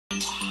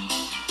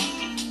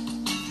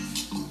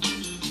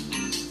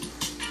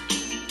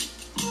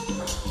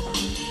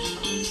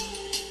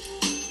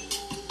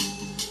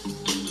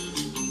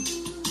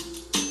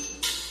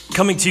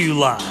Coming to you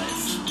live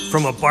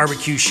from a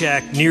barbecue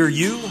shack near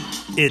you,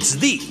 it's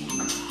the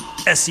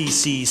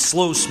SEC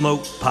Slow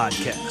Smoke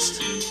Podcast.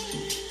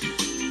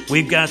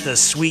 We've got the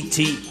sweet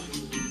tea,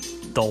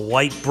 the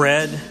white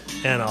bread,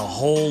 and a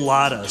whole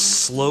lot of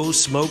slow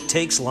smoke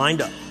takes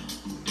lined up.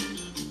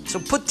 So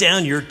put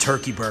down your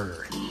turkey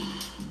burger,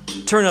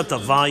 turn up the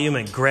volume,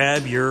 and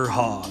grab your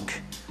hog,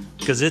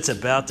 because it's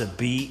about to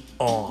be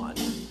on.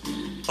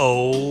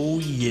 Oh,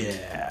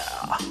 yeah.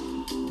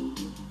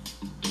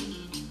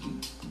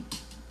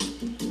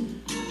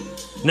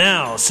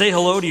 Now, say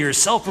hello to your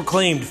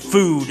self-proclaimed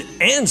food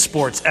and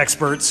sports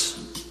experts,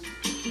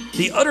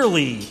 the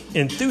utterly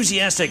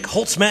enthusiastic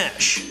Holt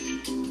Smash,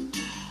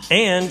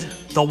 and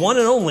the one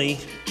and only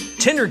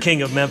Tinder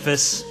King of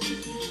Memphis,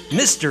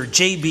 Mr.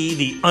 JB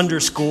the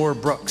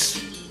 _ Brooks.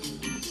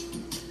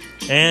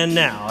 And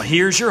now,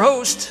 here's your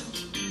host,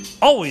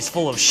 always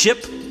full of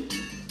ship,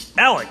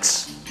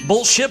 Alex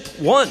Bullship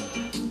 1.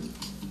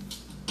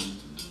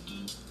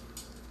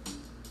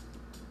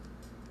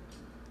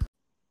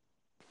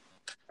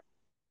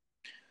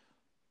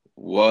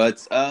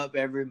 What's up,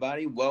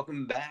 everybody?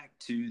 Welcome back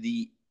to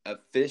the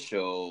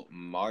official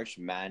March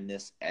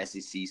Madness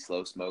SEC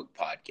Slow Smoke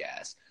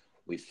Podcast.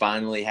 We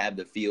finally have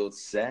the field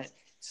set.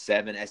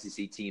 7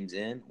 SEC teams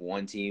in,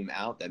 1 team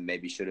out that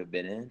maybe should have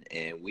been in,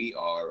 and we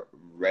are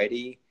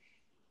ready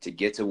to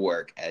get to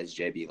work, as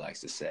JB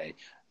likes to say.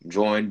 I'm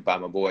joined by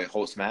my boy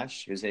Holt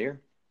Smash, who's here.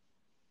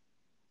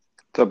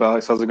 What's up,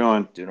 Alex? How's it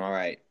going? Doing all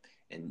right.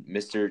 And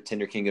Mr.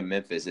 Tinder King of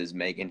Memphis is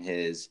making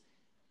his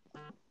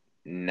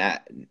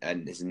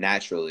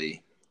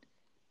naturally,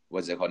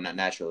 what's it called? Not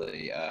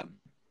naturally,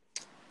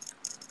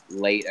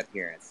 late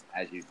appearance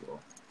as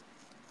usual.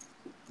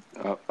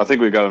 I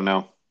think we got him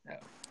now. No,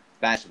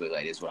 fashionably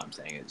late is what I'm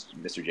saying. It's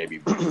Mr.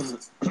 JB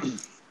Brooks.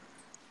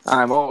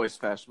 I'm always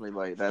fashionably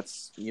late.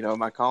 That's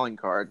my calling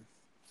card.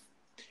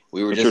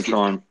 We were It's just your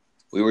turn.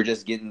 we were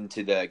just getting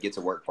to the get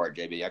to work part,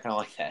 JB. I kind of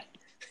like that.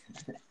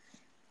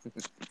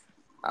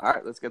 All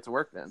right, let's get to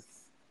work then.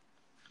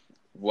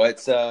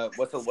 What's the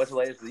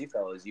latest with you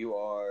fellas? You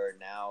are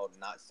now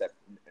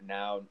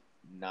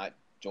not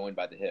joined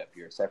by the hip.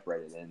 You're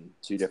separated in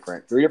 3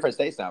 different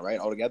states now, right?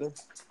 Altogether.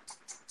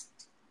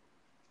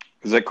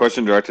 Is that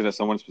question directed at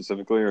someone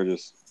specifically, or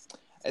just?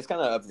 It's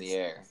kind of up in the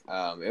air.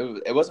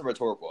 It wasn't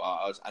rhetorical.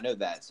 I know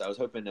that, so I was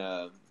hoping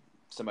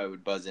somebody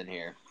would buzz in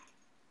here.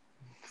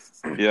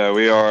 Yeah,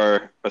 we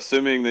are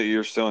assuming that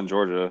you're still in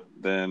Georgia.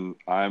 Then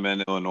I'm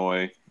in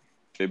Illinois,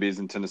 JB's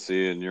in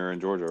Tennessee, and you're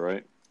in Georgia,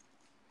 right?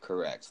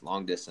 Correct.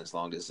 Long distance.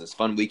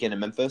 Fun weekend in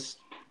Memphis.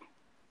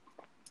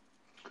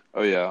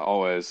 Oh yeah,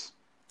 always.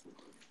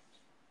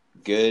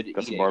 Good.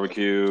 Got some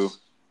barbecue.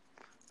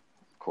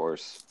 Of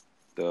course.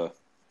 Duh.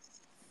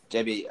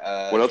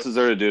 JB. What else is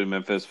there to do in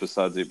Memphis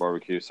besides eat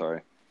barbecue?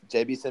 Sorry.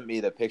 JB sent me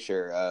the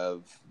picture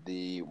of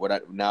what I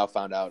now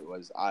found out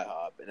was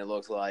IHOP, and it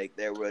looks like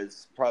there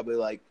was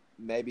probably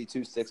maybe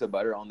 2 sticks of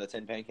butter on the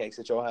 10 pancakes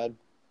that y'all had.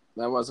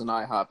 That wasn't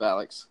IHOP,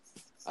 Alex.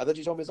 I thought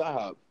you told me it was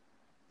IHOP.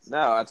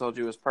 No, I told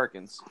you it was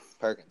Perkins.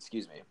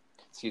 Excuse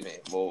me.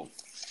 Well,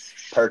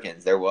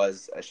 Perkins, there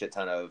was a shit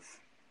ton of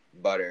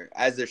butter,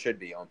 as there should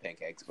be on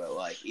pancakes, but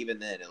even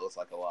then, it looks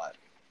like a lot.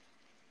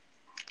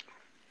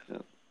 Yeah.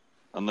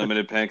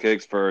 Unlimited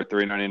pancakes for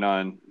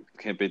 $3.99.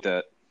 Can't beat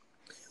that.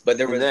 But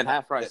there was then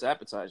half price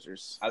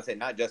appetizers. I would say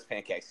not just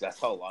pancakes. I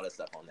saw a lot of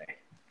stuff on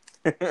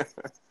there.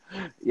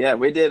 Yeah,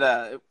 we did.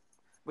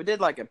 We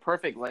did a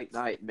perfect late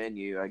night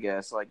menu, I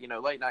guess.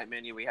 Late night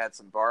menu. We had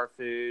some bar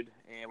food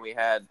and we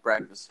had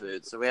breakfast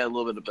food, so we had a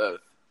little bit of both.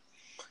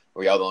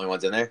 Were y'all the only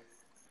ones in there?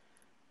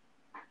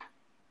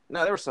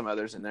 No, there were some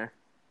others in there.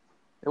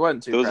 It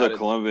wasn't too. There was crowded. a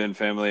Colombian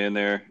family in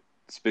there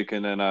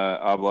speaking in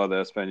habla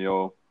de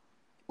español.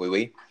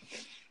 Oui.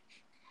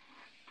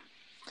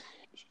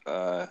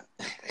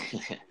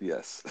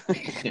 Yes.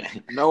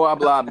 No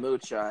habla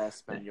mucha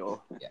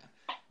español. Yeah,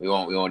 we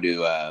won't do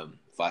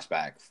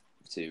flashback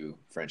to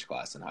French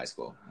class in high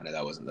school. I know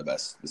that wasn't the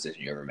best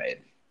decision you ever made.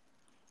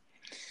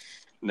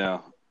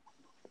 No,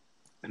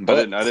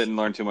 but I didn't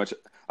learn too much.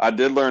 I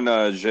did learn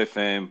 "je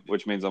faim,"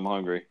 which means I'm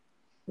hungry.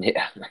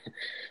 Yeah,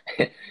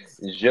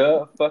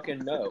 je fucking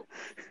know.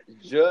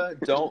 Je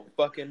don't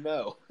fucking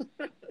know.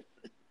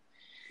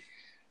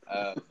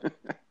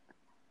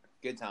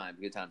 Good times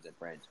in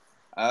French.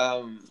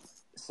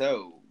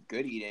 So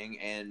good eating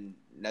and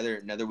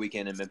another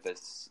weekend in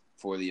Memphis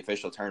for the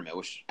official tournament,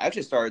 which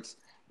actually starts.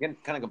 Again,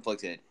 kind of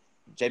conflicted.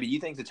 JB, do you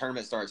think the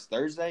tournament starts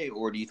Thursday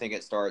or do you think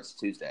it starts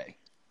Tuesday?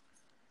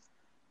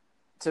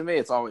 To me,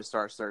 it's always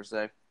starts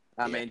Thursday.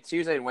 I mean,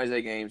 Tuesday and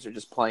Wednesday games are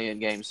just playing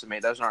games to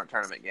me. Those aren't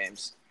tournament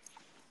games.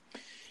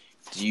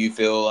 Do you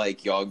feel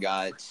like y'all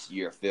got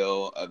your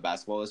fill of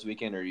basketball this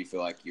weekend, or do you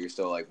feel like you're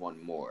still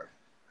wanting more?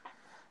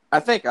 I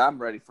think I'm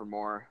ready for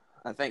more.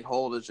 I think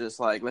Holt is just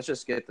let's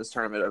just get this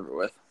tournament over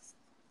with.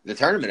 The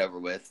tournament over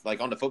with?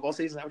 On the football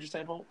season, is that what you're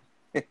saying, Holt?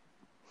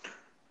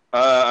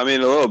 I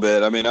mean, a little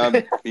bit. I mean, I'm,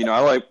 I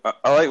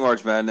like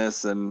March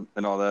Madness and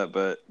all that,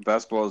 but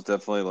basketball is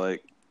definitely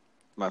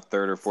my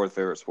 3rd or 4th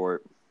favorite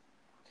sport.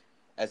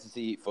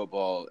 SEC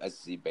football,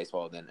 SEC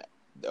baseball, then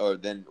or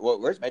then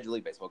where's Major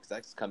League Baseball? Because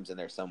that comes in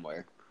there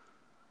somewhere.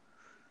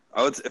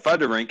 If I had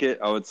to rank it,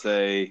 I would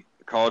say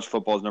college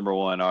football is number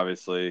one,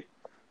 obviously.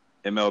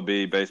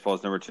 MLB baseball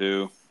is number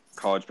two,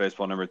 college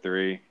baseball number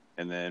three,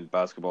 and then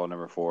basketball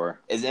number four.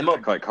 Is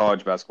MLB like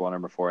college basketball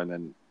number four, and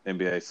then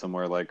NBA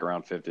somewhere like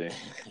around 50.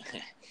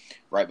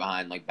 right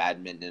behind like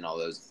badminton and all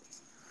those?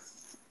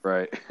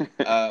 Right.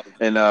 Uh,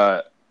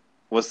 And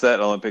what's that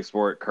Olympic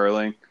sport?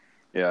 Curling.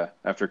 Yeah,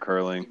 after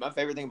curling. My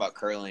favorite thing about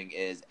curling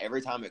is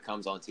every time it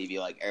comes on TV,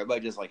 like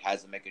everybody just like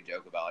has to make a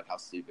joke about like how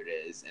stupid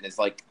it is, and it's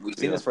like we've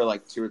seen this for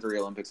like 2 or 3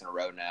 Olympics in a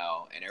row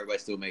now, and everybody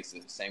still makes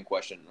the same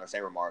question or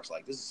same remarks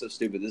like, "This is so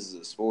stupid. This is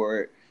a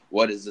sport.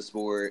 What is the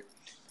sport?"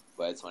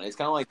 But it's funny. It's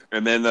kind of like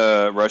And then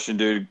the Russian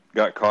dude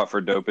got caught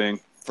for doping.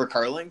 for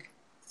curling.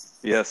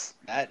 Yes.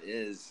 That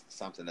is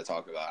something to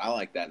talk about. I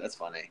like that. That's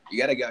funny. You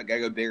gotta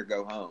go big or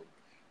go home.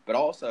 But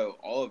also,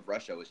 all of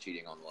Russia was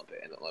cheating on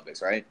in the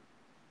Olympics, right?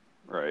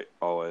 Right.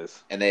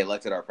 Always. And they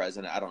elected our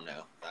president. I don't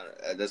know.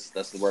 That's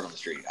the word on the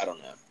street. I don't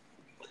know.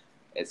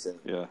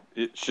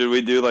 Yeah. Should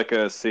we do like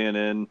a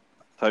CNN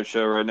type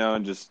show right now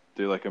and just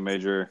do like a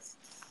major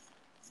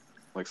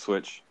like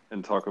switch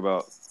and talk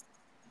about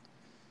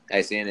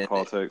Hey, CNN,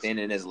 politics?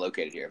 CNN is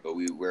located here, but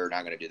we're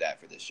not going to do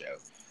that for this show.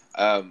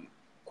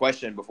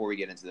 Question before we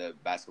get into the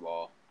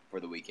basketball for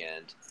the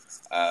weekend.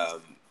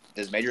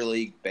 Does Major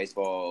League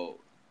Baseball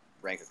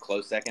rank a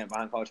close second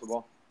behind college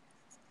football?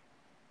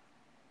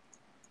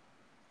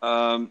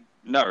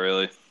 Not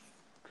really.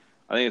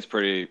 I think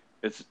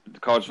it's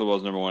college football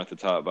is number one at the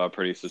top by a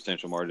pretty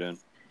substantial margin.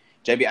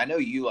 JB, I know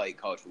you like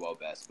college football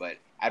best, but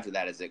after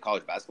that, is it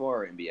college basketball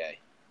or NBA?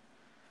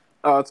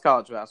 Oh, it's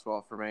college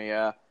basketball for me.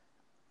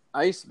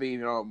 I used to be,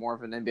 more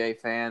of an NBA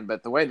fan,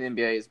 but the way the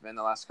NBA has been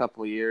the last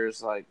couple of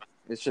years, like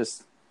it's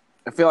just,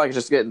 I feel like it's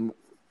just getting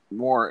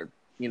more,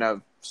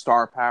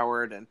 star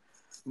powered and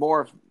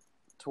more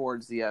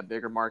towards the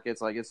bigger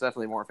markets. Like it's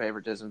definitely more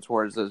favoritism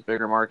towards those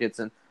bigger markets,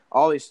 and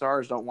all these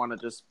stars don't want to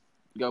just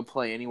go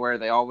play anywhere.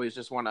 They always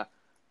just want to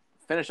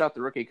finish out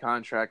the rookie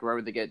contract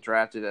wherever they get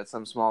drafted at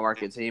some small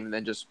market team, and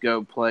then just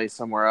go play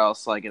somewhere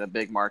else, like in a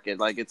big market.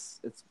 Like it's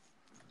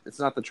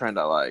not the trend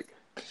I like.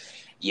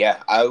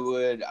 Yeah, I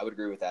would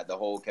agree with that. The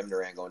whole Kevin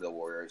Durant going to the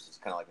Warriors is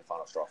kind of like the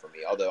final straw for me.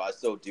 Although I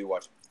still do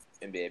watch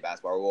NBA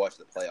basketball. We'll watch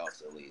the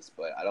playoffs at least,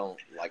 but I don't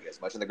like it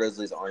as much. And the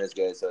Grizzlies aren't as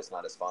good, so it's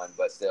not as fun.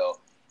 But still,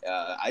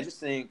 I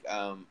just think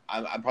I'm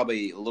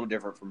probably a little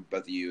different from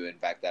both of you. In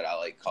fact, that I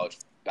like college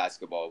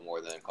basketball more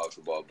than college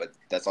football. But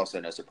that's also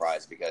no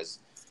surprise because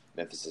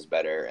Memphis is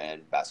better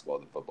in basketball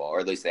than football,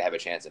 or at least they have a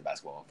chance in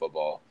basketball and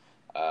football.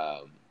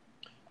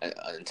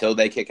 Until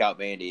they kick out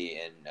Vandy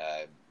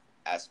and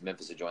ask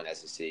Memphis to join the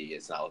SEC,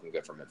 it's not looking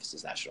good for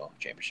Memphis' national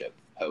championship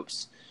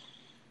hopes.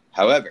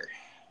 However,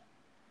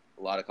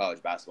 a lot of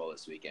college basketball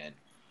this weekend.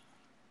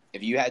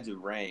 If you had to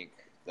rank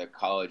the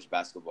college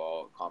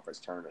basketball conference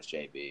tournaments,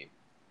 JB,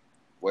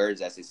 where is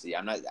SEC?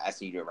 I'm not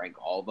asking you to rank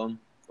all of them,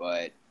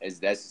 but is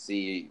the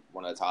SEC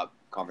one of the top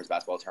conference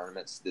basketball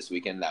tournaments this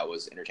weekend that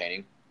was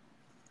entertaining?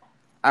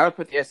 I would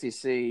put the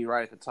SEC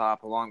right at the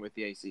top along with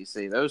the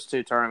ACC. Those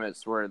two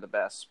tournaments were the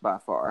best by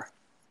far.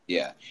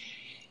 Yeah.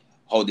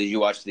 Oh, did you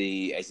watch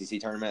the ACC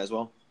tournament as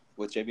well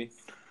with JB?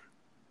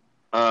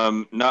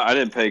 No, I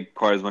didn't pay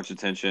quite as much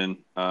attention.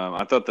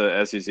 I thought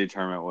the SEC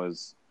tournament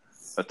was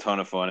a ton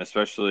of fun,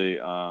 especially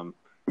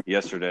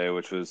yesterday,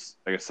 which was,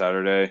 I guess,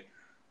 Saturday,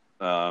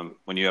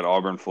 when you had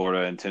Auburn,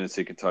 Florida, and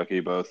Tennessee, Kentucky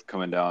both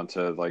coming down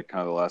to like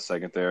kind of the last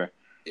second there.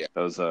 Yeah.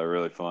 That was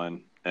really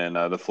fun. And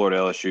the Florida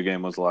LSU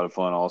game was a lot of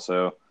fun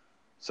also.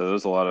 So there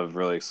was a lot of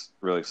really,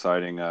 really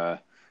exciting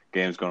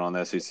games going on in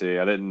the SEC.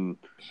 I didn't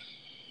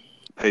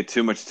pay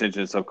too much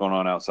attention to stuff going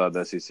on outside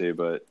the SEC,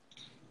 but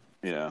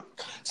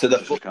so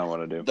that's just kind of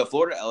what I do. The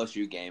Florida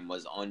LSU game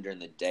was on during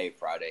the day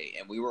Friday,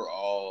 and we were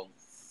all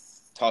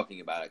talking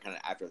about it kind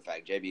of after the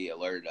fact. JB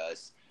alerted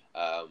us.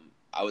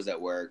 I was at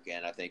work,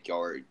 and I think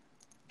y'all were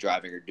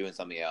driving or doing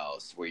something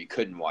else where you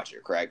couldn't watch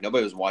it, correct?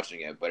 Nobody was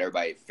watching it, but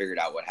everybody figured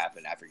out what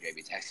happened after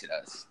JB texted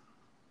us.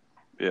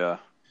 Yeah.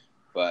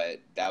 But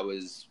that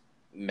was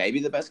maybe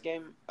the best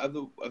game of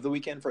the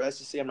weekend for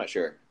SEC. I'm not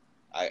sure.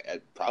 I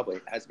probably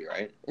has to be,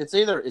 right? It's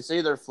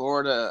either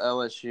Florida,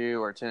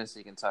 LSU, or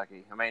Tennessee,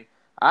 Kentucky. I mean,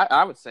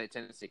 I would say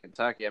Tennessee,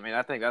 Kentucky. I mean,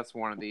 I think that's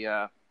one of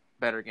the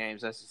better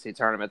games SEC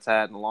tournament's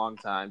had in a long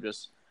time.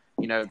 Just,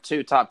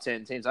 two top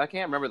 10 teams. I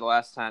can't remember the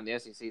last time the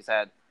SEC's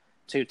had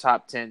two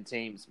top 10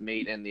 teams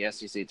meet in the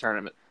SEC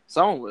tournament.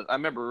 I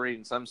remember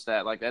reading some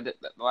stat like that.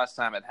 The last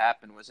time it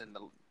happened was in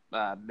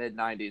the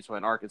mid-'90s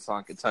when Arkansas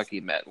and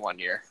Kentucky met one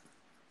year.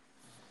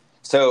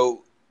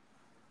 So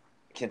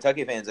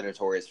Kentucky fans are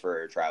notorious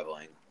for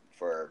traveling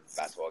for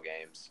basketball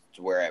games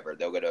to wherever.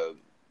 They'll go to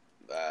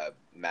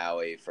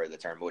Maui for the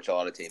tournament, which a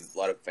lot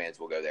of fans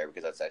will go there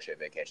because that's actually a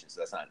vacation.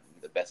 So that's not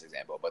the best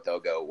example, but they'll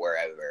go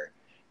wherever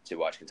to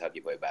watch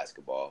Kentucky play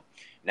basketball.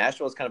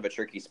 Nashville is kind of a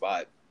tricky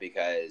spot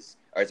it's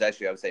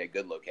actually, I would say, a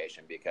good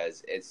location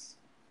because it's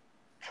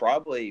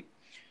probably,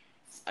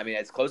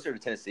 it's closer to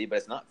Tennessee, but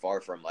it's not far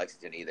from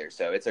Lexington either.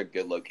 So it's a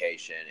good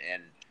location.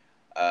 And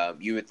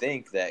You would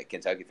think that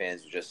Kentucky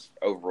fans would just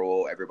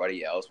overrule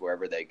everybody else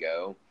wherever they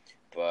go,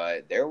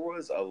 but there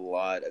was a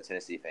lot of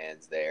Tennessee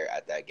fans there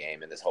at that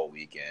game and this whole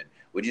weekend.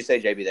 Would you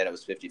say, JB, that it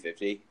was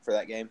 50-50 for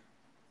that game?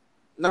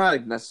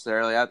 Not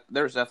necessarily.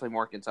 There was definitely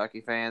more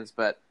Kentucky fans,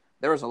 but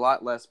there was a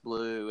lot less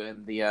blue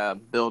in the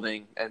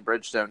building at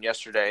Bridgestone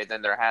yesterday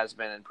than there has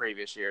been in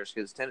previous years,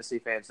 because Tennessee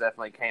fans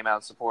definitely came out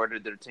and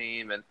supported their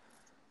team and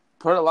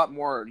put a lot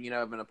more,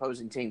 of an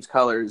opposing team's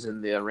colors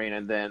in the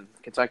arena than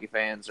Kentucky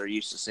fans are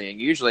used to seeing.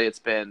 Usually it's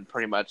been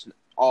pretty much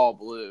all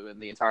blue in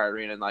the entire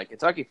arena. And,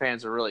 Kentucky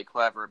fans are really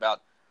clever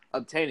about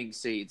obtaining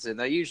seats, and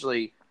they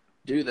usually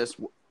do this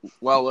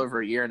well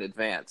over a year in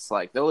advance.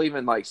 They'll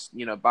even,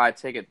 buy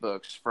ticket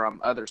books from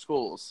other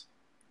schools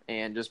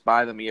and just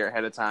buy them a year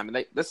ahead of time.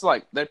 And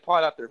they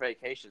plot out their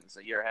vacations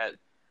a year ahead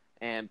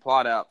and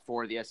plot out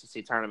for the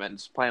SEC tournament and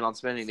just plan on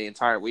spending the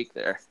entire week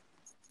there.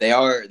 They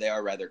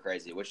are rather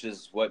crazy, which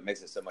is what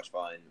makes it so much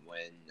fun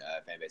when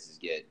fan bases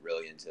get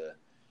really into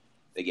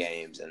the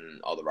games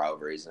and all the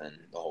rivalries and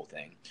the whole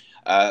thing.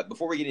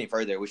 Before we get any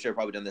further, we should have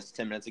probably done this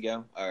 10 minutes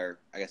ago, or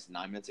I guess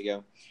 9 minutes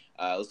ago.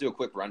 Let's do a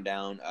quick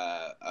rundown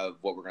of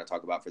what we're going to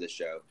talk about for this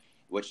show,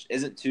 which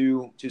isn't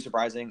too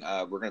surprising.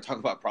 We're going to talk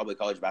about probably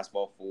college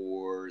basketball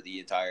for the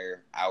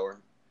entire hour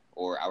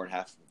or hour and a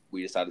half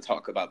we decided to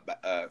talk about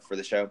for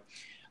the show.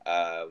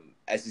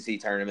 SEC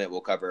tournament, we'll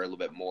cover a little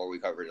bit more. We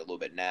covered it a little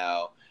bit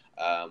now.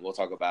 We'll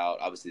talk about,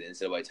 obviously, the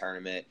NCAA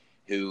tournament,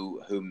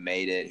 who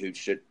made it, who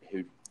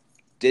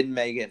didn't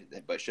make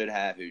it but should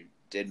have, who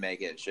did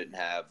make it, shouldn't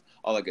have,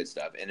 all that good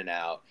stuff, in and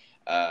out.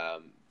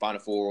 Final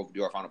Four, we'll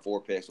do our Final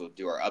Four picks, we'll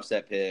do our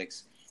upset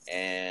picks,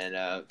 and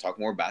talk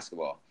more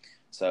basketball.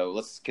 So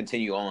let's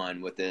continue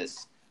on with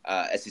this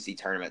SEC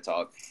tournament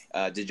talk.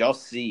 Did y'all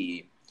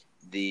see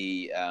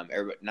I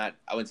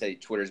wouldn't say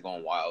Twitter's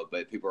going wild,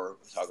 but people are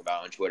talking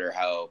about on Twitter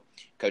how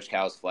Coach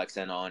Cal's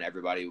flexing on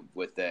everybody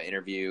with the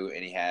interview,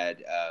 and he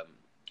had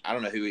I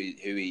don't know who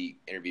he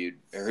interviewed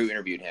or who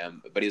interviewed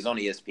him, but he was on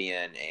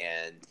ESPN,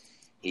 and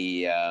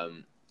he I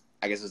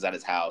guess it was at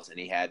his house, and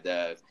he had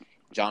the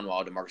John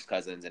Wall, DeMarcus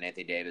Cousins, and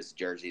Anthony Davis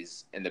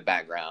jerseys in the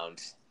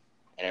background,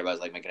 and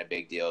everybody's making a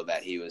big deal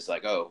that he was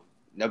like, "Oh,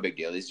 no big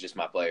deal. These are just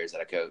my players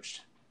that I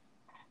coached."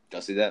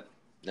 Y'all see that?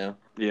 No?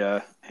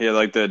 Yeah. He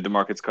had the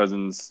DeMarcus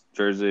Cousins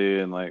jersey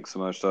and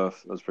some other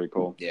stuff. That was pretty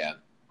cool. Yeah.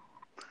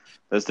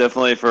 That's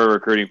definitely for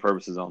recruiting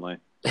purposes only.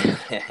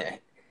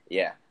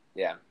 Yeah.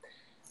 Let's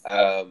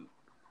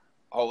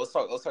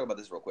talk about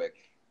this real quick.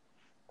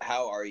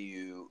 How are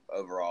you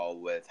overall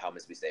with how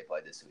Mississippi State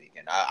played this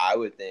weekend? I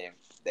would think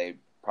they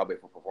probably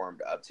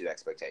performed up to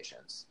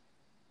expectations.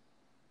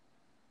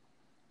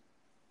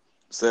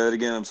 Say it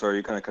again. I'm sorry.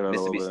 You kind of cut out a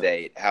little bit. Mississippi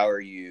State, how are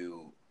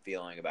you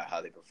feeling about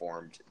how they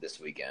performed this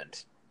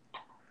weekend?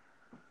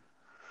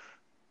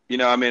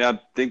 I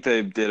think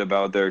they did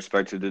about what they're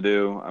expected to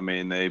do.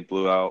 They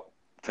blew out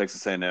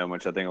Texas A&M,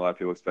 which I think a lot of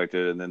people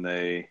expected, and then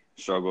they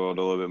struggled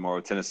a little bit more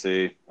with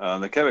Tennessee.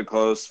 They kept it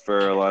close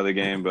for a lot of the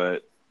game,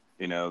 but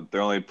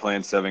they're only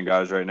playing 7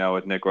 guys right now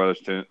with Nick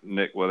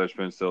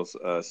Weatherspoon still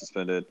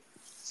suspended,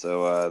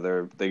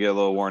 so they get a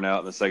little worn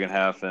out in the second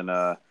half. And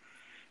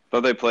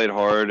thought they played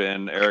hard,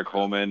 and Eric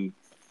Holman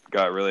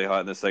got really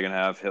hot in the second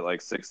half,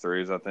 hit 6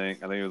 threes, I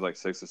think. I think it was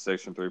 6 of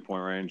 6 from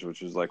 3-point range,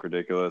 which was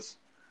ridiculous,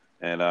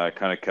 and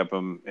kind of kept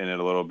them in it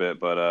a little bit.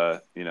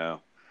 But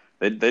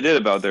they did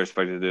about what they're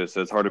expected to do,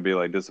 so it's hard to be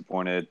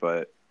disappointed.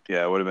 But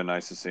yeah, it would have been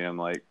nice to see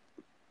them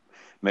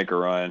make a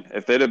run.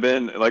 If they'd have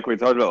been like we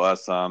talked about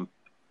last time,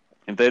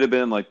 if they'd have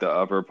been the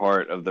upper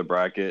part of the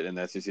bracket in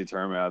the SEC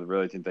tournament, I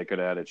really think they could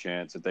have had a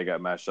chance if they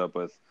got matched up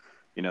with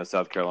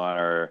South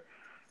Carolina or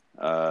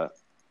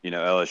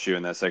LSU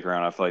in that second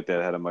round. I feel like they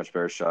had a much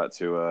better shot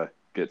to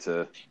get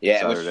to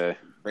Saturday.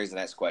 Which brings the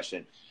next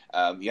question.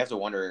 You have to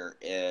wonder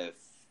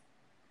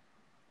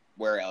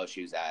where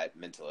LSU's at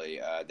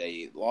mentally.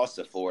 They lost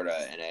to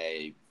Florida in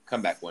a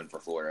comeback win for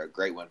Florida, a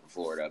great win for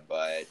Florida,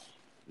 but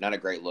not a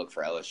great look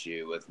for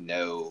LSU with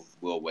no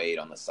Will Wade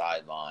on the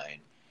sideline.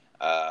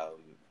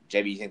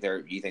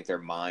 JB, you think their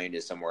mind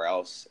is somewhere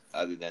else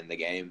other than the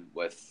game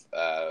with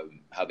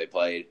how they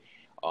played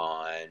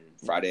on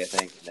Friday, I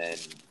think? And then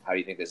how do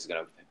you think this is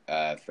going to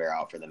fare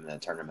out for them in the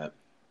tournament?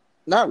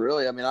 Not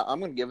really. I'm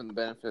going to give them the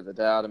benefit of the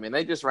doubt.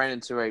 They just ran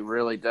into a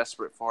really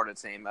desperate Florida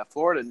team.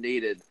 Florida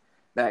needed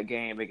that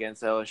game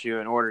against LSU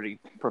in order to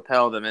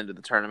propel them into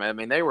the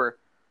tournament. They were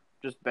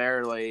just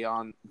barely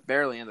in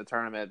the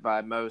tournament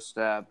by most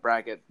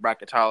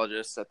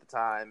bracketologists at the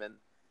time, and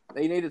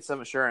they needed some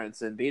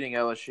assurance. And beating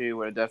LSU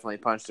would have definitely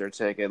punched their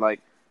ticket.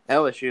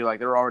 LSU,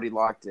 they're already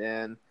locked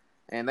in,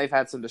 and they've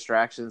had some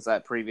distractions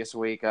that previous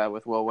week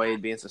with Will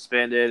Wade being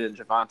suspended and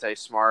Javonte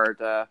Smart,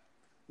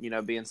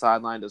 being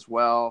sidelined as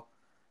well.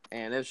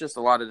 And it's just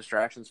a lot of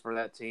distractions for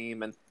that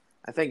team. And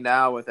I think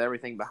now with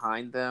everything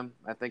behind them,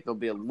 I think they'll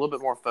be a little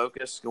bit more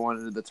focused going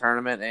into the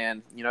tournament.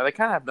 And, they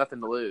kind of have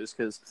nothing to lose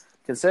because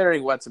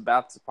considering what's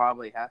about to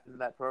probably happen to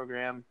that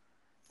program,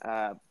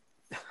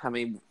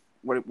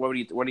 what do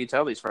you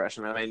tell these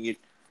freshmen? You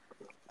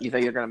think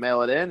they're going to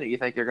mail it in, or you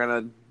think they're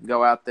going to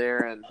go out there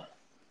and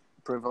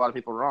prove a lot of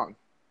people wrong?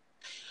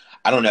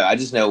 I don't know. I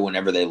just know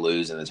whenever they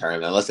lose in the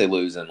tournament, unless they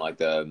lose in like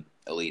the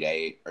Elite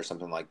Eight or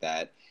something like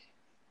that,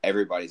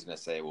 everybody's going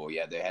to say, well,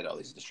 yeah, they had all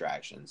these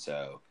distractions.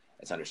 So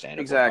it's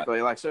understandable.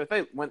 Exactly. Like, so if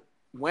they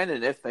when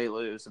and if they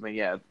lose, I mean,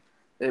 yeah,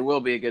 it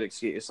will be a good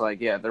excuse. Like,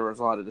 yeah, there was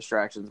a lot of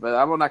distractions, but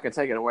I'm not going to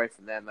take it away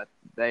from them that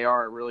they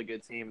are a really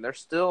good team. They're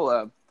still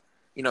a,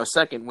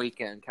 second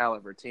weekend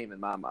caliber team in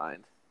my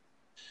mind.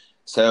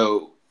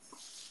 So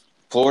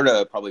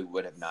Florida probably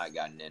would have not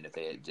gotten in if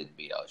they didn't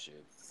beat LSU.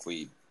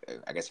 We,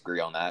 I guess, agree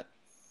on that.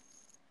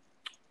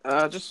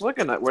 Just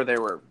looking at where they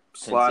were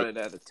slotted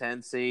at a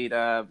 10 seed,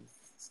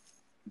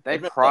 they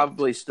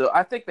probably still.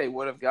 I think they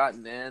would have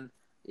gotten in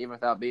even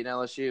without beating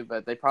LSU,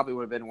 but they probably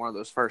would have been one of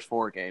those first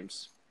 4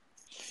 games.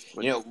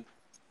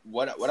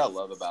 What I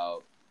love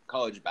about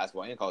college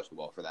basketball and college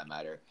football, for that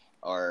matter,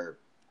 are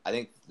I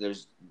think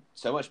there's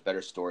so much better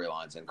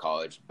storylines in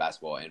college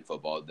basketball and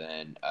football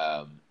than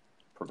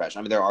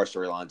professional. I mean, there are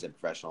storylines in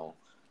professional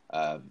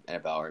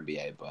NFL or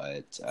NBA,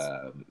 but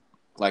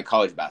like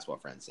college basketball,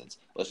 for instance,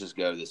 let's just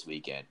go this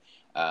weekend.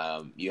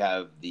 You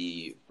have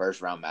the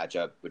first round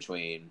matchup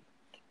between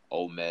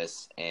Ole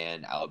Miss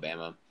and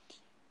Alabama.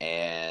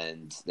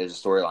 And there's a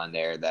storyline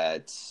there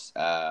that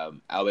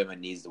Alabama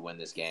needs to win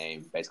this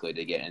game basically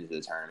to get into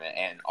the tournament.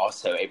 And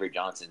also Avery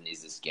Johnson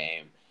needs this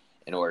game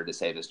in order to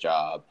save his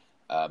job.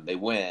 They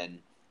win.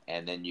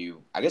 And then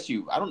I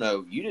don't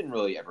know, you didn't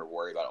really ever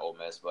worry about Ole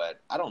Miss,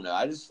 but I don't know.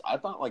 I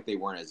thought like they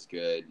weren't as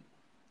good.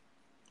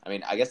 I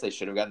mean, I guess they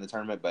should have gotten the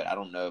tournament, but I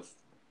don't know if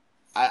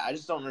I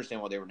just don't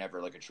understand why they were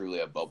never like truly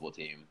a bubble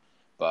team.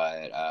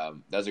 But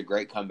that was a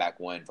great comeback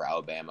win for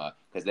Alabama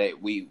because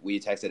we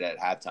texted at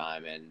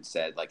halftime and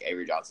said like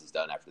Avery Johnson's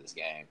done after this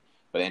game,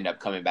 but they end up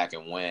coming back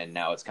and win.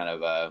 Now it's kind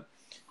of a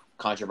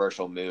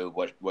controversial move.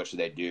 What should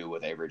they do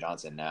with Avery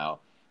Johnson now?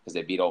 Because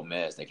they beat Ole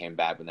Miss, they came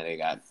back, but then they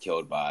got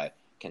killed by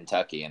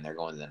Kentucky, and they're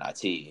going to the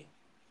NIT.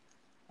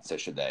 So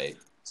should they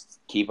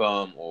keep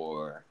him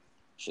or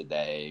should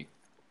they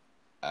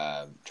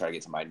try to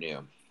get somebody new?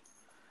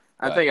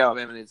 I think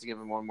Alabama needs to give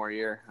him one more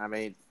year. I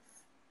mean,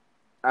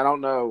 I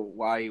don't know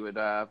why he would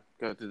go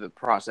through the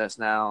process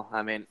now.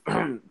 I mean,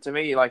 to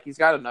me, like he's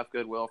got enough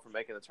goodwill from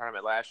making the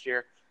tournament last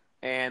year,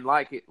 and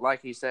like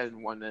he said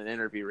in an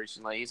interview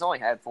recently, he's only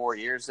had 4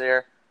 years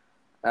there.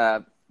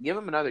 Give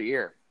him another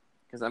year,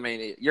 because I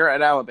mean, you're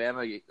at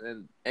Alabama,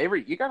 and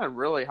Avery, you got a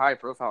really high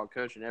profile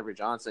coach in Avery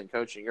Johnson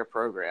coaching your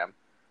program.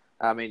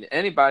 I mean,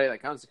 anybody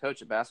that comes to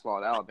coach basketball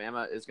at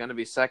Alabama is going to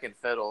be second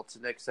fiddle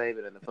to Nick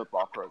Saban in the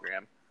football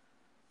program.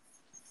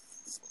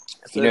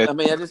 So, I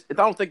mean, I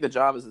don't think the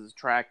job is as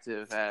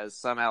attractive as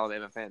some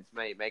Alabama fans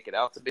may make it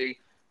out to be.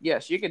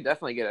 Yes, you can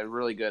definitely get a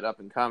really good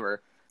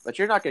up-and-comer, but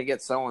you're not going to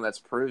get someone that's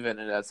proven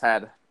and that's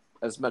had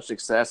as much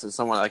success as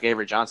someone like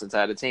Avery Johnson's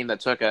had, a team that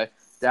took a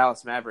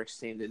Dallas Mavericks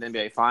team to the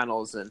NBA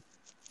Finals and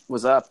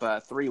was up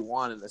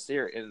 3-1 in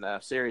the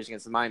series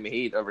against the Miami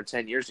Heat over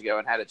 10 years ago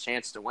and had a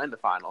chance to win the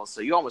Finals.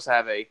 So you almost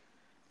have an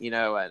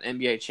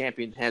NBA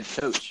champion head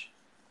coach.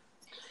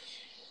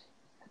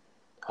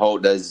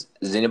 Holt, does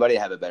anybody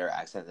have a better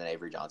accent than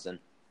Avery Johnson?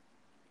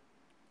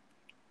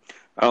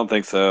 I don't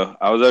think so.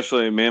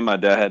 Me and my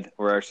dad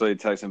were actually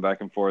texting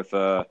back and forth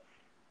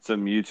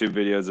some YouTube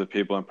videos of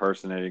people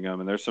impersonating him,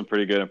 and there's some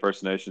pretty good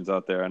impersonations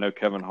out there. I know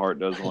Kevin Hart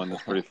does one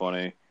that's pretty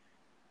funny,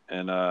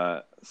 and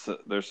so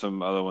there's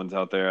some other ones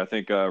out there. I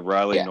think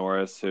Riley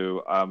Norris,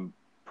 who I'm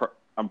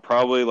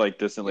probably like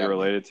distantly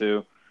related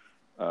to,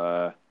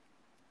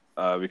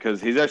 because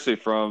he's actually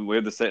from. We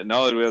have the same. Not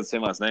only do we have the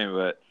same last name,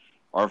 but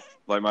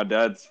my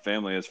dad's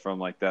family is from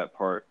like that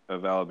part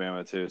of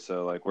Alabama too,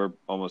 so like we're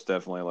almost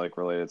definitely like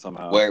related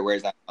somehow.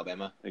 Where's that,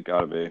 Alabama? It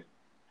gotta be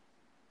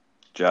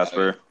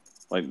Jasper,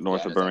 like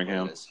north of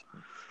Birmingham.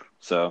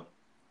 So,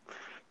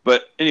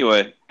 but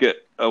anyway,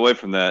 get away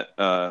from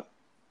that.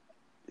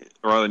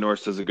 Riley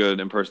Norris does a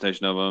good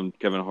impersonation of him.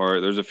 Kevin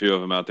Hart. There's a few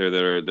of them out there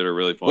that are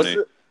really funny.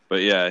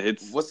 But yeah,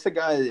 what's the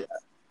guy?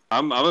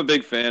 I'm a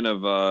big fan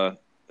of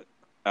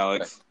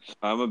Alex.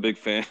 I'm a big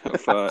fan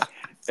of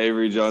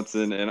Avery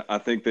Johnson, and I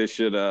think they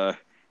should. I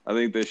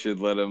think they should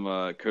let him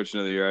coach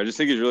another year. I just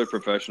think he's really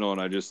professional,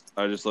 and I just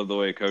love the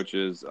way he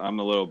coaches. I'm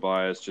a little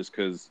biased just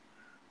because,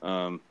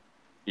 I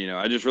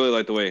just really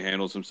like the way he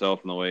handles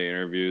himself and the way he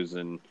interviews,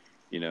 and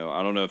I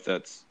don't know if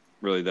that's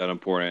really that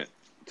important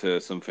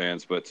to some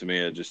fans, but to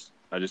me, I just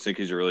think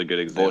he's a really good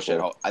example.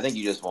 Bullshit. I think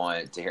you just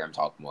want to hear him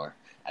talk more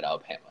at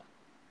Alabama.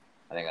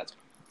 I think that's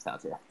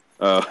sounds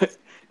good.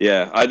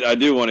 Yeah, I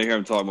do want to hear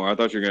him talk more. I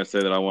thought you were going to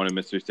say that I wanted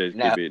Mississippi State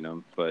to keep beating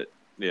him, but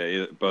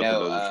yeah, both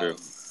of those are true.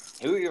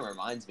 Who he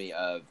reminds me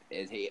of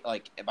is he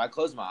like if I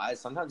close my eyes,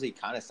 sometimes he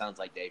kind of sounds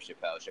like Dave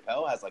Chappelle.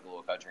 Chappelle has like a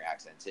little country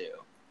accent too.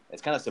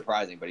 It's kind of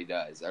surprising, but he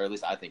does, or at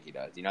least I think he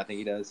does. Do you not think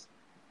he does?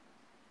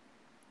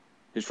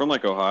 He's from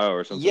like Ohio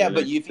or something. Yeah,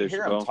 but if you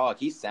hear him talk,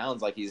 he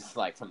sounds like he's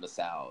like from the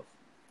South.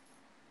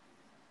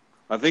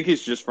 I think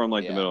he's just from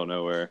like the middle of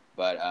nowhere.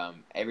 But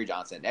Avery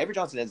Johnson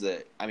is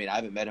I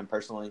haven't met him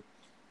personally,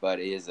 but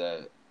he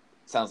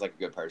sounds like a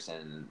good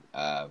person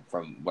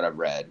from what I've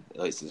read.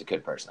 At least he's a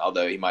good person.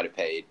 Although he might have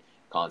paid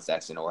Colin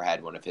Sexton or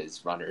had one of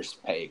his runners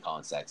pay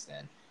Colin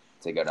Sexton.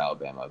 to go to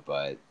Alabama.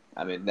 But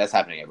I mean, that's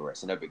happening everywhere,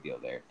 so no big deal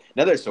there.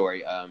 Another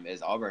story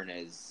is Auburn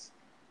is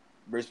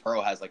Bruce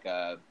Pearl has like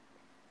the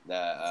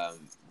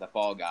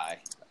fall guy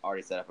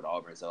already set up at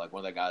Auburn. So like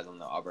one of the guys on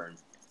the Auburn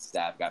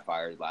staff got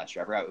fired last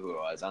year. I forgot who it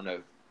was. I don't know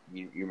if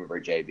you remember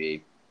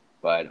JB,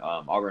 but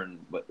Auburn,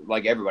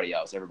 like everybody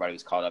else, everybody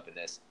was caught up in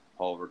this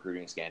whole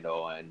recruiting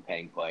scandal and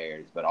paying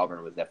players. But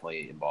Auburn was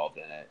definitely involved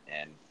in it,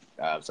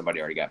 and somebody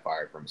already got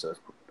fired from. So it's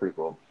pretty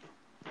cool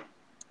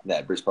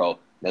that Bruce Pearl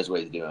knows what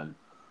he's doing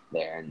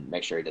there and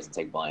make sure he doesn't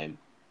take blame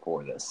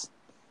for this.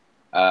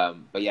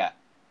 But yeah.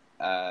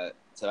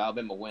 So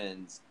Alabama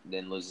wins,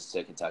 then loses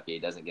to Kentucky,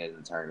 doesn't get in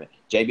the tournament.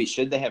 JB,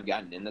 should they have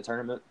gotten in the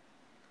tournament?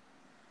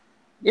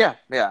 Yeah.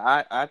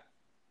 I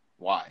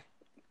Why?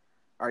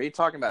 Are you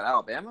talking about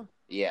Alabama?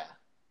 Yeah.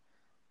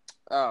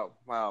 Oh,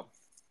 well.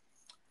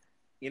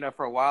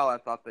 For a while I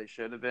thought they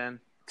should have been,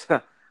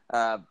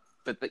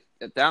 but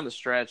down the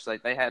stretch,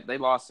 like they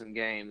lost some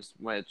games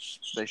which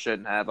they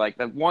shouldn't have. Like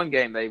the one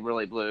game they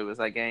really blew was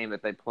that game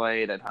that they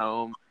played at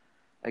home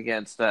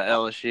against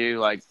LSU.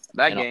 Like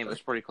that game was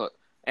pretty close,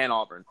 and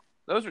Auburn.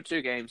 Those are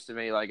two games to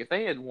me. Like if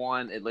they had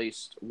won at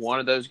least one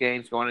of those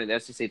games going into the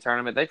SEC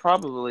tournament, they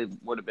probably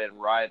would have been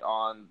right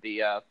on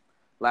the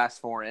last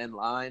four in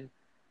line.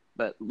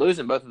 But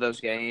losing both of those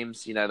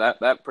games,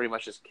 that pretty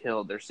much just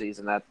killed their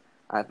season. That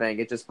I think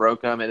it just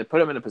broke them, and it put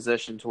them in a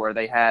position to where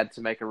they had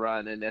to make a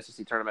run in the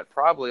SEC tournament,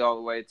 probably all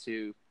the way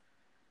to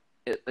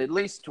at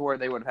least to where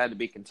they would have had to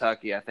beat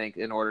Kentucky, I think,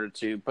 in order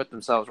to put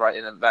themselves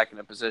back in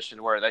a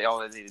position where all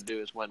they need to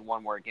do is win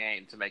one more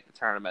game to make the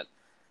tournament.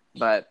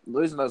 But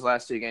losing those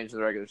last two games of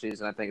the regular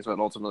season, I think, is what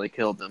ultimately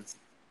killed them.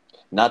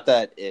 Not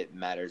that it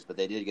matters, but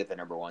they did get the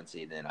number one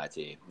seed in the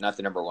NIT. Not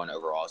the number one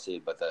overall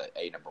seed, but the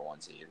number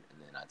one seed in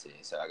the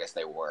NIT. So I guess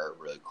they were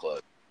really close.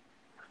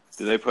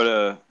 Did they put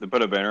a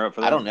banner up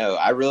for that? I don't know.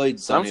 I really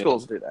some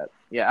schools do that.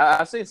 Yeah,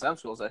 I've seen some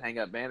schools that hang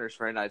up banners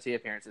for NIT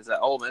appearances. That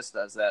Ole Miss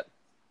does that.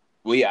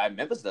 Well, yeah,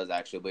 Memphis does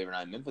actually. Believe it or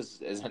not,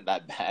 Memphis isn't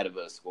that bad of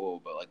a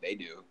school, but like they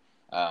do.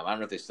 I don't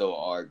know if they still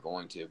are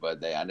going to,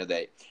 but I know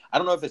they. I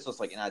don't know if it's just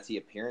like NIT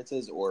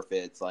appearances or if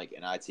it's like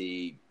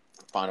NIT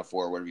Final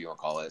Four, whatever you want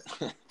to call it.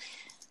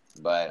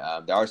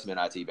 But there are some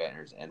NIT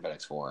banners in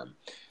FedEx Forum.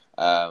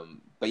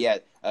 But yeah,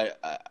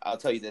 I'll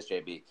tell you this,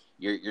 JB.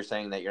 You're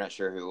saying that you're not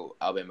sure who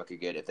Alabama could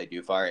get if they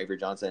do fire Avery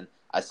Johnson.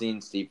 I've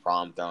seen Steve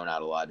Prohm thrown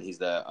out a lot. He's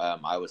the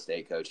Iowa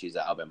State coach. He's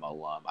an Alabama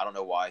alum. I don't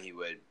know why he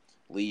would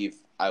leave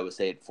Iowa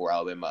State for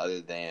Alabama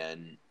other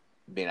than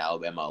being an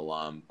Alabama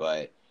alum.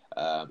 But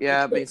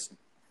yeah,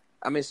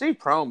 I mean, Steve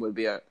Prohm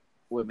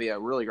would be a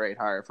really great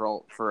hire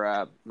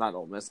for not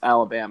Ole Miss,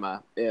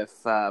 Alabama,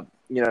 if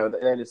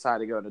they decide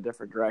to go in a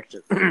different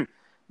direction.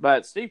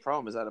 But Steve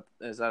Prohm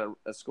is at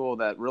a school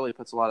that really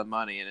puts a lot of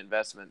money and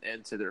investment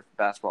into their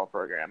basketball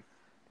program,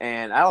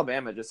 and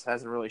Alabama just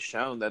hasn't really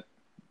shown that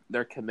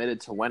they're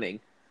committed to winning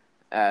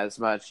as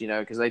much,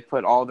 because they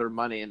put all their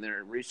money and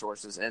their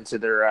resources into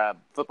their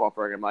football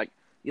program. Like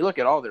you look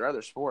at all their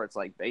other sports,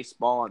 like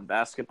baseball and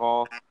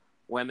basketball,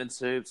 women's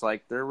hoops,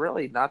 like they're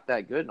really not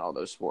that good in all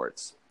those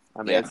sports.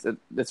 I mean,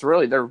 it's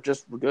really they're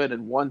just good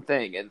in one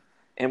thing,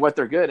 and what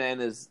they're good in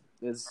is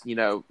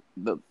the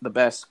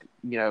best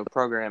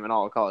program in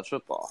all of college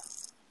football.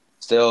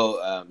 Still,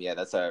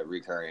 that's a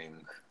recurring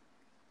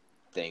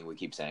thing we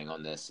keep saying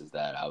on this is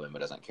that Alabama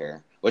doesn't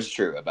care, which is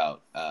true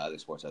about other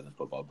sports other than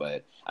football.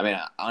 But I mean,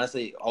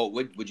 honestly,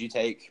 would you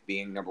take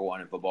being number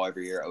one in football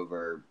every year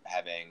over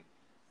having?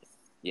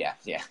 Yeah.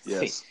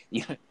 Yes.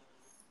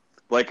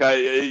 Like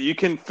you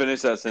can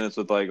finish that sentence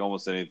with like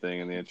almost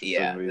anything in the interest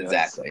of me.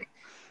 Exactly.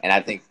 And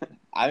I think,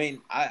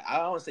 I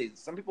honestly,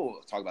 some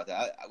people talk about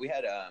that. We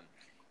had a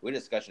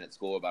discussion at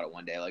school about it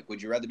one day. Like,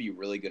 would you rather be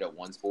really good at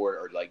one sport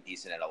or like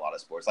decent at a lot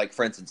of sports? Like,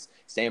 for instance,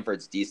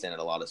 Stanford's decent at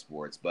a lot of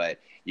sports, but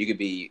you could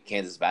be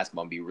Kansas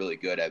basketball and be really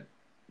good at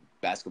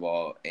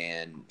basketball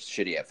and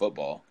shitty at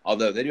football.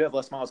 Although they do have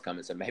Les Miles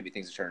coming, so maybe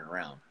things are turning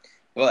around.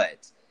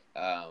 But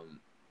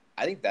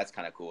I think that's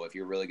kind of cool if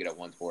you're really good at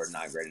one sport and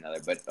not great at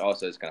another. But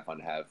also, it's kind of fun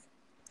to have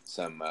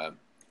some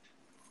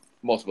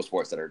multiple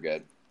sports that are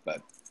good.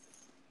 But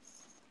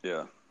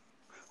yeah.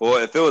 Well,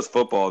 if it was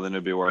football, then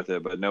it'd be worth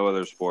it. But no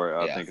other sport,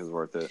 I think, is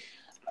worth it.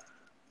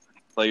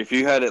 Like if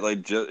you had it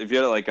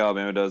like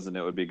Alabama does, then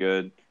it would be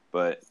good.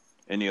 But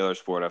any other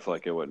sport, I feel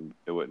like it wouldn't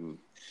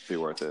be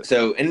worth it.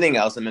 So, anything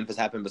else in Memphis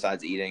happened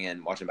besides eating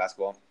and watching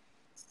basketball?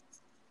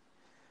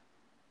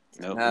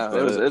 Nope,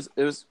 no,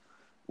 it was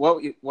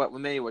what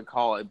many would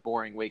call a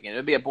boring weekend. It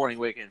would be a boring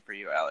weekend for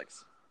you,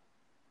 Alex.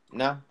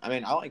 No, I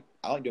mean I like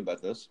doing both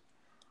of those.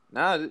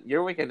 No,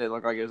 your weekend didn't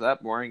look like it was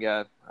that boring.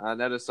 I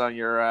noticed on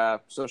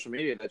your social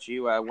media that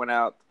you went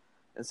out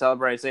and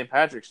celebrated St.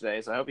 Patrick's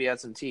Day, so I hope you had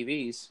some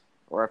TVs,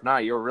 or if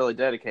not, you were really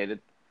dedicated.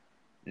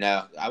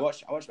 No, I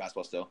watch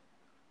basketball still.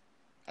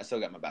 I still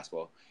got my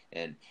basketball,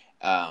 and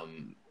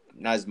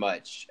not as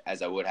much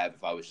as I would have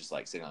if I was just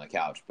like sitting on the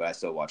couch, but I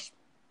still watched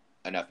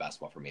enough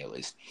basketball for me at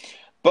least.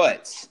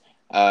 But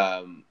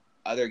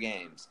other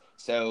games,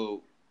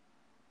 so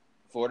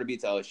Florida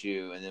beats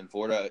LSU, and then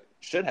Florida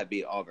should have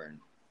beat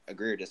Auburn.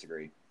 Agree or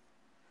disagree?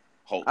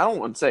 Holt. I don't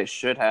want to say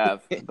should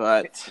have,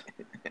 but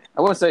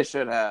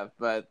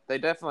they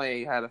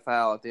definitely had a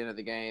foul at the end of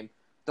the game.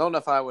 Don't know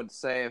if I would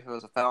say if it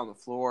was a foul on the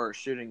floor or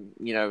shooting,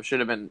 should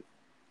have been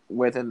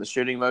within the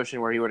shooting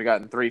motion where he would have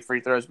gotten 3 free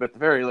throws, but at the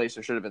very least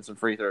there should have been some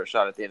free throws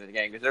shot at the end of the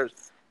game because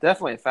there's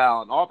definitely a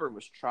foul, and Auburn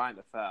was trying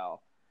to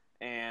foul,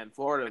 and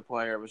Florida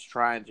player was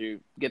trying to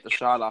get the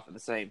shot off at the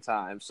same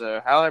time.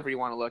 So however you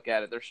want to look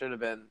at it, there should have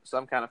been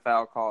some kind of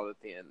foul called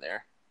at the end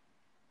there.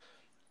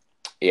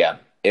 Yeah,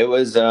 it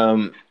was. I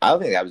don't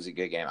think that was a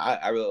good game.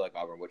 I really like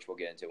Auburn, which we'll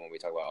get into when we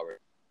talk about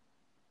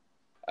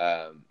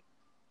Auburn.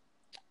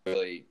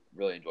 Really,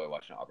 really enjoy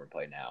watching Auburn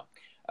play now.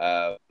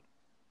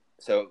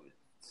 So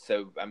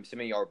I'm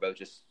assuming y'all are both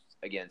just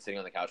again sitting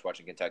on the couch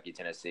watching Kentucky,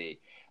 Tennessee.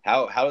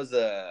 How is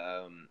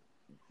the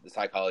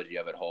psychology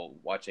of it whole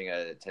watching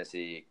a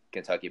Tennessee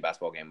Kentucky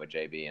basketball game with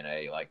JB in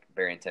a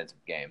very intense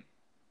game?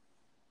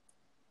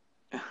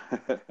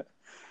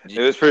 It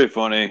was pretty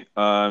funny.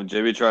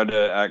 JB tried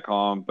to act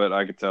calm, but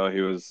I could tell he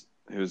was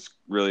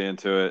really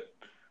into it.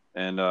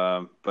 And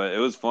but it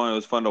was fun. It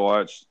was fun to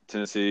watch.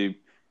 Tennessee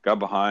got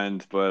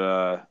behind, but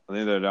I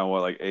think they're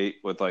down 8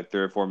 with 3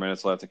 or 4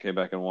 minutes left and came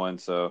back and won.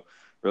 So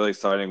really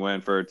exciting win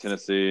for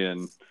Tennessee.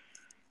 And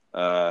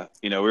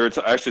we were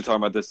actually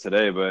talking about this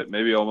today, but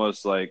maybe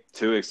almost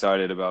too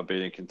excited about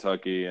beating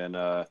Kentucky, and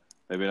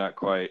maybe not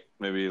quite,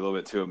 maybe a little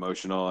bit too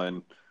emotional,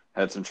 and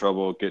had some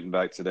trouble getting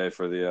back today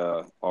for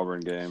the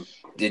Auburn game.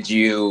 Did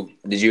you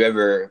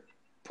ever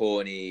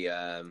pull any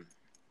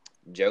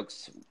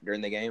jokes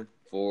during the game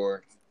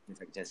for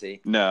Kentucky, Tennessee?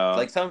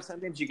 No.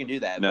 Sometimes you can do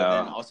that,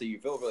 but then also you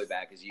feel really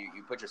bad because you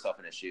put yourself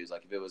in his shoes.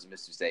 If it was a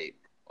Mississippi State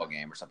ball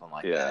game or something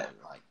like that.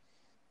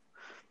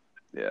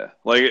 Yeah.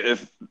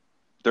 If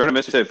they're in a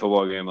Mississippi State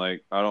football game, I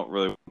don't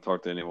really want to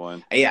talk to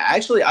anyone. Yeah,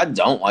 actually, I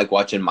don't like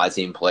watching my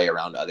team play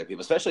around other people,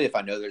 especially if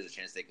I know there's a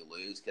chance they could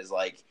lose because,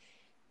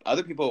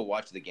 other people will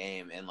watch the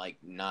game and,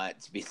 not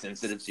be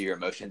sensitive to your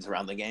emotions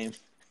around the game.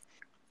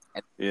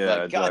 And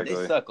God, exactly.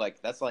 They suck.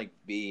 That's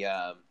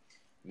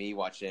me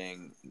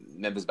watching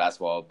Memphis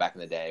basketball back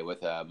in the day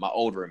with my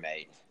old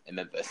roommate in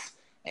Memphis.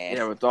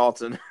 And with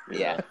Dalton.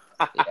 Yeah.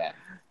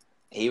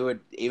 He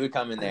would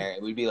come in there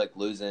and we'd be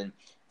losing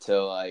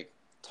to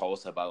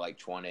Tulsa by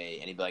 20,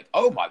 and he'd be like,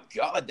 "Oh my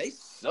God, they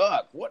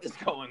suck! What is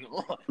going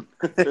on?"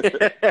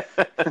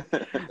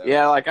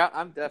 Yeah,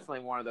 I'm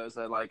definitely one of those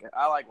that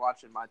I like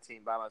watching my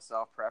team by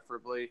myself,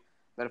 preferably.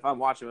 But if I'm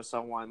watching with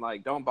someone,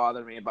 don't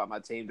bother me about my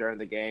team during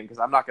the game because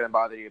I'm not going to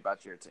bother you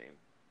about your team.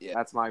 Yeah,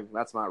 that's my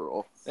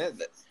rule. Yeah,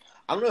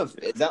 I don't know if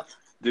is that.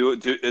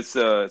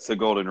 It's a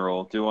golden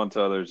rule. Do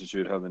unto others as you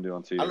would have them do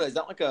unto you. I don't know. Is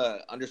that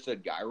a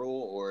understood guy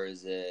rule, or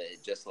is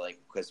it just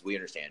because we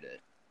understand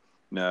it?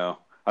 No,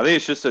 I think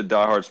it's just a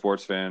diehard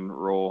sports fan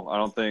rule. I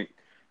don't think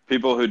the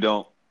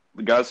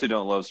guys who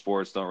don't love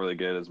sports don't really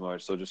get it as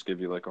much. So just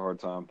give you a hard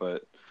time.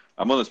 But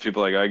I'm one of those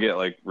people I get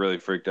really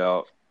freaked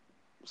out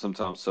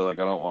sometimes. So I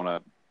don't want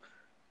to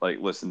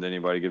listen to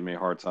anybody give me a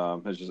hard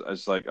time. It's just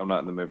I'm not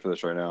in the mood for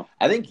this right now.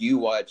 I think you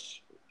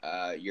watch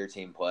your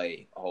team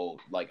play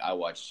I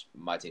watch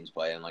my teams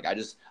play, and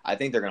I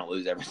think they're gonna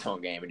lose every single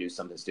game and do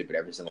something stupid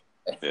every single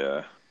day.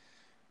 Yeah.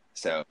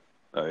 So.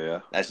 Oh yeah.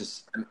 That's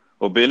just.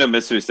 Well, being a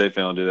Mississippi State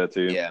fan will do that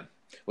too. Yeah,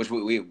 which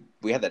we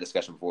had that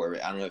discussion before.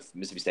 I don't know if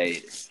Mississippi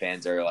State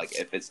fans are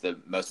if it's the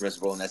most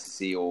miserable in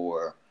SEC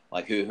or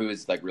who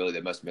is really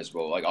the most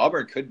miserable.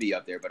 Auburn could be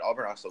up there, but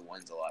Auburn also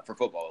wins a lot for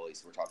football. At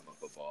least we're talking about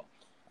football.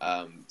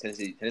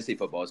 Tennessee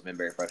football has been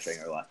very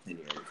frustrating over the last 10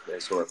 years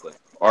historically.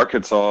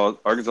 Arkansas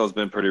has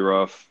been pretty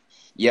rough.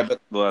 Yeah, but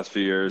the last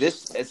few years,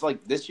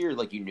 this year,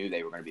 you knew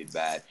they were going to be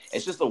bad.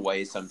 It's just the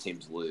way some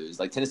teams lose.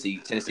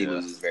 Tennessee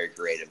loses very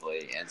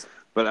creatively, and.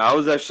 But I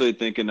was actually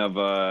thinking of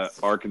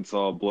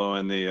Arkansas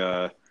blowing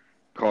the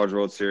College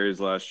World Series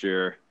last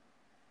year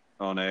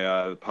on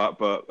a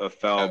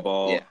foul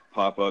ball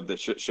pop up that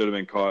should have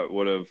been caught,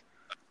 would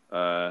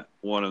have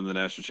won them the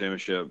national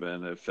championship,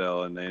 and it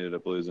fell, and they ended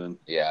up losing.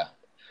 Yeah,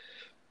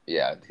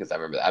 because I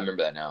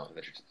remember that now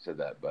that you said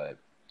that. But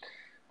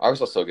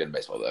Arkansas still good in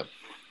baseball though.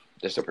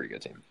 They're still a pretty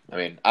good team. I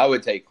mean, I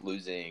would take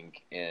losing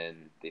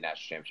in the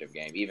national championship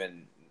game,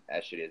 even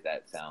as shitty as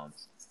that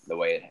sounds, the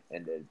way it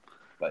ended,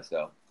 but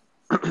still.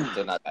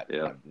 So not bad.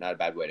 Yeah. Not a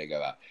bad way to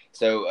go out.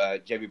 So,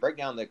 JB, break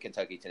down the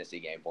Kentucky-Tennessee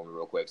game for me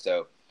real quick.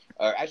 So,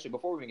 actually,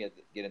 before we get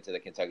into the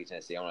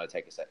Kentucky-Tennessee, I want to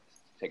take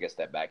a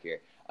step back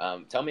here.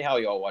 Tell me how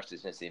y'all watched the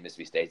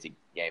Tennessee-Mississippi State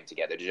game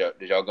together.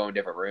 Did y'all go in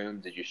different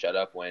rooms? Did you shut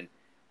up when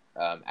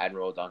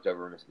Admiral dunked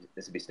over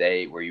Mississippi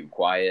State? Were you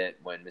quiet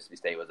when Mississippi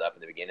State was up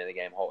in the beginning of the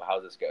game? How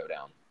does this go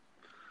down?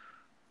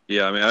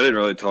 Yeah, I mean, I didn't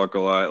really talk a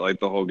lot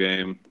the whole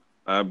game.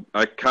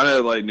 I kind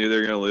of knew they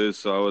were going to lose,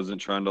 so I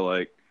wasn't trying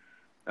to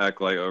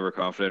act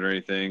overconfident or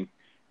anything.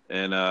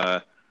 And,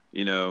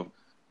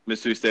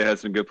 Mississippi State had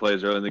some good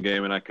plays early in the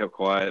game, and I kept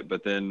quiet.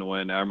 But then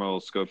when Admiral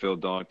Schofield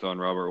dunked on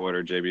Robert Wood,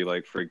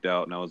 JB freaked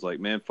out, and I was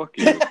like, man, fuck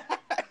you.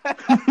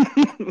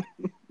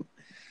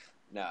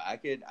 No, I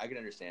could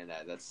understand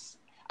that.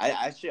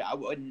 I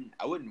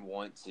wouldn't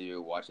want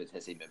to watch a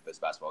Tennessee Memphis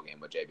basketball game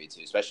with JB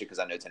too, especially because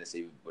I know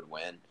Tennessee would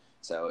win.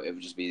 So it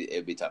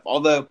would be tough.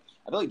 Although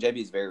I feel like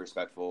JB is very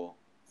respectful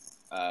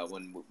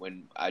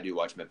when I do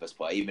watch Memphis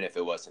play, even if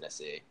it was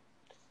Tennessee.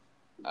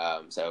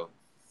 So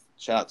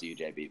shout out to you,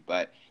 JB.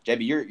 But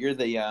JB, you're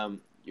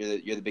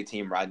the big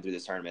team riding through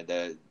this tournament.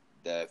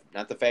 The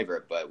not the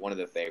favorite, but one of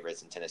the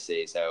favorites in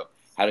Tennessee. So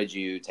how did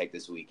you take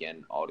this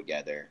weekend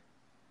altogether?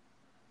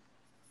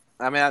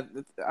 I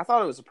mean, I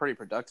thought it was a pretty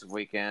productive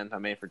weekend. I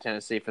mean, for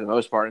Tennessee for the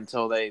most part,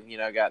 until they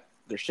got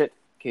their shit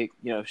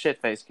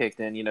face kicked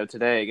in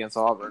today against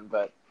Auburn.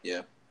 But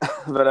yeah,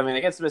 but I mean,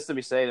 against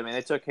Mississippi State, I mean,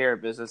 they took care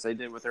of business. They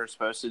did what they were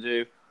supposed to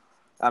do.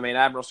 I mean,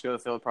 Admiral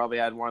Schofield probably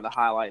had one of the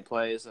highlight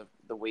plays of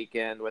the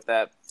weekend with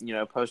that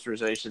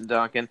posterization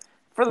dunk. And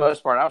for the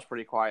most part, I was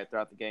pretty quiet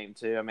throughout the game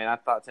too. I mean, I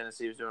thought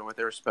Tennessee was doing what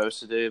they were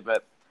supposed to do,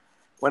 but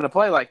when a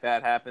play like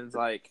that happens,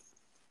 like,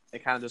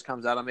 it kind of just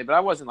comes out on me. But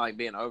I wasn't like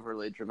being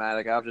overly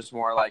dramatic. I was just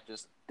more like,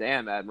 just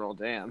damn, Admiral,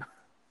 damn.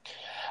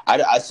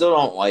 I still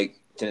don't like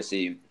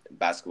Tennessee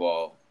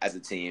basketball as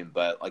a team,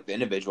 but like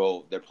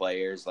their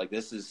players, like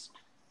this is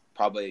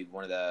probably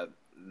one of the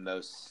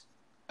most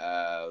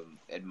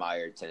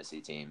admired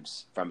Tennessee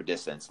teams from a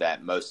distance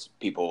that most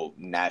people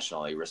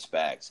nationally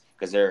respect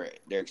because they're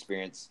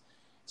experienced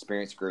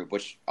group,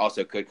 which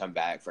also could come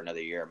back for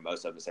another year.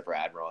 Most of them, except for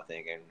Admiral, I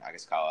think, and I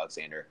guess Kyle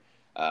Alexander.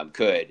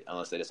 Could,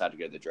 unless they decide to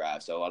go to the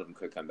draft. So a lot of them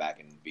could come back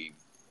and be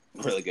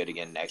really good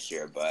again next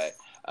year. But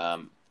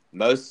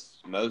most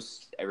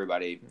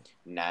everybody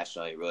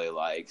nationally really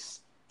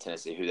likes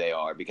Tennessee, who they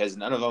are, because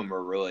none of them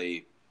were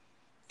really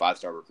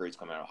 5-star recruits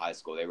coming out of high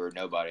school. They were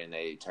nobody, and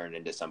they turned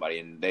into somebody.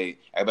 And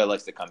everybody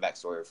likes the comeback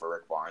story for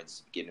Rick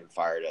Barnes getting him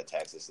fired at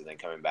Texas and then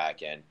coming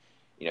back and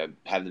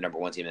having the number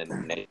one team in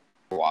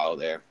for a while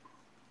there.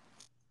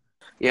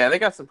 Yeah, they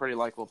got some pretty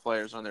likable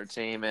players on their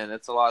team, and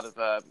it's a lot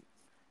of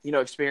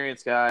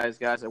experienced guys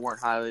that weren't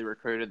highly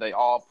recruited. They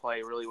all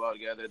play really well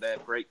together. They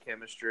have great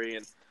chemistry,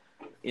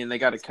 and they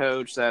got a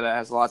coach that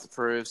has a lot to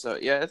prove. So,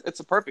 yeah,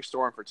 it's a perfect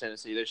storm for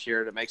Tennessee this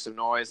year to make some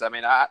noise. I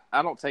mean, I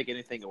don't take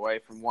anything away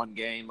from one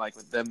game, like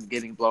with them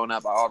getting blown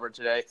up by Auburn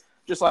today.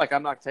 Just like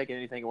I'm not taking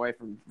anything away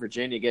from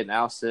Virginia getting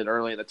ousted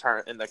early in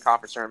the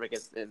conference tournament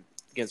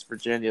against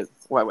Virginia.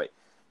 Wait.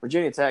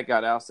 Virginia Tech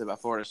got ousted by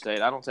Florida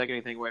State. I don't take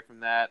anything away from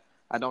that.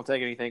 I don't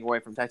take anything away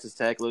from Texas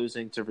Tech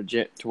losing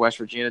to West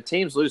Virginia.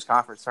 Teams lose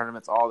conference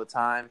tournaments all the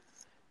time.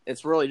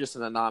 It's really just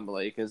an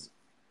anomaly because,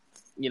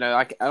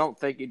 I don't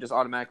think you just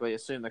automatically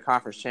assume the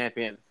conference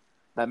champion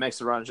that makes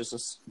the run is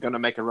just going to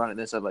make a run in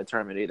this NCAA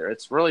tournament either.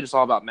 It's really just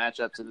all about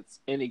matchups, and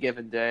it's any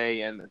given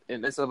day. And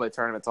in this NCAA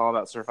tournament, it's all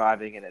about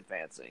surviving and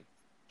advancing.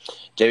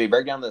 JB,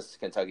 break down this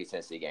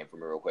Kentucky-Tennessee game for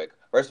me real quick.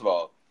 First of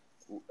all,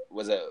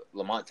 was it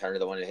Lamont Turner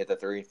the one that hit the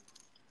three?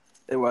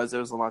 It was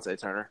Lamonte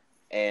Turner.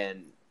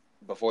 And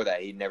before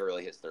that, he never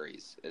really hits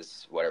threes,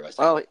 is what everybody's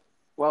saying.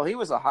 Well,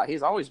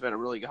 he's always been a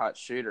really hot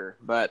shooter,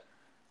 but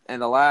in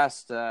the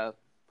last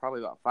probably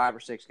about 5 or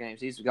 6 games,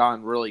 he's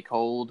gone really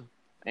cold.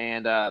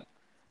 And I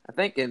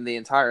think in the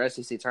entire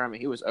SEC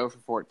tournament, he was 0 for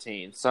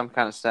 14, some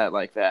kind of stat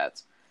like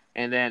that.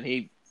 And then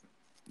he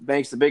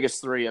makes the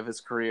biggest three of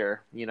his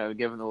career,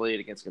 given the lead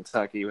against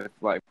Kentucky with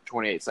like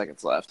 28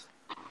 seconds left.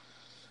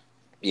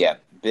 Yeah,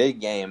 big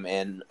game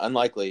and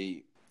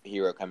unlikely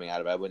hero coming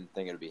out of it. I wouldn't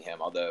think it would be him,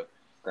 although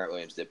Grant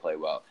Williams did play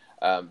well.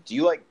 Do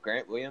you like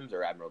Grant Williams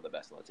or Admiral the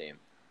best on the team?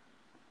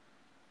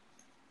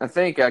 I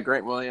think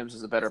Grant Williams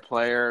is a better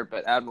player,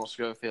 but Admiral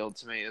Schofield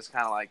to me is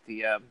kind of like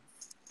the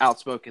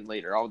outspoken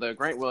leader. Although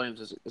Grant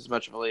Williams is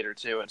much of a leader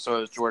too, and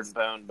so is Jordan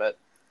Bone. But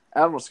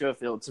Admiral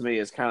Schofield to me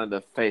is kind of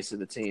the face of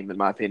the team, in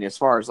my opinion, as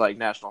far as like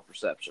national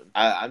perception.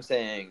 I'm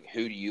saying,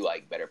 who do you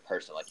like better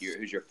person? Like,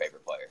 who's your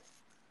favorite player?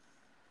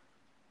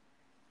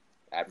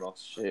 Admiral.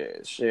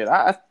 Shit.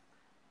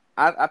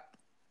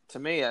 To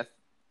me,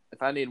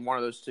 if I need one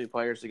of those two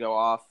players to go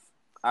off,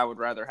 I would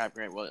rather have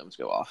Grant Williams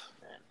go off.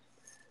 Man.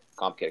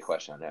 Complicated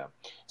question, I know.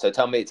 So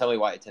tell me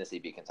why Tennessee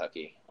beat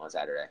Kentucky on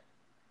Saturday.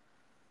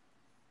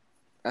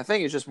 I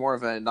think it's just more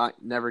of a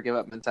never give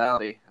up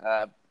mentality.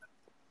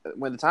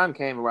 When the time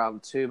came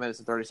around 2 minutes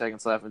and 30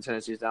 seconds left and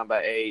Tennessee's down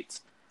by 8,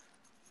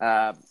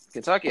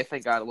 Kentucky, I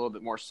think, got a little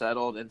bit more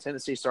settled, and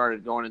Tennessee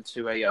started going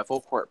into a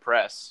full court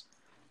press,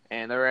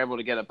 and they were able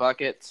to get a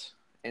bucket.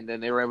 And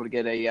then they were able to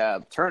get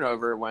a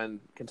turnover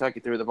when Kentucky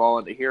threw the ball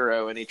into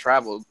Hero, and he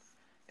traveled.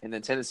 And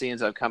then Tennessee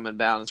ends up coming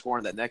down and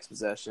scoring that next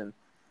possession.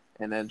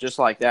 And then just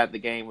like that, the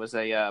game was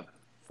a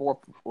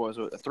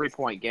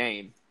 3-point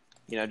game,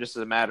 just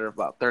as a matter of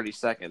about 30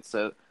 seconds.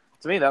 So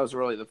to me, that was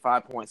really the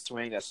 5-point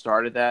swing that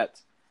started that.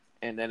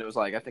 And then it was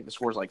like, I think the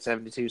score was like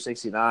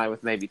 72-69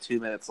 with maybe 2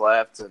 minutes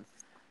left. And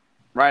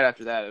right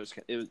after that,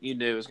 you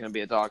knew it was going to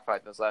be a dogfight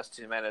in those last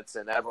 2 minutes.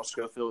 And Admiral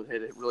Schofield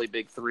hit a really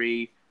big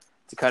three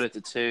to cut it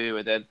to 2,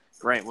 and then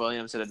Grant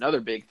Williams hit another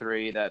big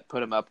three that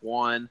put him up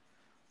 1,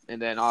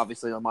 and then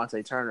obviously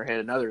Lamonte Turner hit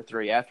another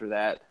three after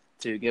that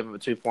to give him a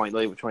 2-point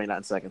lead with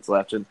 29 seconds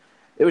left, and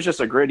it was just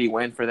a gritty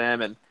win for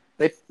them, and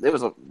it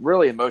was a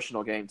really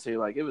emotional game too.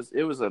 Like it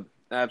was an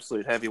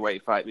absolute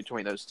heavyweight fight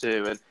between those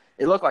two, and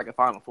it looked like a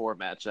Final Four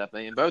matchup.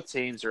 I mean, both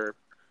teams are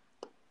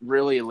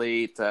really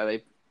elite.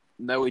 They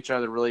know each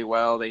other really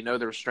well. They know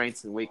their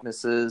strengths and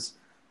weaknesses.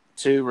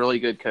 Two really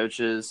good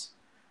coaches,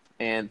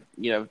 and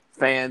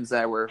fans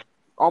that were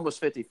almost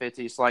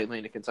 50-50, slightly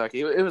into Kentucky.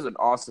 It was an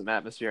awesome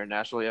atmosphere in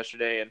Nashville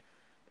yesterday, and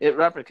it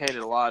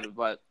replicated a lot of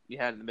what you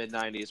had in the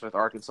mid-'90s with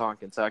Arkansas and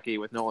Kentucky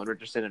with Nolan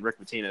Richardson and Rick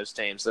Pitino's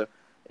team. So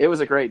it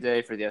was a great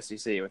day for the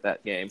SEC with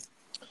that game.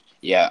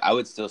 Yeah, I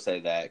would still say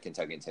that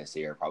Kentucky and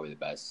Tennessee are probably the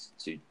best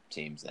two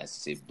teams in the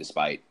SEC,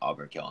 despite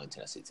Auburn killing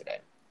Tennessee today.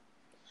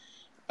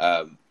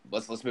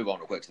 Let's move on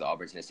real quick to the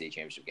Auburn-Tennessee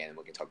championship game, and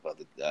we can talk about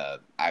the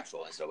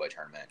actual NCAA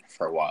tournament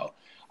for a while.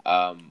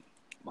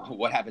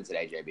 What happened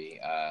today,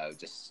 JB?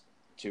 Just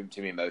too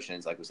many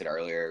emotions, like we said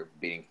earlier,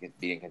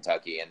 beating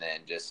Kentucky, and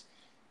then just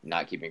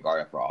not keeping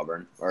guard up for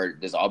Auburn? Or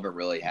does Auburn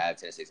really have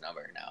Tennessee's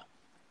number now?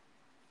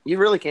 You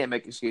really can't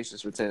make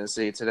excuses for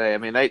Tennessee today. I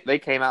mean, they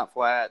came out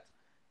flat.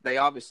 They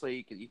obviously,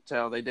 you can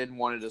tell, they didn't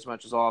want it as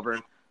much as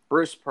Auburn.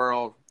 Bruce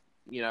Pearl,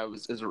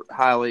 is a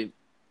highly,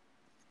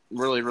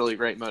 really, really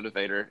great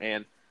motivator,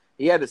 and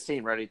he had his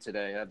team ready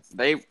today.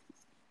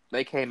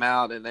 They came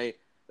out, and they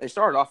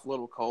started off a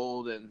little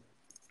cold, and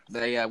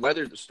they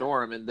weathered the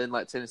storm and didn't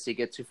let Tennessee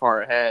get too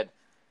far ahead.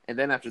 And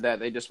then after that,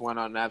 they just went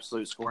on an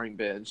absolute scoring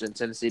binge, and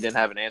Tennessee didn't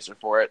have an answer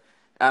for it.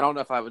 I don't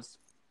know if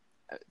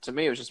to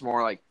me, it was just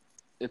more like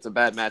it's a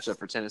bad matchup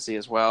for Tennessee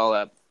as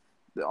well.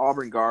 The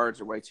Auburn guards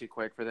are way too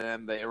quick for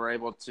them. They were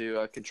able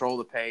to control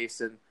the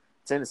pace, and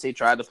Tennessee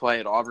tried to play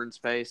at Auburn's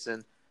pace,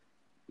 and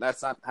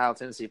that's not how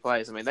Tennessee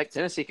plays. I mean,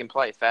 Tennessee can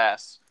play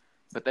fast,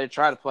 but they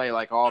try to play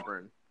like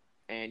Auburn,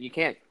 and you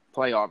can't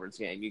play Auburn's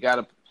game. You got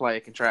to play a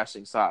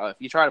contrasting style. If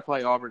you try to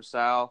play Auburn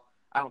style,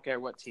 I don't care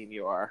what team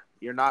you are,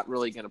 you're not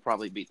really going to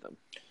probably beat them.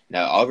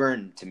 Now,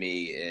 Auburn, to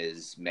me,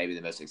 is maybe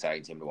the most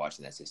exciting team to watch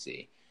in the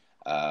SEC.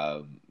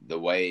 The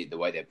way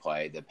they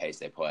play, the pace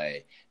they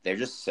play, they're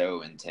just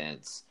so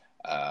intense.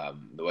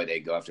 The way they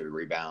go after the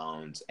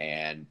rebounds,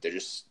 and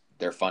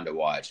they're fun to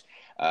watch.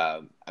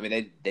 I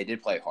mean, they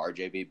did play hard,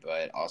 JB,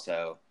 but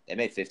also they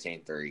made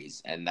 15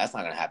 threes, and that's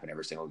not going to happen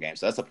every single game.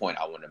 So that's the point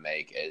I want to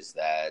make, is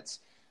that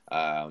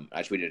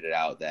I tweeted it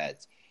out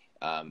that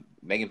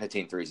making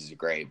 15 threes is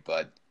great,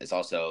 but it's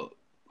also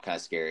kind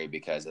of scary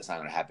because that's not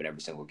going to happen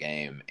every single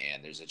game,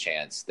 and there's a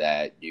chance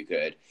that you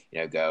could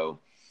go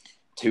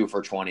 2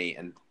 for 20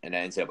 in an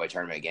NCAA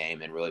tournament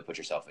game and really put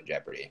yourself in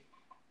jeopardy.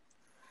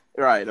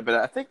 Right, but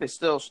I think they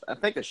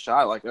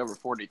shot like over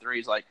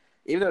 43s. Like,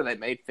 even though they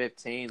made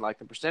 15, like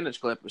the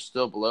percentage clip was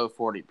still below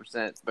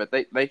 40%. But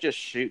they just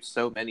shoot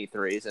so many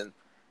threes, and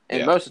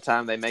most of the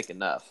time they make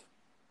enough.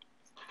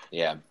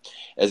 Yeah,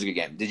 it was a good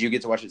game. Did you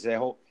get to watch it today,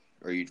 Holt,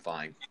 or are you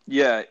flying?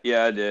 Yeah,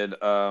 I did.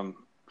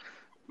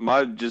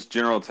 My just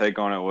general take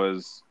on it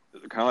was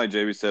kind of like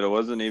JB said. It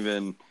wasn't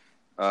even.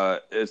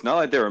 It's not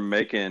like they were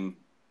making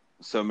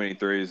so many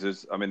threes.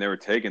 They were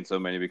taking so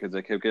many because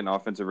they kept getting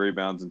offensive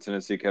rebounds, and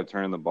Tennessee kept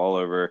turning the ball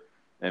over.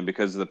 And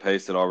because of the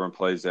pace that Auburn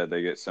plays at,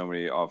 they get so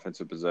many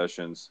offensive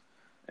possessions.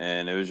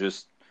 And it was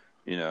just,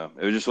 one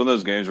of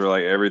those games where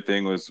like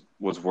everything was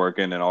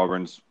working in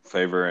Auburn's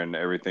favor and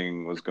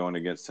everything was going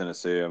against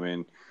Tennessee. I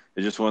mean,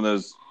 it's just one of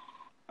those.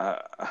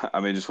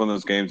 Just one of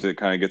those games that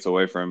kind of gets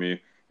away from you.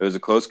 It was a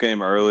close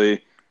game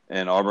early,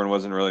 and Auburn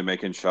wasn't really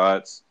making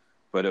shots.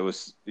 But it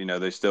was,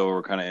 they still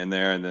were kind of in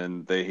there, and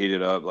then they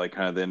heated up like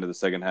kind of the end of the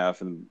second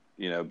half and,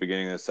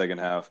 beginning of the second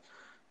half,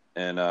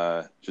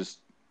 and just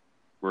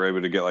were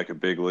able to get like a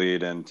big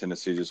lead, and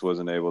Tennessee just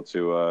wasn't able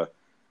to,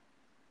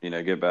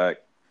 get back.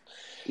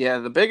 Yeah,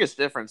 the biggest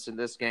difference in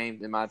this game,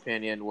 in my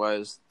opinion,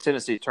 was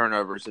Tennessee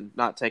turnovers and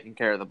not taking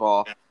care of the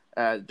ball.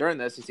 During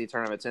the SEC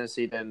tournament,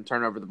 Tennessee didn't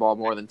turn over the ball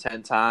more than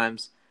 10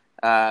 times.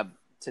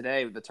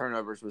 Today, the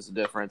turnovers was the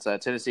difference.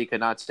 Tennessee could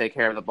not take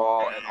care of the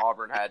ball, and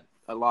Auburn had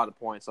a lot of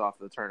points off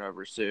of the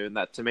turnovers too. And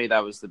that, to me,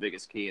 that was the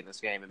biggest key in this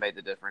game. It made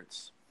the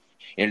difference.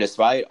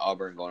 Despite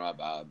Auburn going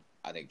up,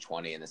 I think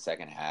 20 in the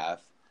second half,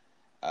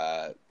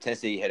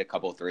 Tennessee hit a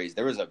couple of threes.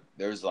 There was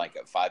like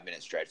a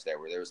 5-minute stretch there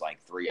where there was like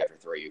 3 after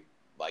 3,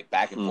 like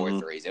back and forth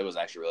threes. It was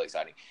actually really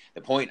exciting.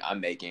 The point I'm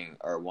making,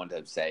 or want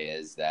to say,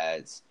 is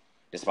that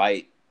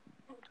despite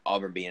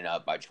Auburn being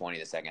up by 20 in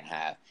the second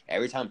half,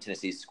 every time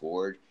Tennessee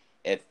scored,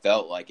 it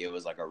felt like it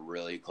was like a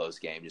really close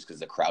game just because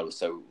the crowd was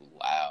so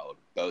loud.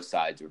 Both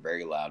sides were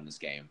very loud in this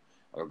game,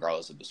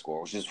 regardless of the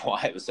score, which is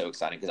why it was so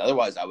exciting. Because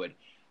otherwise, I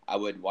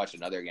would watch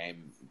another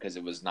game because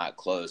it was not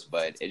close.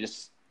 But it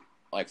just,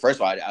 like, first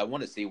of all, I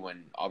want to see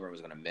when Auburn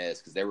was going to miss,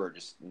 because they were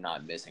just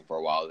not missing for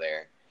a while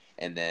there.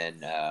 And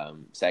then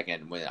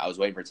second, when I was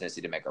waiting for Tennessee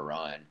to make a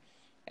run,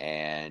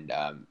 and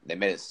they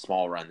made a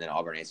small run, then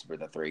Auburn answered for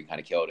the 3, kind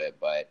of killed it.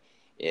 But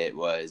it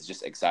was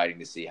just exciting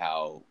to see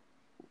how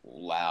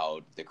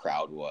loud the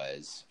crowd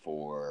was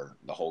for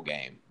the whole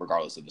game,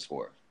 regardless of the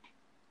score.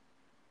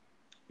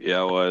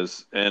 Yeah, it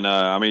was. And,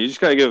 you just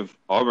got to give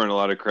Auburn a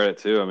lot of credit,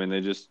 too. I mean,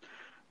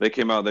 they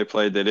came out, they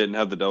played, they didn't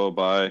have the double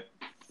bye.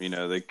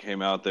 They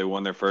came out, they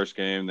won their first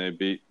game. They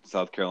beat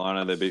South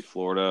Carolina, they beat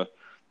Florida,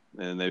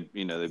 and they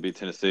beat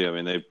Tennessee. I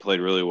mean, they played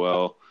really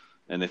well,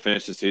 and they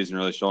finished the season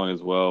really strong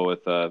as well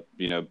with,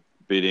 beating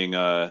beating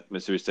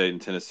Mississippi State and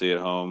Tennessee at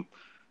home.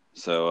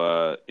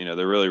 So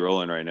they're really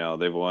rolling right now.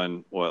 They've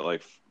won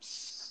like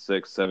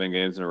 6-7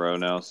 games in a row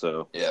now.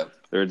 So Yeah.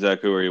 they're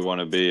exactly where you want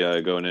to be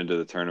going into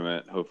the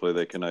tournament. Hopefully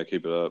they can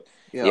keep it up.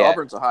 Yeah,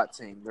 Auburn's a hot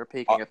team. They're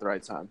peaking at the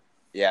right time.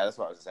 Yeah, that's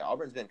what I was going to say.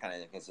 Auburn's been kind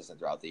of inconsistent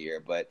throughout the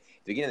year, but at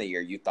the beginning of the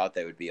year, you thought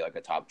they would be like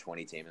a top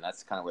 20 team, and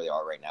that's kind of where they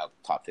are right now,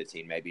 top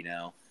 15 maybe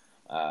now,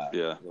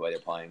 the way they're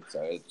playing.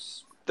 So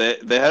it's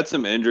They had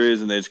some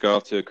injuries, and they just got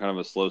off to kind of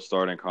a slow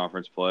start in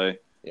conference play.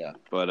 Yeah.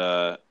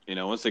 But,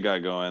 once they got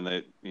going,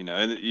 and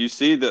you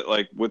see that,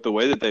 like, with the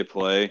way that they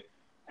play,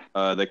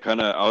 they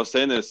kind of – I was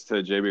saying this to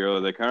JB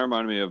earlier. They kind of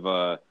remind me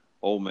of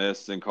Ole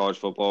Miss in college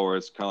football, where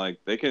it's kind of like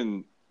they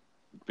can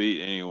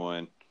beat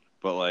anyone,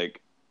 but,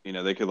 like,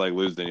 they could, like,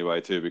 lose to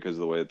anybody, too, because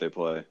of the way that they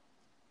play.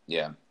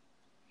 Yeah.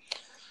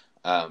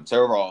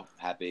 So, overall,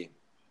 happy,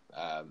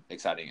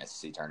 exciting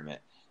SEC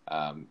tournament.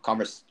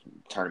 Conference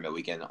tournament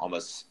weekend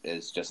almost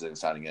is just as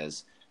exciting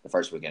as the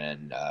first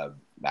weekend in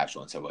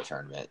actual NCAA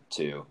tournament,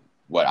 to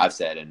what I've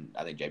said, and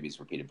I think JB's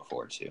repeated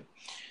before, too.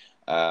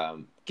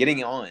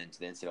 Getting on to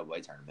the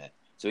NCAA tournament.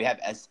 So, we have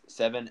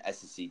 7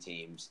 SEC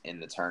teams in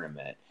the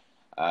tournament.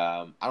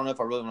 I don't know if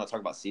I really want to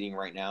talk about seeding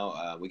right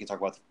now. We can talk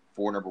about the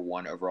 4 number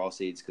 1 overall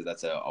seeds, because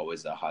that's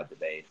always a hot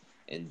debate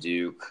in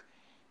Duke,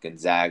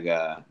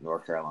 Gonzaga,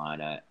 North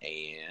Carolina,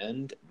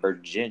 and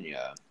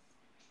Virginia.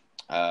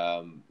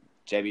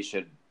 JB,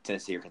 should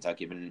Tennessee or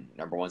Kentucky have been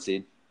number 1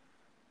 seed?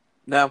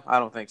 No, I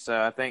don't think so.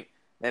 I think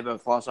they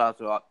both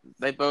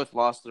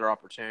lost their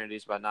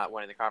opportunities by not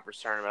winning the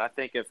conference tournament. I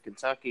think if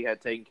Kentucky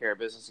had taken care of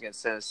business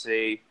against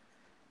Tennessee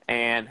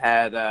and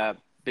had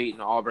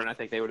beaten Auburn, I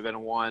think they would have been a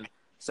 1.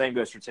 Same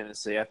goes for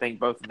Tennessee. I think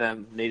both of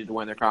them needed to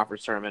win their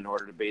conference tournament in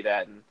order to be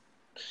that, and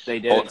they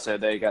did, so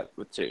they got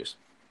with 2s.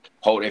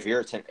 Holt, if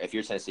you're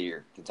Tennessee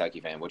or Kentucky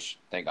fan, which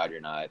thank God you're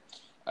not,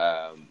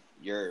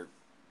 you're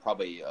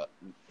probably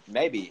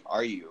maybe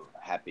are you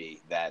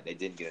happy that they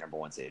didn't get a number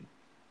 1 seed?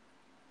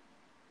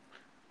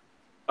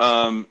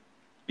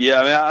 Yeah,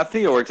 I mean, I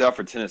think it worked out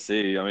for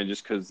Tennessee. I mean,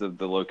 just because of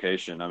the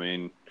location. I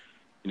mean,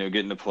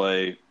 getting to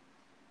play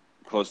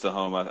close to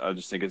home, I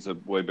just think it's a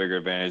way bigger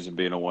advantage than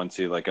being a 1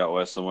 seed like out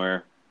west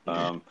somewhere.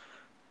 And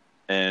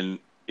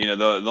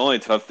the only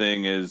tough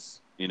thing is,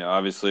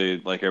 obviously,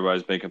 like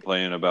everybody's been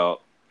complaining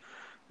about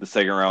the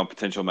second round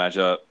potential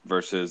matchup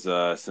versus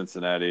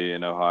Cincinnati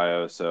and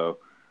Ohio. So,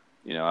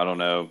 I don't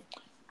know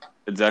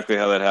exactly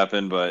how that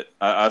happened, but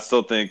I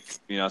still think,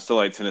 I still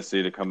like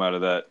Tennessee to come out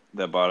of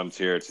that bottom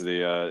tier to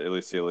the at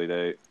least the Elite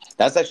Eight.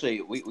 That's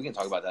actually we can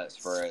talk about that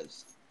for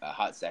a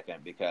hot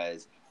second,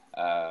 because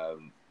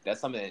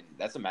that's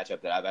a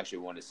matchup that I've actually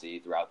wanted to see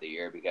throughout the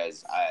year,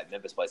 because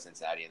Memphis plays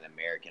Cincinnati in the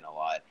American a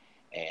lot,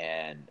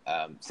 and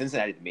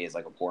Cincinnati to me is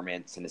like a poor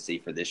man's Tennessee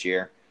for this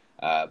year,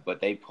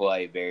 but they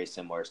play very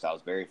similar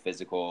styles, very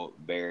physical,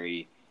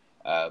 very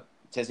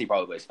Tennessee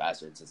probably plays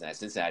faster than Cincinnati.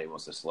 Cincinnati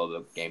wants to slow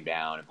the game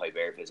down and play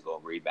very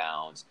physical,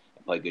 rebounds,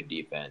 and play good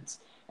defense,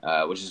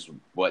 which is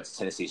what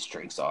Tennessee's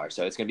strengths are.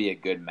 So it's going to be a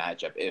good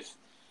matchup if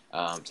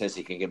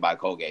Tennessee can get by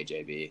Colgate,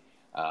 JB,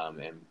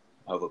 and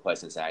hopefully play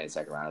Cincinnati in the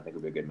second round. I think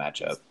it would be a good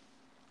matchup.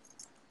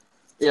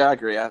 Yeah, I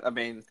agree. I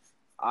mean,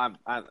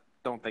 I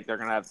don't think they're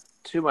going to have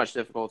too much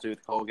difficulty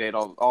with Colgate,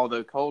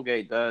 although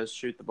Colgate does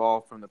shoot the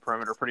ball from the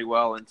perimeter pretty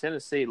well, and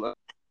Tennessee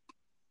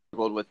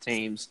struggled with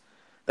teams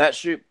that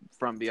shoot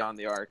from beyond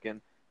the arc, and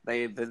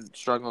they've been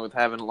struggling with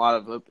having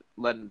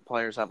letting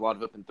players have a lot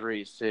of open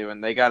threes too,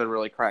 and they got to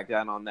really crack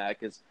down on that,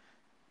 because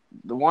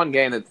the one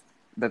game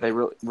that they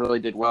really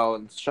did well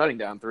in shutting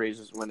down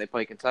threes is when they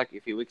played Kentucky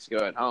a few weeks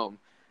ago at home.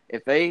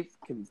 If they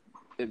can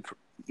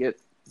get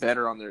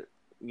better on their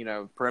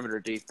perimeter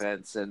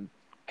defense and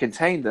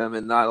contain them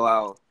and not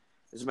allow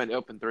as many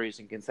open threes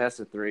and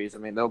contested threes, I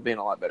mean, they'll be in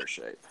a lot better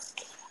shape.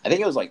 I think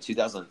it was like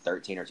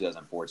 2013 or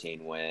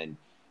 2014 when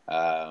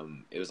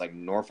it was like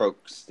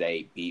Norfolk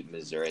State beat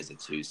Missouri as a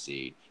 2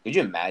 seed. Could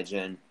you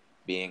imagine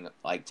being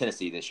like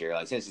Tennessee this year?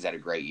 Like, Tennessee's had a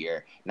great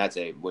year. Not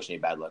to wish any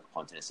bad luck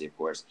upon Tennessee, of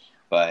course,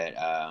 but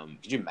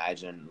could you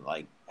imagine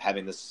like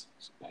having this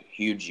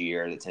huge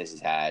year that Tennessee's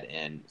had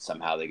and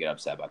somehow they get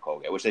upset by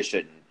Colgate, which they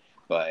shouldn't,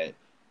 but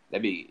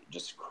that'd be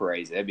just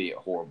crazy. That'd be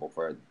horrible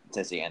for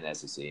Tennessee and the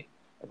SEC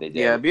if they did.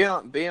 Yeah,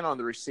 being on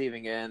the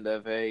receiving end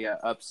of a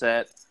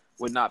upset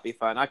would not be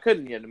fun. I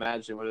couldn't even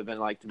imagine what it would have been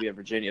like to be a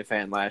Virginia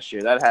fan last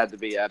year. That had to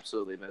be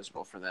absolutely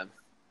miserable for them.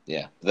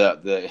 Yeah,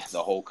 the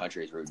whole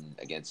country is rooting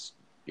against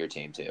your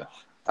team too.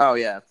 Oh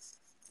yeah.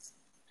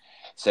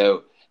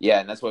 So yeah,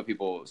 and that's what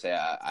people say.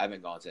 I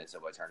haven't gone to an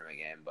NCAA tournament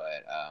game,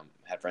 but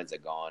had friends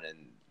that gone, and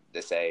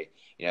they say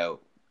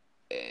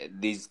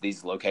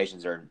these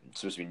locations are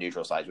supposed to be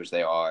neutral sites, which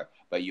they are,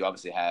 but you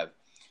obviously have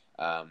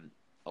a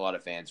lot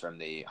of fans from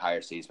the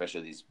higher seeds,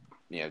 especially these.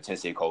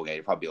 Tennessee and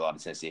Colgate, probably a lot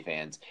of Tennessee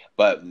fans.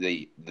 But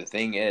the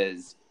thing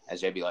is,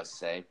 as JB likes to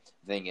say,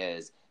 the thing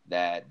is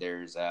that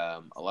there's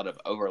a lot of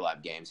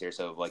overlap games here.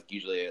 So, like,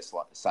 usually a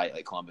site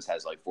like Columbus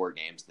has, like, 4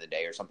 games in the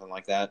day or something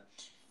like that.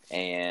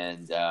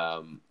 And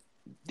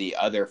the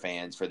other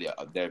fans, for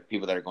the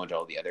people that are going to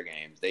all the other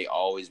games, they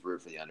always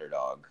root for the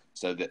underdog.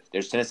 So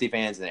there's Tennessee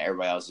fans, and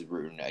everybody else is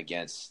rooting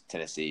against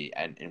Tennessee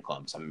and in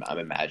Columbus. I'm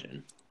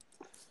imagining.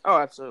 Oh,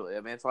 absolutely.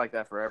 I mean, it's like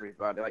that for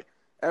everybody. Like,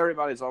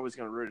 everybody's always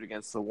going to root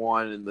against the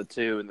 1 and the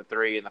 2 and the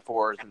 3 and the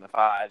 4s and the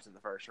 5s in the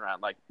first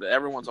round. Like,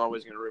 everyone's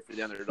always going to root for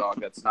the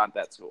underdog that's not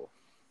that school.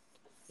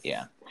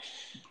 Yeah.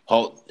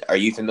 Holt, are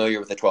you familiar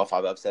with the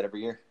 12-5 upset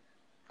every year?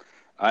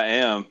 I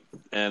am,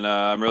 and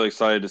I'm really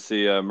excited to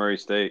see Murray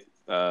State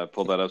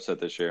pull that upset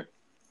this year.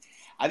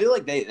 I feel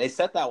like they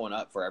set that one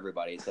up for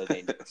everybody, so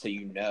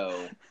you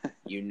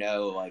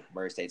know, like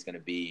Murray State's going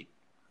to beat,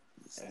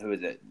 who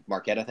is it?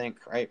 Marquette, I think,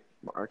 right?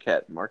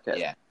 Marquette.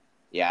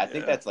 Yeah. I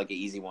think that's like an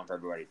easy one for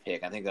everybody to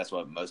pick. I think that's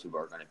what most people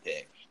are going to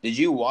pick. Did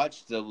you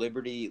watch the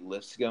Liberty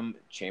Lipscomb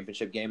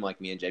championship game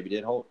like me and JB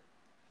did, Holt?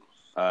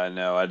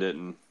 No, I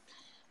didn't.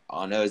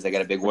 All I know is they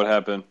got a big. What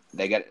happened?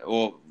 They got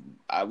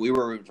we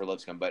were rooting for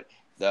Lipscomb, but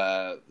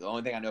the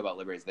only thing I know about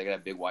Liberty is they got a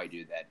big white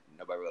dude that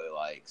nobody really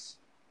likes.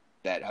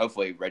 That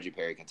hopefully Reggie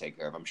Perry can take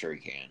care of. I'm sure he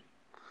can.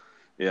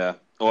 Yeah.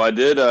 Well, I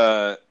did.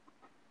 Oh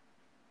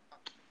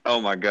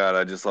my God!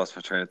 I just lost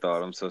my train of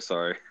thought. I'm so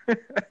sorry. Are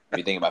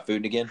you thinking about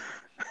food again?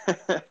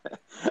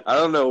 I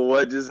don't know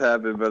what just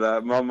happened,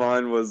 but my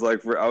mind was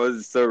like, I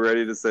was so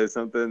ready to say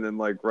something, and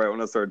like right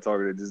when I started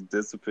talking, it just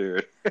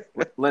disappeared.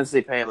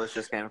 Lindsay Palis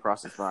just came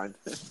across his mind.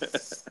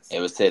 It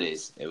was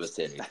titties.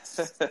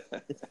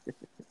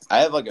 I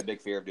have like a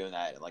big fear of doing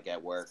that, like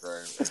at work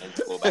or in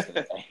school back in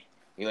the day.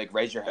 You like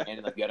raise your hand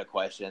and like you got a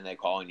question, and they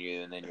call on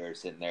you, and then you're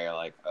sitting there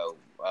like, oh,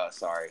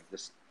 sorry,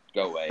 just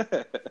go away,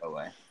 go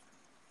away.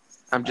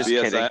 I'm just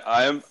kidding. Yes,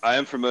 I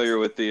am familiar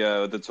with the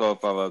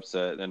 12-5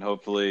 upset, and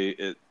hopefully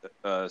it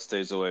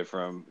stays away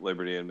from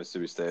Liberty and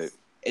Mississippi State.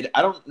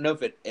 I don't know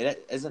if it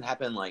doesn't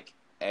happen like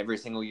every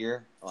single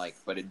year, like,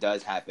 but it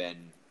does happen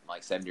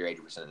like 70 or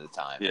 80% of the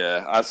time.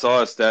 Yeah, I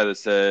saw a stat that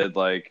said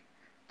like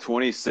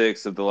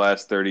 26 of the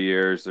last 30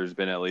 years, there's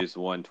been at least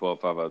one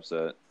 12-5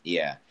 upset.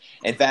 Yeah.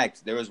 In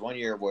fact, there was one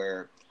year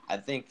where I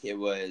think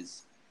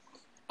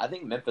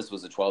Memphis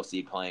was a 12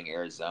 seed playing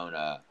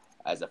Arizona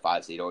as a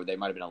 5 seed, or they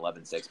might have been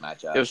 11-6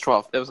 matchup. It was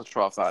 12. It was a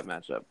 12-5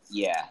 matchup.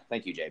 Yeah.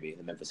 Thank you, JB,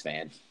 the Memphis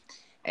fan.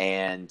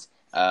 And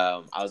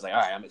I was like, all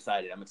right, I'm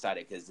excited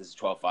because this is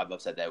 12-5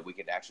 upset that we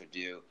could actually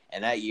do.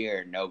 And that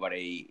year, there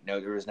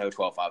was no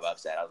 12-5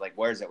 upset. I was like,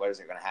 where is it going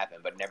to happen?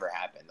 But it never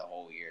happened the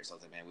whole year. So I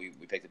was like, man, we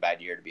picked a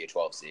bad year to be a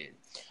 12 seed.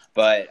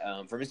 But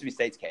for Mississippi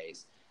State's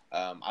case,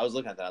 I was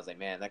looking at that. I was like,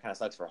 man, that kind of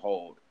sucks for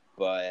Holt.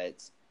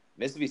 But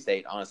Mississippi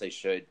State honestly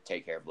should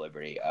take care of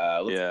Liberty.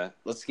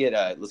 Let's get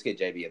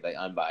JB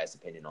the unbiased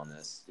opinion on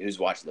this. Who's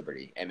watched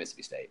Liberty and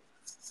Mississippi State?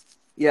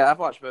 Yeah, I've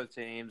watched both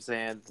teams,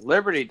 and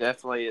Liberty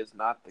definitely is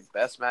not the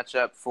best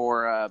matchup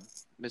for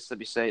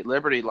Mississippi State.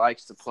 Liberty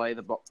likes to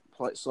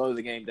slow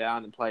the game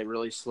down and play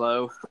really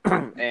slow,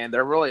 and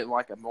they're really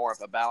like more of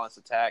a balanced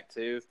attack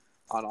too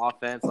on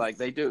offense. Like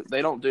they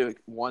don't do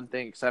one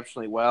thing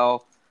exceptionally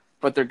well,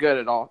 but they're good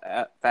at all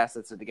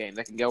facets of the game.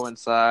 They can go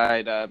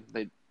inside.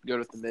 They go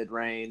to the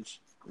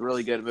mid-range. They're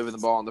really good at moving the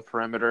ball on the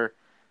perimeter,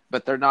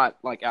 but they're not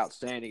like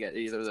outstanding at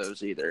either of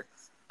those either.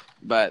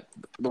 But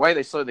the way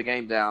they slow the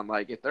game down,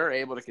 like if they're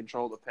able to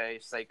control the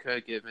pace, they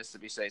could give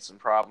Mississippi State some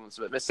problems.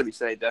 But Mississippi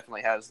State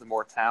definitely has the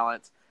more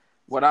talent.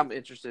 What I'm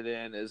interested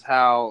in is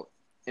how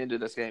into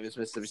this game is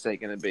Mississippi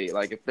State going to be.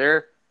 Like if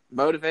they're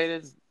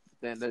motivated,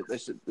 then there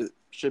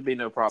should be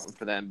no problem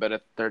for them. But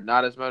if they're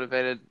not as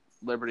motivated,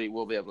 Liberty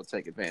will be able to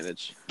take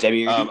advantage.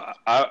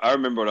 I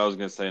remember what I was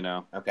going to say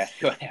now. Okay,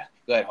 go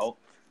ahead, Holt.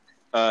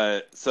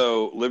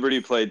 So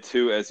Liberty played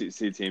 2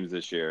 SEC teams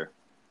this year,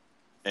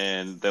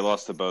 and they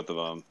lost to both of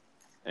them.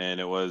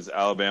 And it was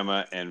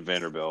Alabama and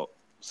Vanderbilt.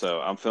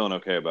 So I'm feeling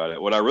okay about it.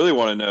 What I really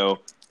want to know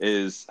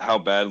is how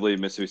badly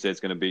Mississippi State's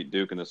going to beat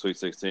Duke in the Sweet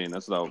 16.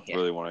 That's what I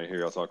really want to hear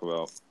y'all talk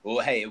about. Well,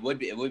 hey, it would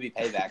be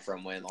payback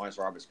from when Lawrence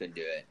Roberts couldn't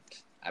do it.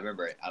 I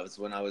remember it.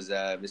 When I was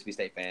a Mississippi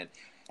State fan.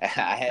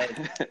 I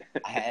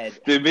had.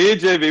 Dude, me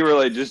and JB were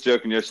like just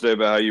joking yesterday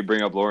about how you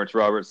bring up Lawrence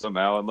Roberts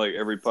somehow in like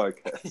every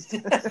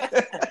podcast.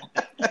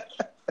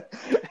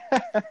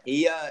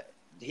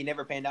 He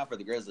never panned out for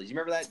the Grizzlies. You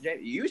remember that, Jay?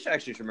 You should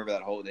actually remember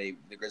that whole day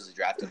the Grizzlies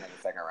drafted him in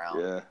the second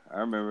round. Yeah, I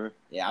remember.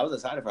 Yeah, I was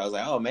excited for it. I was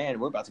like, oh, man,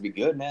 we're about to be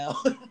good now.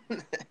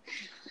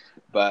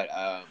 But,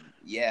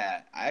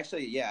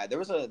 there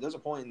was a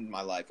point in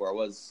my life where I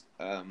was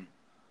kind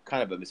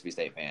of a Mississippi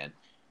State fan.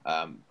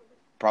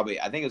 Probably,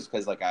 I think it was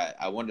because like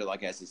I wanted to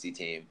like an SEC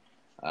team,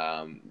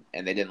 and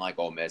they didn't like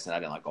Ole Miss, and I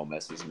didn't like Ole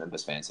Miss as a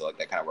Memphis fan, so like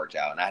that kind of worked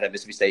out. And I had a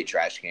Mississippi State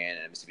trash can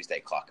and a Mississippi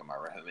State clock in my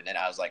room, and then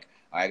I was like,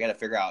 all right, I got to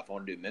figure out if I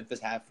want to do Memphis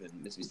half and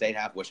Mississippi State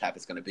half, which half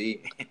it's going to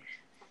be.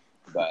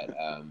 But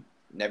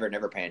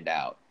never panned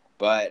out.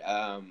 But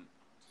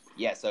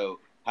so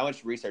how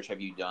much research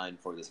have you done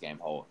for this game,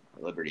 Holt,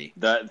 Liberty?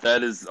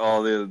 That is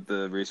all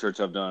the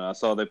research I've done. I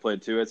saw they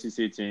played 2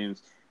 SEC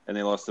teams, and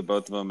they lost to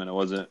both of them, and it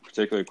wasn't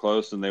particularly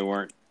close, and they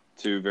weren't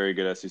 2 very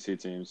good SEC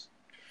teams.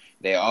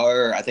 They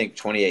are, I think,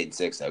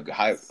 28-6, though.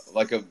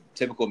 Like a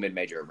typical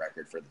mid-major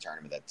record for the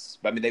tournament.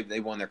 They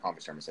won their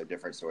conference tournament, so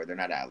different story. They're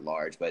not at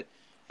large, but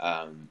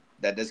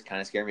That does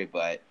kind of scare me,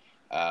 but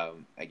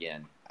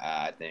again,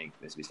 I think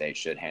Mississippi State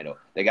should handle.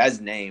 The guy's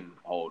name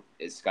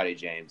is Scotty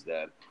James,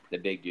 the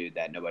big dude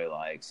that nobody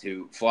likes,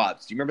 who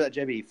flops. Do you remember that,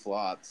 JB? He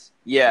flops.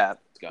 Yeah,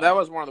 that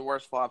was one of the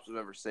worst flops I've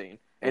ever seen.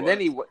 And then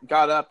he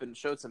got up and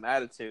showed some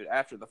attitude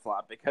after the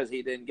flop because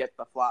he didn't get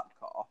the flop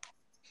call.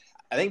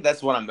 I think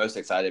that's what I'm most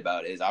excited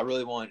about. Is I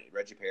really want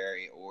Reggie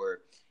Perry or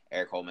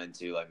Eric Holman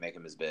to make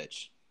him his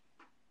bitch.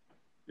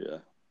 Yeah,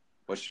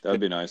 which that'd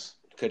be nice.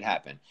 Could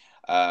happen.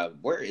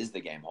 Where is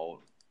the game,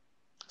 Holt?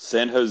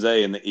 San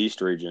Jose in the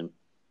East region.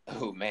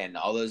 Oh man,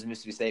 all those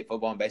Mississippi State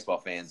football and baseball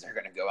fans are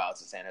going to go out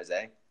to San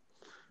Jose.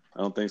 I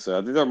don't think so.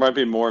 I think there might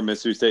be more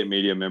Mississippi State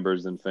media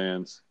members than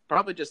fans.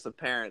 Probably just the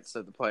parents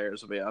of the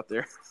players will be out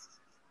there.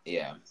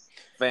 Yeah.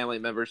 Family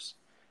members.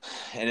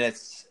 And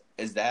is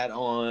that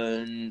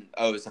on –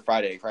 it's a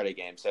Friday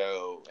game.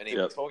 So any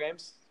baseball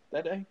games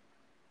that day?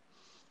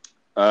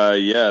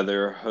 Yeah,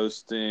 they're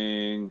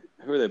hosting –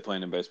 who are they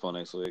playing in baseball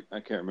next week? I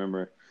can't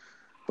remember.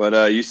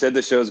 But you said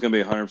the show is going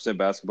to be 100%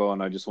 basketball,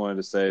 and I just wanted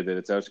to say that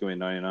it's actually going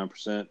to be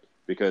 99%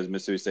 because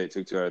Mississippi State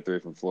took 2 out of 3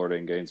 from Florida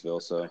and Gainesville.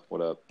 So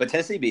what up? But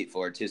Tennessee beat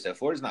Florida too, so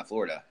Florida's not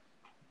Florida,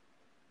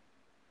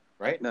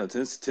 right? No,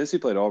 Tennessee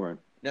played Auburn.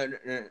 No.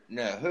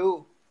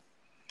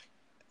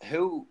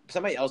 Who?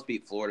 Somebody else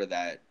beat Florida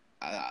that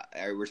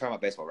we're talking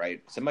about baseball,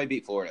 right? Somebody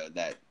beat Florida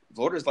that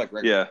Florida's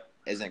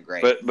isn't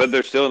great. But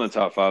they're still in the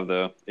top 5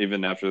 though,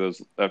 even after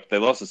they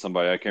lost to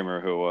somebody. I can't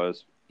remember who it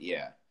was.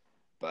 Yeah.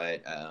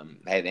 But,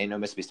 hey, they ain't no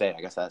Mississippi State.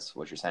 I guess that's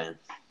what you're saying.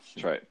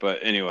 That's right. But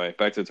anyway,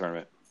 back to the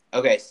tournament.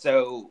 Okay,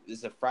 so this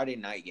is a Friday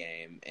night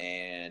game,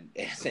 and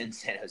it's in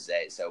San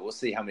Jose. So we'll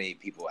see how many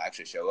people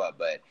actually show up.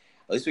 But at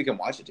least we can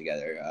watch it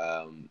together.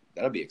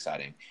 That'll be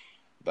exciting.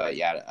 But,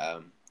 yeah,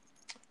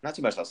 not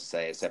too much else to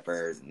say except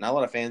for not a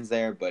lot of fans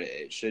there. But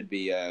it should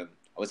be, I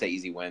would say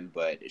easy win,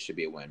 but it should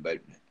be a win.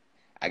 But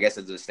I guess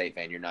as a State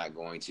fan, you're not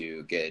going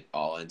to get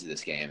all into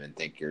this game and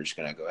think you're just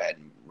going to go ahead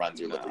and run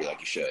through Liberty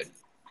like you should.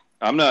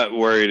 I'm not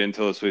worried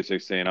until the Sweet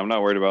 16. I'm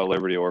not worried about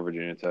Liberty or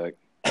Virginia Tech.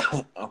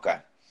 Okay.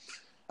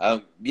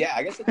 Yeah,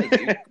 I guess if they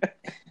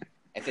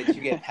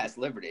do get past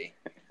Liberty,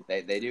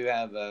 they do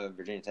have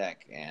Virginia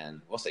Tech,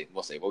 and we'll see.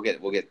 We'll get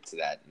to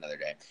that another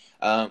day.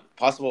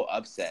 Possible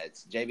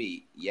upsets.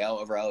 JB, Yale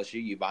over LSU.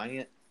 You buying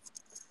it?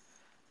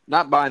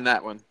 Not buying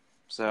that one,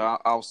 so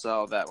I'll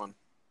sell that one.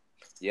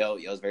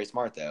 Yale's very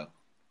smart though.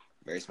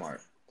 Very smart.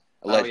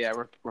 Oh yeah,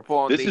 we're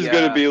pulling. This is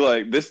going to be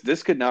like this.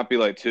 This could not be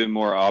like 2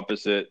 more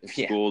opposite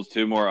schools,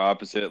 2 more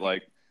opposite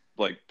like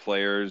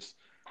players,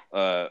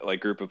 like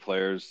group of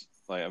players.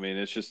 Like I mean,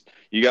 it's just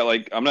you got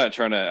like I'm not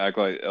trying to act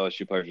like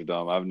LSU players are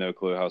dumb. I have no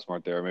clue how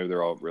smart they are. Maybe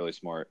they're all really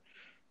smart,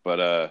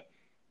 but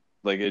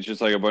like it's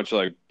just like a bunch of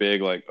like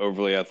big like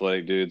overly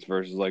athletic dudes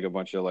versus like a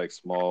bunch of like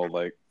small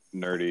like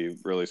nerdy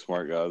really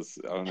smart guys.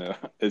 I don't know.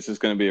 It's just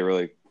going to be a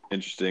really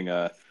interesting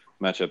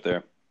matchup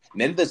there.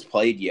 Memphis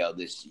played Yale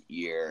this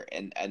year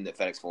and the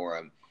FedEx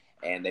Forum,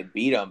 and they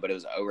beat them, but it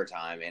was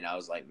overtime. And I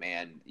was like,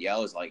 man,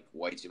 Yale is like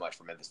way too much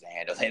for Memphis to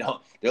handle.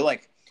 They're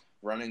like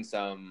running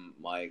some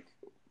like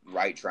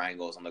right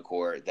triangles on the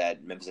court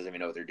that Memphis doesn't even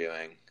know what they're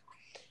doing.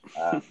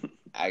 I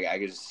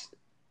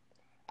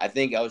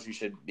think LSU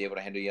should be able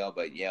to handle Yale,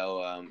 but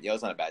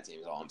Yale's not a bad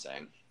team. Is all I'm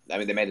saying. I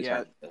mean, they made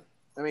it.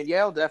 I mean,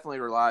 Yale definitely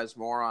relies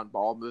more on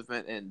ball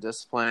movement and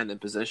discipline and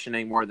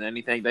positioning more than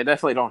anything. They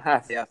definitely don't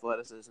have the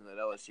athleticism that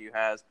LSU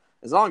has.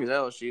 As long as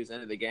LSU's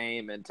into the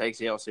game and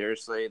takes Yale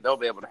seriously, they'll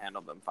be able to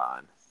handle them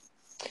fine.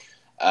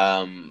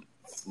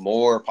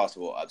 More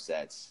possible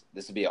upsets.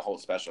 This would be a whole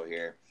special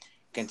here.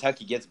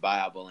 Kentucky gets by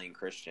Abilene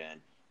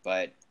Christian,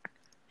 but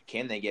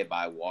can they get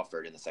by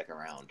Wofford in the second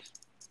round?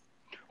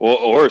 Well,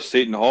 or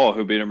Seton Hall,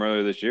 who beat them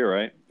earlier this year,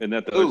 right? Isn't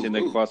that the other team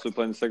they could possibly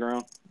play in the second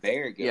round?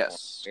 Very good.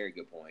 Yes. Point. Very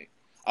good point.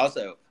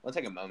 Also, let's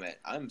take a moment.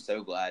 I'm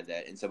so glad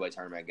that NCAA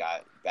tournament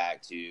got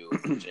back to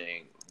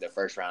pushing the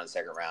first round and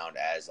second round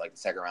as like the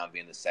second round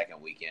being the second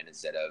weekend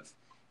instead of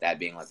that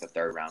being like the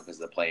third round because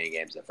the playing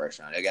games the first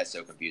round. It got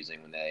so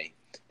confusing when they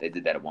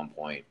did that at one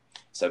point.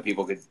 So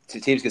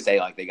teams could say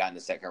like they got in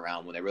the second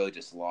round when they really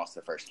just lost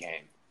the first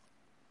game.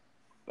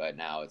 But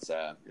now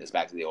it's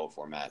back to the old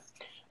format.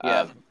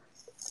 Yeah.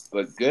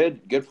 But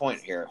good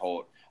point here,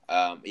 Holt.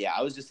 Yeah,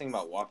 I was just thinking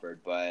about Wofford,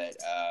 but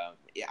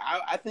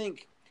I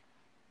think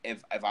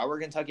if I were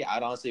Kentucky,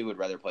 I'd honestly would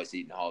rather play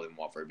Seton Hall than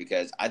Wofford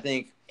because I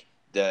think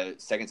the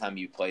second time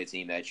you play a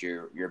team that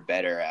you're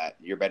better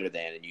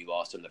than, and you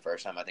lost them the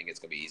first time, I think it's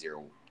gonna be easier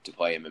to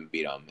play them and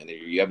beat them. And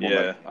you have more.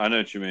 Yeah, I know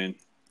what you mean.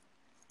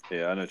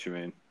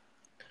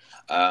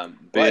 But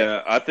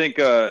yeah, I think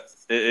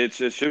it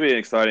should be an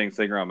exciting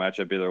second round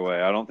matchup either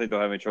way. I don't think they'll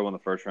have any trouble in the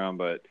first round,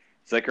 but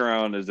second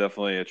round is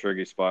definitely a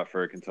tricky spot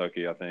for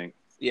Kentucky, I think.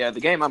 Yeah,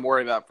 the game I'm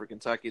worried about for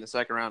Kentucky in the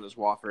second round is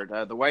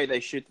Wofford. The way they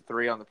shoot the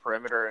three on the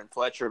perimeter and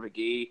Fletcher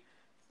McGee,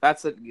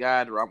 that's the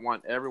guy I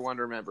want everyone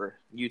to remember,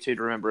 you two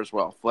to remember as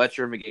well.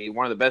 Fletcher McGee,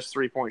 one of the best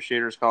three-point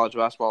shooters college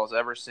basketball has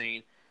ever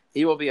seen.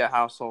 He will be a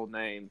household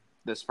name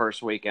this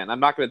first weekend. I'm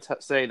not going to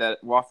say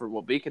that Wofford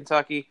will beat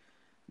Kentucky,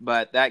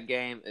 but that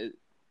game,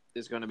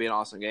 is going to be an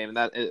awesome game,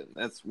 and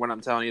that's what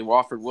I'm telling you.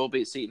 Wofford will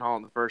beat Seton Hall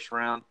in the first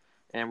round,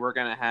 and we're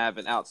going to have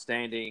an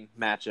outstanding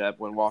matchup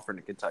when Wofford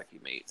and Kentucky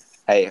meet.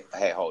 Hey,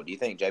 hold. Do you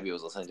think JB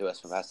was listening to us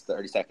for the past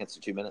 30 seconds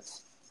or 2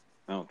 minutes?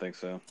 I don't think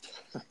so.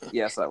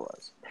 Yes, I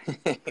was.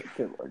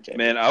 Good Lord, JB.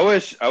 Man, I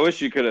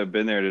wish you could have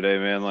been there today,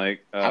 man.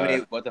 Like,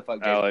 what the fuck,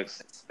 JB?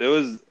 Alex, it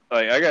was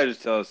like I gotta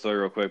just tell a story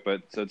real quick.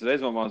 But so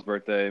today's my mom's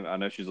birthday. I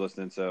know she's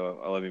listening, so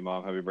I love you,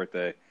 Mom. Happy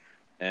birthday!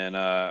 And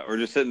we're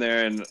just sitting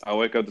there, and I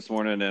wake up this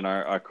morning, and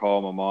I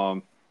call my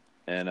mom,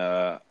 and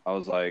I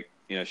was like,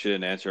 she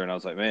didn't answer, and I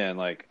was like, man,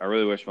 like I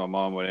really wish my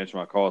mom would answer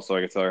my call so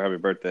I could tell her happy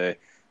birthday,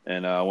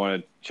 and I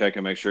wanted to check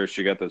and make sure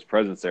she got those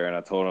presents there, and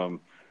I told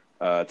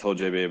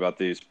JB about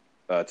these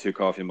 2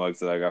 coffee mugs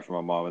that I got from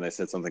my mom, and they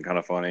said something kind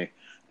of funny,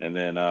 and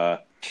then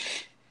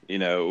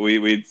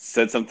we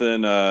said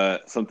something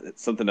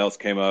else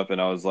came up,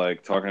 and I was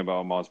like talking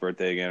about my mom's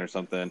birthday again or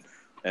something.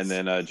 And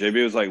then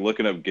JB was like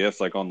looking up gifts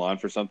like online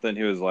for something.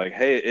 He was like,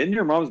 "Hey, isn't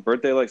your mom's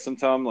birthday like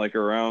sometime like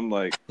around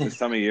like this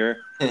time of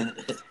year?"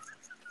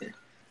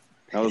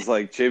 I was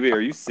like, "JB, are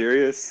you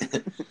serious?"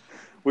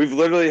 We've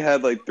literally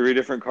had like 3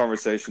 different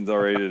conversations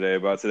already today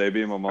about today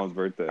being my mom's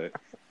birthday.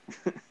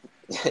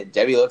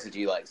 JB looks at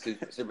you like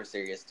super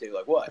serious too.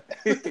 Like what?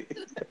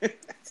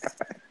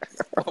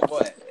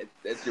 What?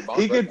 It's your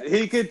mom's birthday.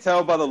 He could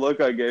tell by the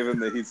look I gave him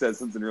that he said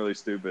something really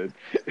stupid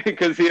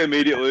because he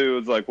immediately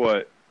was like,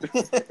 "What?"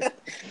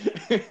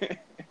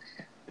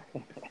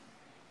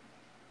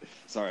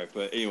 Sorry,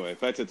 but anyway,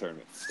 back to the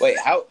tournament. Wait,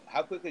 how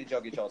quickly did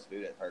y'all get y'all's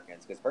food at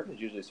Perkins? Because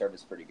Perkins usually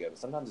serves pretty good, but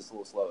sometimes it's a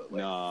little slow.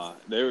 Nah,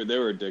 they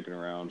were dicking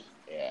around.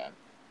 Yeah.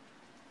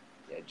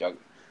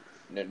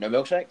 No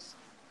milkshakes?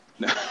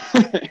 No,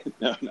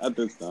 no, not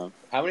this time.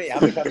 How many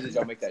times did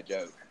y'all make that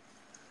joke?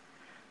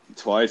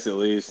 Twice at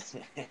least.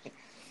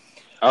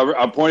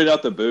 I pointed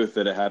out the booth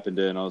that it happened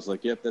in. I was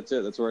like, "Yep, that's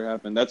it. That's where it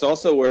happened." That's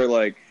also where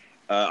like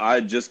I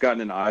had just gotten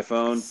an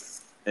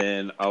iPhone,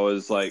 and I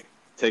was like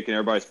taking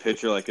everybody's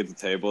picture like at the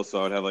table,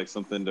 so I'd have like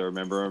something to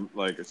remember,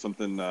 like or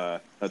something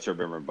not to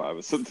remember by,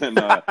 but something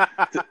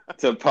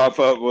to pop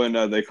up when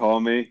they call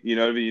me. You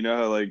know what I mean? You know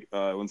how like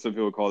when some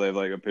people call, they have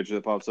like a picture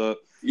that pops up.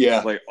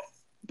 Yeah. Like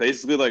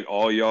basically like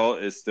all y'all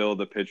is still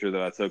the picture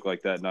that I took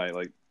like that night.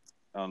 Like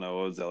I don't know,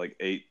 what was that, like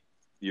 8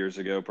 years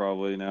ago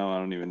probably now? I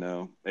don't even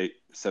know.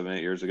 7,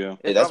 8 years ago.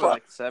 It's probably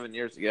like 7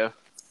 years ago.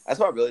 That's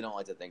what I really don't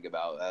like to think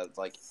about. It's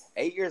like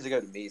 8 years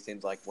ago to me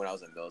seems like when I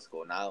was in middle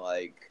school, not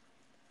like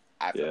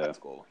after high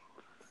school.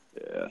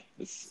 Yeah,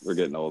 we're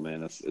getting old,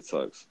 man. It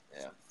sucks.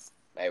 Yeah.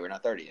 Hey, we're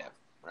not 30 yet.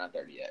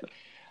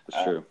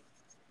 It's true.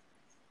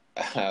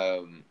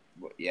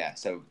 Yeah,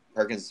 so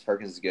Perkins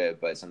is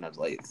good, but sometimes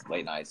late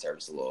night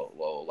service a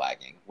little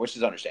lagging, which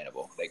is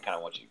understandable. They kind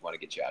of want to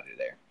get you out of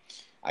there,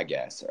 I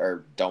guess,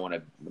 or don't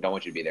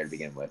want you to be there to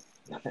begin with.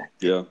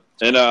 Yeah,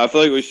 and I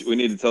feel like we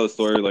need to tell the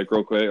story like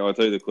real quick. I'll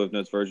tell you the Cliff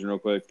Notes version real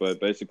quick, but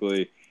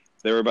basically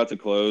they were about to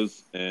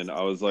close, and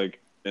I was like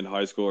in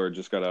high school or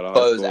just got out of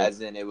high school. Close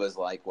as in it was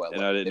like what?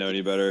 And I didn't know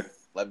any better.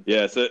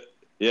 11:50?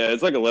 Yeah,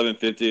 it's like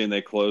 11:50, and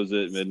they close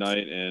at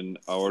midnight. And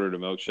I ordered a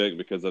milkshake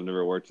because I've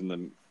never worked in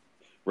the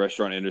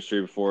restaurant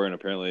industry before, and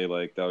apparently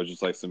like that was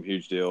just like some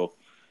huge deal.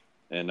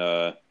 And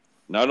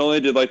not only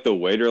did like the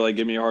waiter like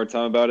give me a hard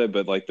time about it,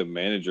 but like the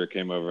manager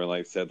came over and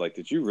like said like,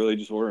 "Did you really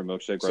just order a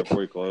milkshake right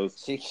before you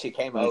closed?" She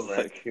came over.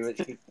 Like,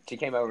 she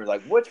came over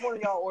like, "Which one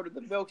of y'all ordered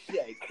the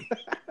milkshake?"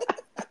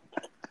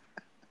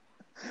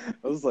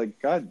 I was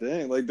like, "God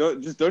dang! Like,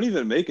 don't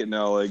even make it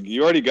now. Like,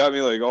 you already got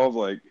me like all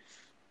like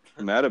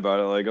mad about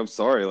it. Like, I'm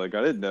sorry. Like,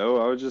 I didn't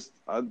know.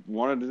 I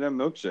wanted a damn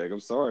milkshake. I'm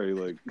sorry.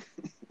 Like."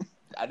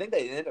 I think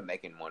they ended up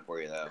making one for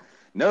you though.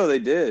 No, they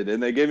did,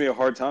 and they gave me a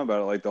hard time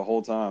about it like the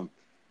whole time.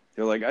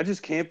 They're like, "I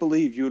just can't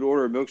believe you would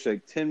order a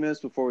milkshake 10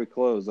 minutes before we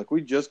close. Like,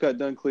 we just got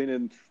done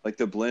cleaning like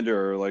the blender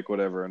or like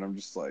whatever." And I'm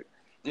just like,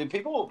 dude,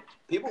 people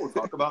will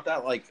talk about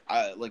that like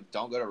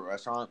don't go to a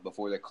restaurant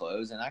before they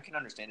close, and I can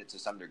understand it to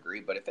some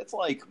degree. But if it's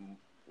like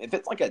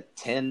a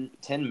 10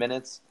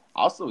 minutes,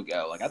 I'll still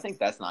go. Like, I think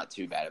that's not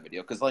too bad of a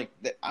deal because like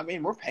I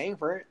mean we're paying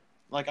for it.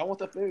 Like, I want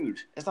the food.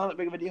 It's not that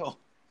big of a deal.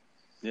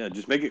 Yeah,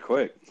 just make it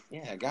quick.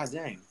 Yeah, god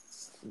dang.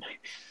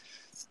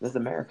 This is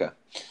America.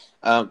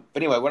 But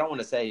anyway, what I want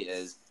to say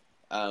is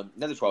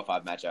another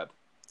 12-5 matchup.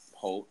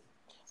 Holt,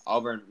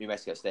 Auburn, New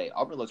Mexico State.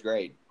 Auburn looks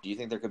great. Do you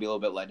think there could be a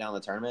little bit let down in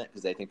the tournament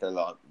because they think they're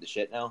the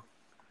shit now?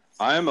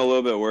 I am a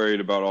little bit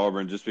worried about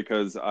Auburn just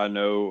because I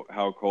know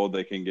how cold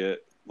they can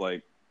get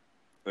like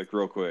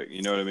real quick.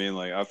 You know what I mean?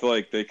 Like, I feel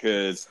like they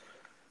could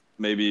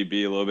maybe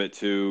be a little bit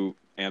too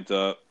amped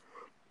up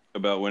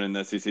about winning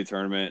the SEC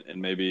tournament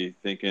and maybe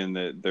thinking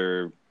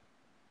that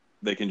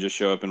they can just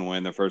show up and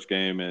win the first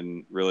game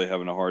and really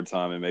having a hard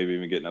time and maybe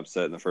even getting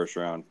upset in the first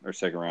round or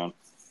second round.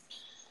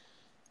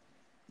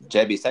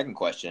 JB, second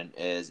question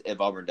is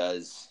if Auburn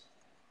does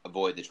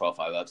avoid the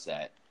 12-5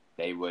 upset,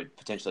 they would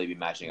potentially be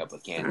matching up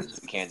with Kansas.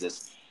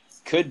 Kansas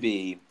could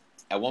be,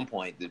 at one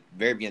point, the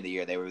very beginning of the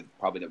year, they were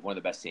probably one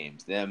of the best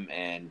teams. Them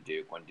and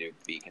Duke, when Duke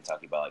beat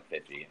Kentucky by like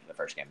 50 in the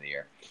first game of the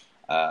year.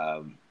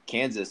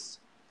 Kansas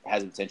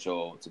has the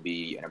potential to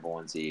be a number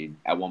 1 seed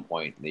at one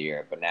point in the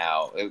year, but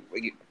now,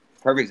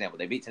 perfect example,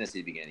 they beat Tennessee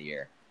at the beginning of the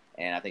year,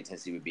 and I think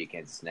Tennessee would beat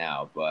Kansas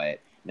now, but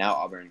now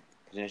Auburn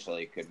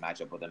potentially could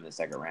match up with them in the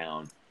second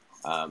round.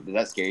 Does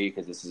that scare you?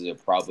 Because this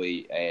is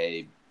probably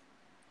a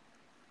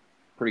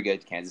pretty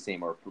good Kansas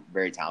team, or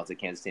very talented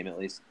Kansas team at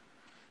least.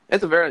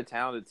 It's a very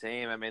talented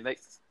team. I mean,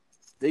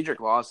 Dedrick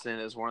Lawson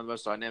is one of the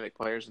most dynamic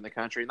players in the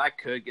country, and that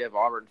could give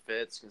Auburn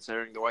fits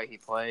considering the way he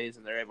plays,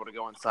 and they're able to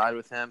go inside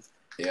with him.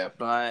 Yeah,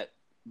 but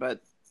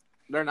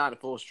they're not at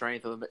full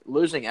strength.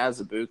 Losing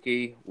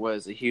Azubuike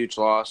was a huge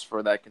loss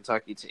for that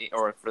Kentucky team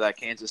or for that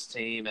Kansas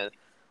team, and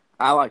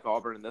I like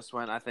Auburn in this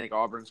one. I think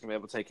Auburn's going to be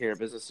able to take care of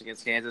business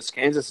against Kansas.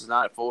 Kansas is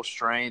not at full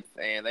strength,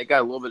 and they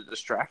got a little bit of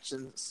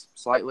distractions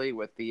slightly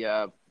with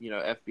the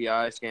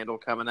FBI scandal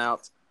coming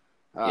out.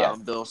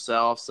 Bill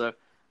Self. So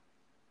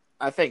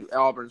I think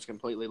Auburn's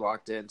completely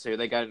locked in too.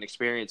 They got an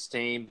experienced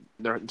team.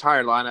 Their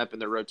entire lineup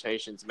and their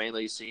rotations,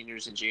 mainly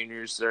seniors and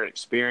juniors, they're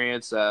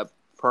experienced.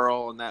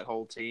 Pearl and that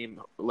whole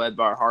team, led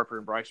by Harper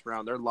and Bryce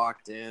Brown, they're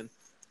locked in.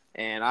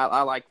 And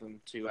I like them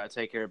to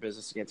take care of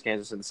business against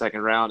Kansas in the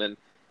second round and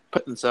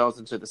put themselves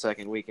into the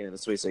second weekend in the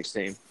Sweet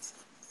 16.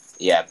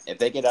 Yeah, if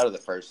they get out of the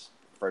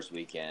first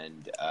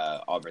weekend,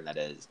 Auburn that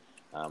is,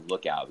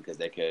 look out, because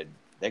they could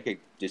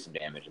do some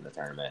damage in the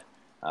tournament.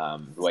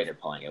 The way they're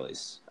playing, at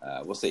least.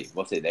 We'll see.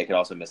 They could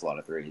also miss a lot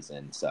of threes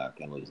and suck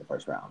and lose the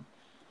first round.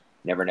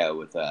 Never know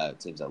with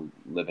teams that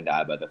live and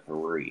die by the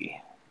three.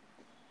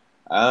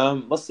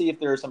 Let's see if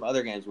there are some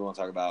other games we want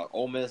to talk about.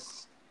 Ole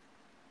Miss,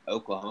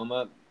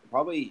 Oklahoma,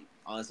 probably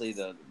honestly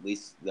the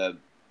least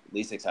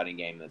exciting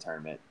game in the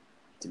tournament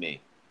to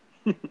me.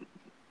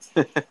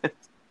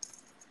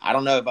 I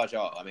don't know about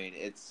y'all. I mean,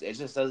 it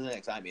just doesn't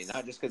excite me.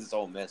 Not just because it's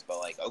Ole Miss, but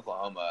like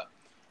Oklahoma,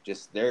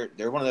 just they're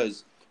one of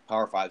those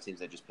Power 5 teams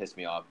that just piss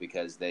me off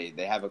because they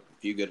have a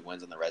few good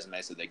wins on the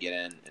resume, so they get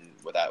in and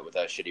with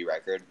a shitty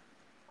record.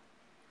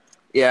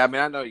 Yeah, I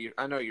mean,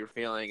 I know you're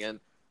feeling,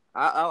 and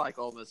I like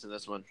Ole Miss in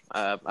this one.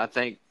 I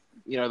think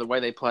the way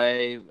they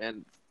play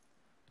and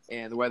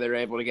the way they're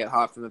able to get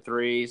hot from the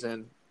threes,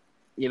 and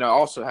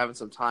also having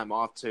some time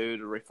off too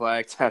to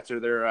reflect after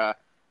their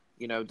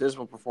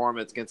dismal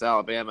performance against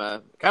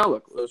Alabama.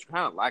 It was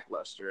kind of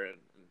lackluster, and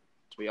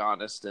to be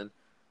honest, and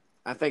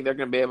I think they're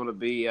going to be able to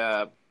be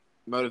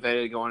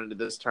motivated going into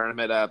this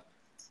tournament.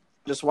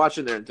 Just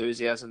watching their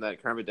enthusiasm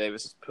that Kermit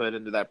Davis has put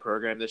into that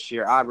program this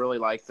year, I really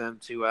like them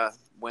to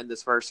win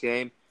this first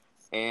game.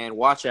 And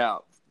watch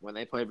out when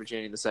they play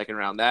Virginia in the second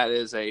round. That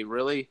is a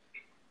really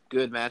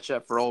good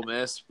matchup for Ole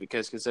Miss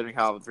because considering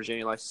how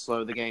Virginia likes to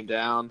slow the game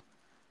down,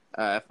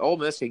 if Ole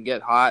Miss can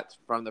get hot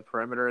from the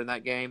perimeter in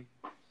that game,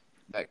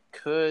 that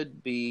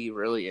could be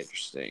really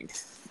interesting.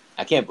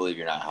 I can't believe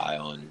you're not high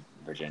on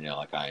Virginia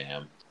like I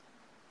am.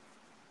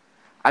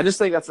 I just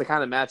think that's the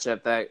kind of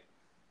matchup that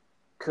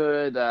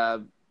could,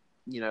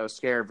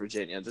 scare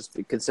Virginia, just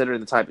considering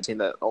the type of team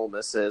that Ole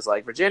Miss is.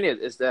 Like, Virginia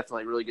is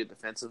definitely really good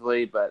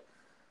defensively, but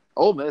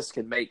Ole Miss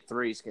can make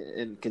threes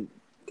and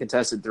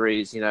contested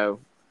threes,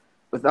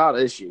 without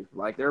issue.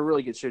 Like, they're a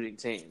really good shooting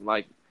team.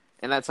 Like,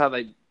 and that's how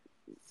they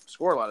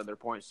score a lot of their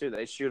points, too.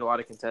 They shoot a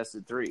lot of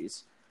contested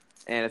threes.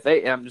 And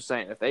I'm just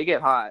saying, if they get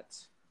hot,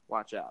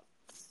 watch out.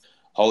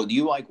 Oh, do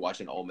you like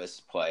watching Ole Miss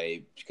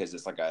play because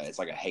it's like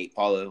a hate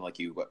follow? Like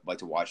you like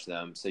to watch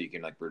them so you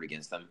can like root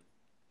against them?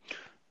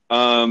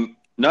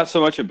 Not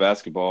so much in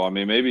basketball. I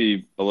mean,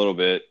 maybe a little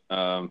bit.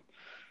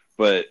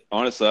 But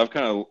honestly, I've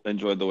kind of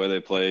enjoyed the way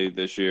they play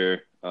this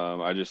year.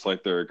 I just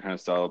like their kind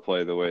of style of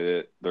play, the way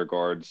that their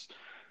guards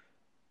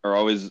are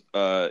always,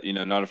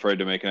 not afraid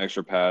to make an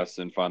extra pass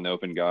and find the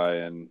open guy,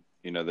 and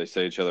they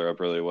set each other up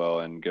really well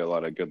and get a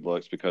lot of good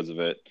looks because of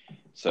it.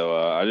 So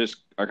I do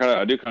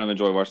kind of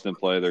enjoy watching them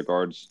play. Their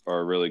guards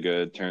are really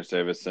good. Terrence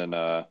Davis and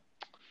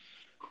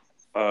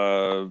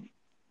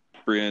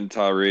Brian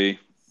Tyree.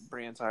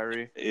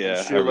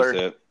 Yeah, however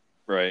it.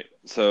 Right.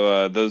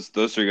 So those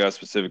three guys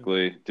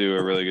specifically do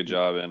a really good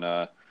job, and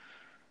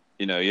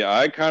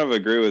I kind of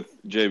agree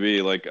with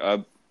JB. Like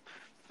I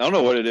don't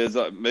know what it is.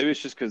 Maybe it's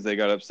just because they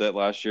got upset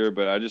last year,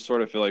 but I just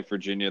sort of feel like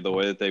Virginia, the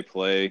way that they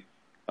play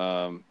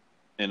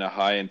in a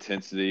high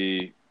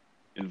intensity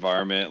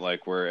environment,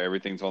 like where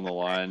everything's on the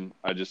line,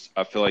 I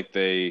feel like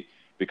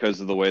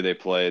because of the way they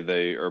play,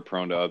 they are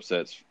prone to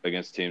upsets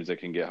against teams that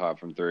can get hot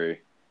from three.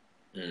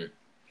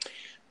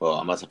 Well,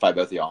 I'm going to fight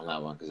both of y'all on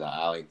that one because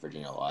I like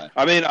Virginia a lot.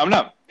 I mean, I'm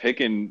not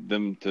picking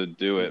them to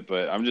do it,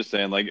 but I'm just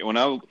saying, like, when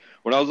I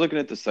was looking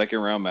at the second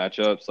round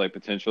matchups, like,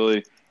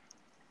 potentially,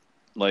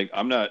 like,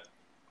 I'm not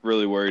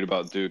really worried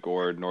about Duke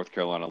or North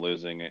Carolina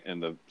losing in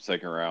the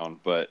second round,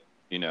 but,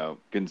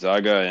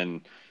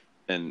 Gonzaga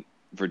and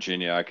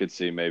Virginia, I could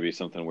see maybe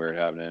something weird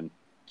happening.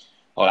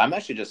 Well, I'm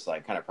actually just,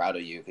 like, kind of proud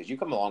of you because you've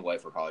come a long way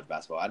for college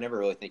basketball. I never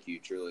really think you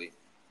truly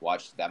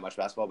watched that much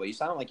basketball, but you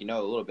sound like you know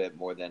a little bit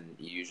more than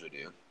you usually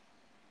do.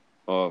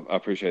 Oh, I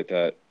appreciate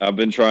that. I've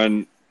been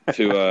trying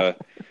to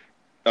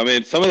I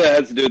mean, some of that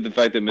has to do with the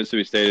fact that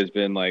Mississippi State has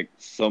been, like,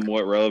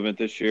 somewhat relevant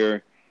this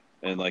year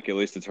and, like, at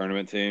least the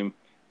tournament team.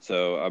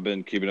 So I've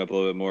been keeping up a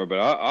little bit more. But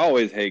I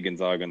always hate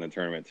Gonzaga in the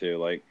tournament, too.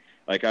 Like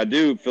like I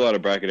do fill out a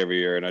bracket every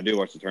year, and I do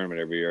watch the tournament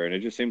every year, and it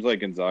just seems like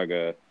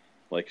Gonzaga,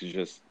 like is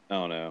just I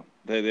don't know.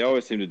 They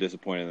always seem to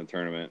disappoint in the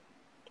tournament.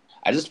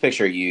 I just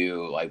picture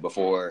you like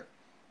before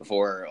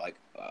like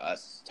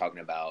us talking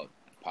about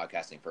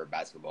podcasting for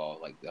basketball,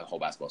 like the whole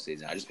basketball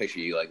season. I just picture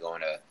you like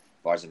going to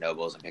Barnes and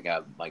Nobles and picking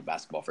up like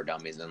Basketball for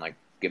Dummies and like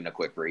giving a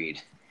quick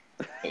read.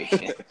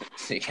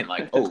 So you can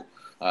like,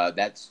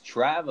 that's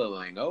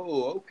traveling.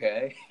 Oh,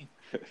 okay.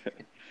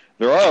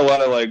 There are a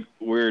lot of like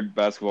weird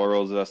basketball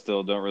rules that I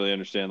still don't really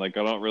understand. Like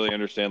I don't really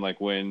understand like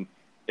when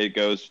it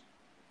goes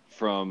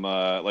from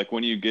like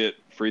when you get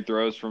free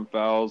throws from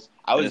fouls.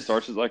 And it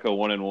starts as like a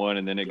 1-and-1,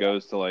 and then it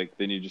goes to like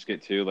then you just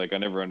get 2. Like I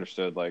never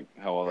understood like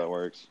how all that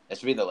works. That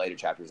should be the later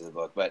chapters of the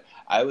book. But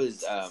I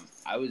was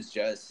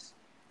just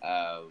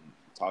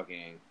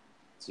talking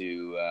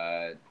to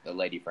a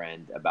lady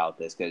friend about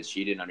this because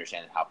she didn't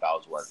understand how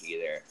fouls work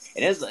either.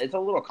 And it's a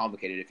little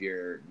complicated if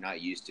you're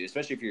not used to,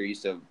 especially if you're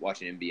used to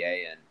watching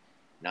NBA and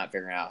not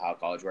figuring out how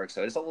college works.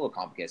 So it's a little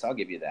complicated. So I'll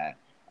give you that.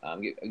 I'll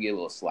get a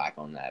little slack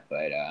on that.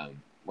 But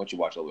once you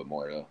watch a little bit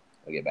more, it'll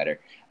get better.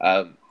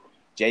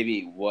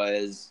 JB,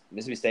 was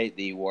Mississippi State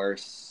the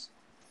worst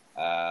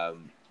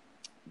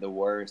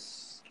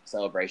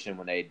celebration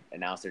when they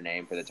announced their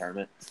name for the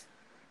tournament?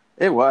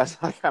 It was.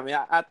 Like, I mean,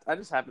 I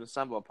just happened to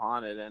stumble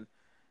upon it, and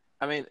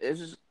I mean, it's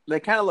just they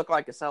kind of look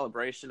like a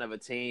celebration of a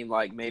team,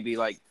 like maybe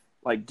like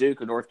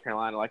Duke or North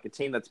Carolina, like a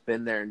team that's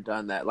been there and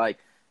done that. Like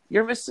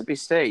you're Mississippi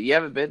State, you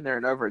haven't been there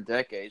in over a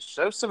decade.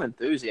 Show some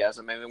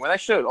enthusiasm. I mean, when they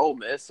showed Ole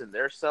Miss in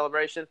their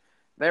celebration,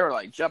 they were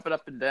like jumping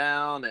up and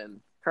down,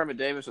 and Kermit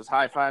Davis was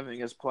high fiving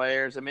his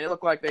players. I mean, it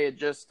looked like they had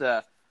just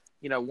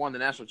won the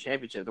national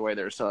championship the way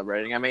they were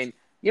celebrating. I mean,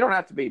 you don't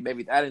have to be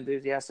maybe that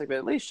enthusiastic, but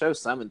at least show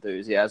some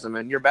enthusiasm.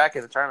 And you're back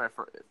in the tournament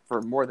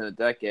for more than a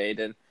decade,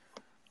 and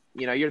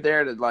you're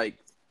there to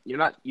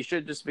you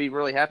should just be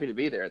really happy to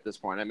be there at this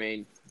point. I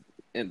mean,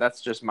 and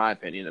that's just my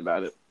opinion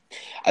about it.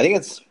 I think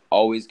it's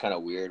always kind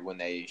of weird when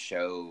they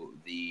show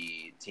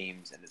the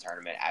teams in the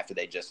tournament after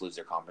they just lose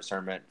their conference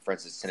tournament. For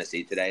instance,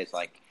 Tennessee today, it's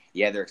like,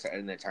 yeah, they're excited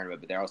in the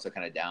tournament, but they're also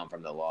kind of down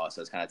from the loss,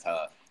 so it's kind of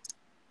tough.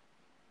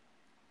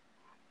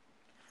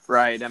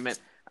 Right. I mean,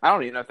 I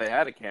don't even know if they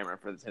had a camera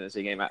for the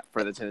Tennessee game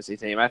for the Tennessee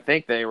team. I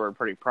think they were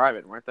pretty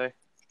private, weren't they?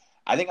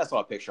 I think I saw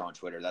a picture on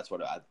Twitter. That's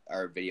what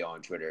our video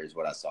on Twitter is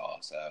what I saw.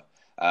 So,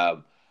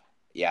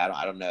 yeah,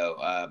 I don't know.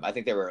 I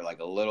think they were like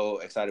a little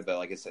excited, but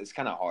like it's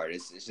kind of hard.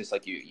 It's just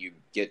like you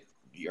get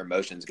your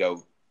emotions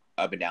go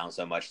up and down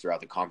so much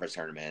throughout the conference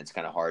tournament. It's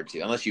kind of hard to,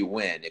 unless you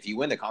win. If you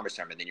win the conference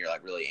tournament, then you're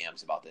like really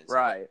amped about this.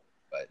 Right.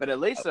 But at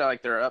least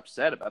they're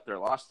upset about their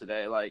loss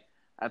today. Like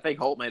I think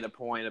Holt made a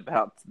point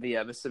about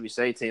the Mississippi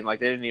State team. Like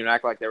they didn't even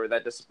act like they were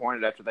that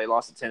disappointed after they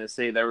lost to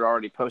Tennessee. They were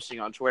already posting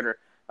on Twitter,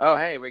 "Oh,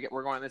 hey, we're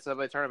going to the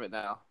NCAA tournament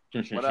now.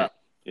 What up?"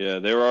 Yeah,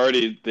 they were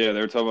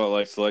talking about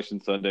like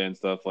Selection Sunday and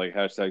stuff, like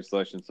hashtag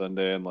Selection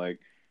Sunday, and like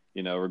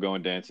we're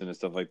going dancing and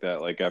stuff like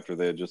that. Like after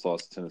they had just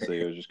lost to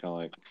Tennessee, it was just kind of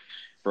like,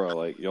 bro,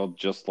 like y'all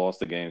just lost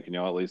the game. Can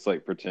y'all at least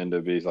like pretend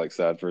to be like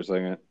sad for a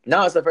second?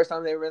 No, it's the first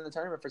time they were in the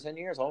tournament for 10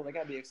 years. Oh, they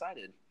gotta be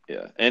excited.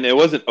 Yeah, and it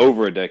wasn't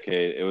over a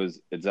decade. It was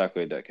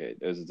exactly a decade.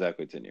 It was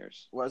exactly 10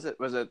 years. Was it?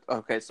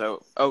 Okay, so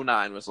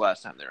 2009 was the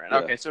last time they were in. Yeah.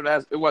 Okay, so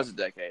it was a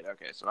decade.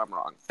 Okay, so I'm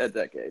wrong. A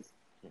decade.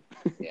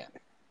 Yeah.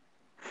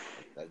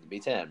 That'd be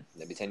 10.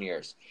 That'd be 10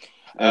 years.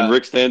 And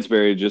Rick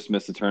Stansberry just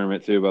missed the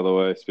tournament too, by the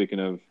way. Speaking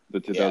of the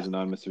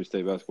 2009 Mississippi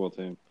State basketball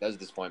team. That was a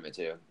disappointment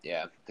too.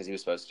 Yeah, because he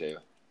was supposed to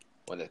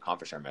win the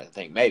conference tournament. I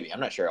think maybe. I'm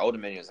not sure. Old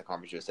Dominion was the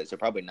conference USA, so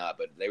probably not.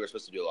 But they were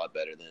supposed to do a lot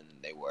better than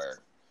they were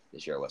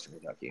this year at Western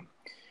Kentucky.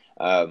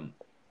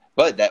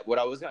 But what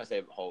I was gonna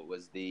say, Holt,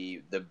 was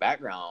the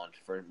background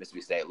for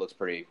Mississippi State looks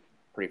pretty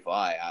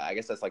fly. I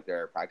guess that's like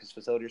their practice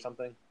facility or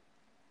something.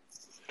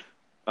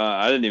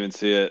 I didn't even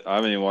see it. I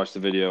haven't even watched the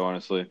video,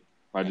 honestly.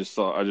 I just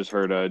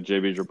heard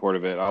JB's report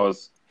of it. I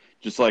was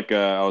just like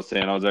I was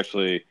saying, I was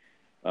actually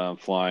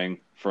flying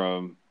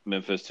from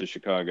Memphis to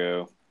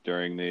Chicago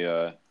during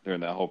that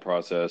whole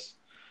process.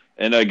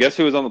 And guess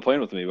who was on the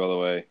plane with me, by the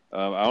way?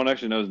 I don't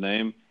actually know his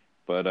name,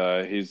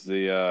 but he's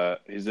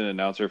an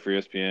announcer for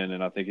ESPN,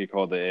 and I think he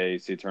called the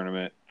AAC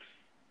tournament.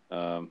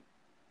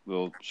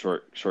 Little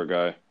short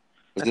guy.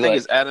 I think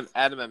it's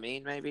Adam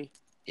Amin, maybe.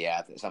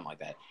 Yeah, something like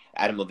that.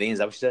 Adam Levine, is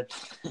that what you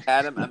said?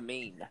 Adam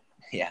Amin.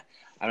 Yeah,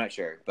 I'm not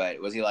sure, but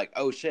was he like,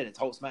 "Oh shit, it's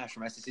Holt Smash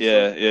from SEC"?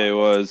 Yeah, he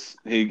was.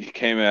 He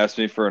came and asked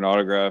me for an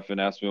autograph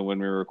and asked me when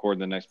we were recording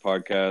the next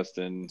podcast,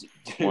 and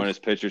wanted his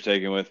picture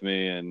taken with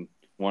me, and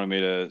wanted me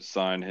to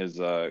sign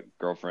his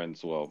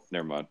girlfriend's. Well,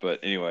 never mind.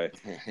 But anyway,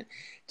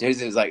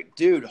 Jason was like,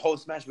 "Dude,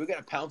 Holt Smash, we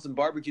gotta pound some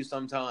barbecue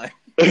sometime."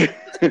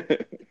 Did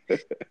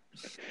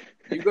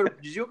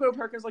you go to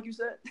Perkins like you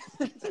said?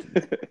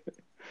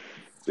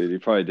 Dude, he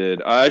probably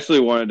did. I actually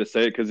wanted to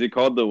say it because he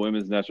called the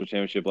women's national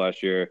championship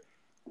last year,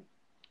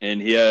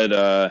 and he had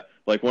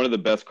like one of the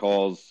best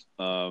calls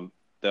that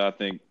I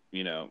think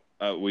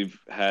we've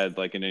had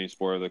like in any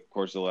sport over the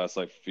course of the last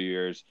like few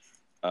years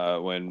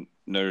when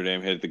Notre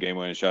Dame hit the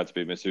game-winning shot to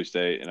beat Mississippi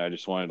State, and I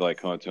just wanted to like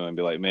come up to him and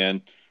be like,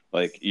 "Man,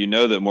 Like, you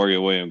know that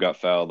Morgan Williams got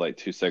fouled like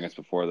 2 seconds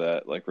before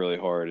that, like really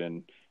hard,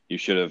 and you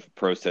should have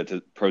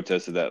protested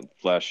that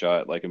last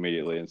shot like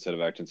immediately instead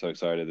of acting so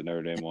excited that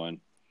Notre Dame won.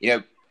 You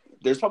know,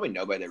 there's probably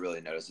nobody that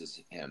really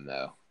notices him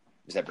though,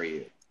 except for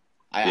you.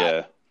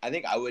 Yeah. I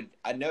think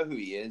I know who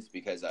he is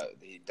because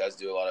he does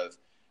do a lot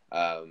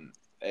of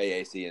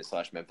AAC and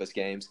 / Memphis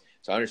games.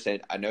 So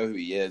I know who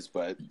he is,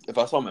 but if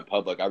I saw him in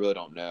public, I really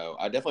don't know.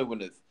 I definitely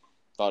wouldn't have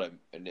thought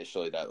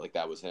initially that like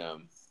that was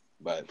him.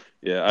 But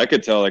yeah, I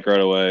could tell like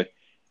right away.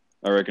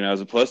 I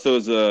recognized it. Plus, there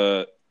was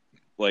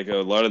like a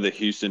lot of the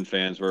Houston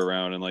fans were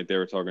around and like they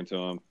were talking to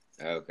him.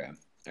 Okay,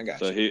 I got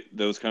so you.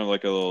 There was kind of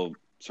like a little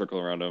circle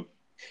around him.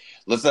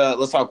 Let's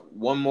talk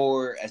one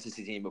more SEC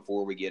team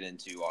before we get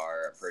into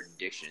our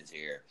predictions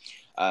here.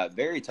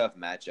 Very tough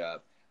matchup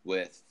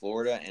with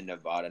Florida and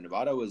Nevada.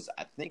 Nevada was,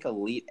 I think,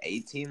 Elite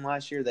 8 team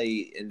last year.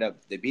 They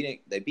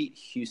beat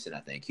Houston, I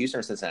think.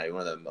 Houston or Cincinnati,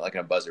 one of them, like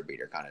a buzzer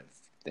beater kind of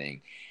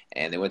thing.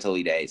 And they went to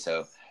Elite 8.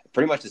 So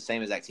pretty much the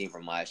same exact team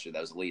from last year.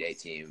 That was Elite 8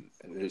 team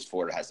whose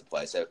Florida has to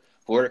play. So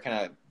Florida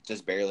kind of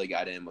just barely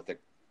got in with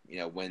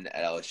a win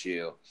at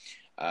LSU.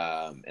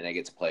 And they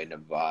get to play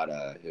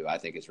Nevada, who I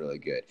think is really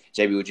good.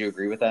 JB, would you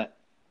agree with that?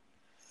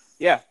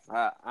 Yeah,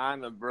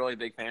 I'm a really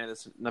big fan of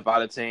this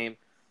Nevada team.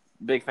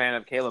 Big fan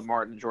of Caleb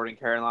Martin, Jordan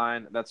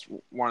Caroline. That's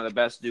one of the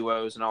best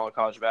duos in all of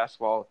college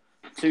basketball.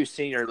 2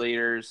 senior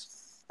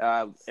leaders.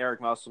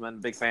 Eric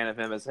Musselman, big fan of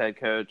him as head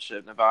coach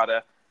at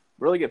Nevada.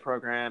 Really good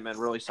program and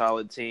really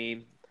solid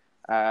team.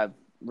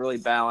 Really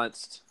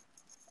balanced.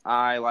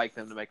 I like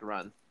them to make a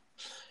run.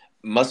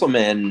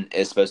 Musselman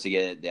is supposed to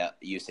get the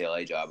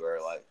UCLA job, or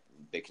like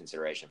big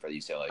consideration for the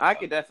UCLA job. I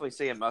could definitely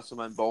see a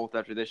Musselman both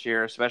after this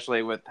year,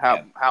 especially with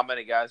how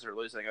many guys are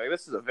losing. Like,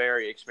 this is a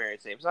very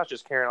experienced team. It's not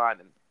just Caroline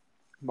and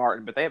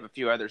Martin, but they have a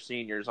few other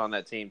seniors on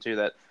that team too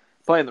that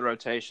play in the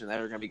rotation that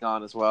are going to be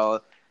gone as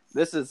well.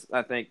 This is,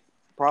 I think,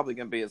 probably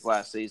going to be his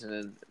last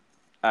season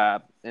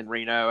in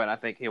Reno, and I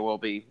think he will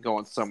be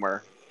going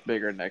somewhere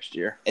bigger next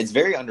year. It's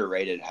very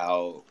underrated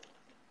how,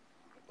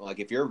 like,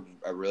 if you're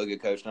a really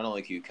good coach, not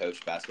only can you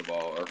coach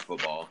basketball or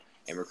football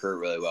and recruit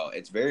really well,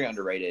 it's very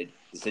underrated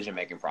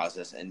decision-making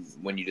process and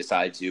when you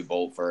decide to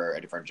bolt for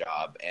a different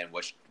job and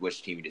which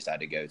team you decide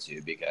to go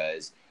to,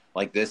 because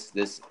like this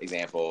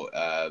example,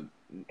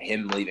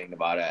 him leaving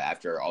Nevada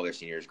after all their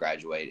seniors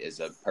graduate is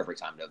a perfect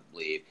time to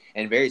leave.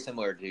 And very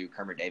similar to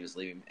Kermit Davis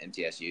leaving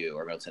MTSU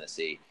or Middle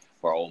Tennessee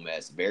for Ole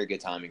Miss. Very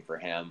good timing for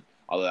him,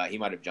 although he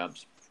might have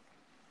jumped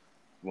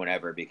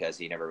whenever because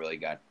he never really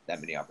got that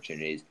many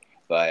opportunities.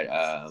 But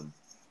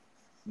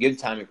good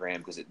timing for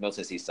him because Middle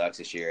Tennessee sucks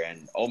this year,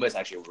 and Ole Miss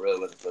actually really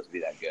wasn't supposed to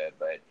be that good,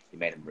 but he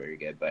made him very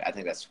good. But I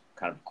think that's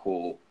kind of a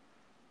cool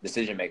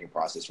decision-making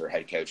process for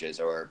head coaches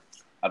or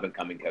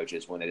up-and-coming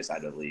coaches when they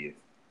decide to leave.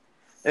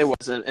 It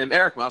wasn't, and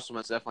Eric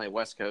Musselman's definitely a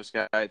West Coast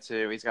guy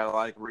too. He's got a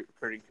lot of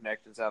recruiting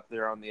connections out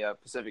there on the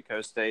Pacific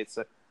Coast states.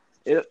 So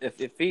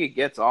if he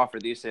gets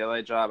offered the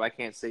UCLA job, I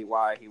can't see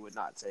why he would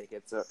not take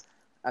it. So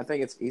I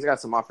think he's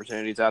got some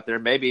opportunities out there.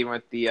 Maybe even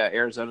with the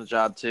Arizona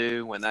job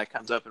too, when that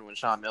comes up and when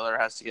Sean Miller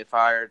has to get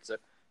fired. So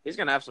he's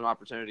going to have some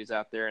opportunities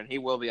out there, and he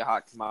will be a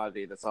hot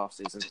commodity this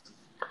offseason.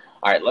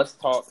 All right, let's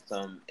talk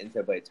some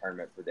NCAA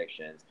tournament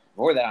predictions.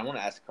 Before that, I want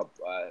to ask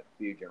a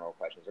few general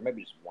questions, or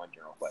maybe just one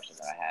general question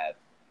that I have.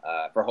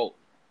 For Holt,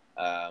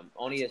 on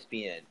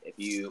ESPN, if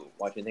you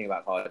watch anything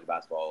about college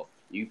basketball,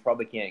 you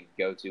probably can't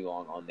go too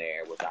long on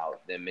there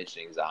without them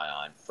mentioning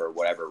Zion for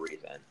whatever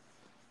reason.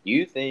 Do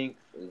you think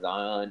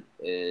Zion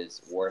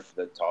is worth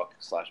the talk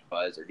 /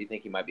 buzz, or do you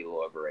think he might be a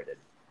little overrated?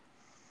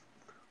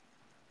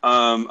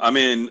 I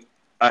mean,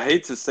 I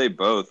hate to say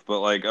both,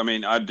 but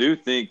I do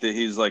think that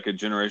he's like a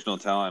generational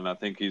talent, and I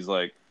think he's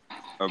like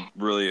a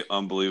really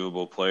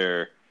unbelievable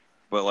player.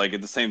 But,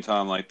 at the same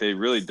time, they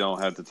really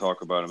don't have to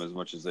talk about him as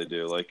much as they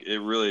do.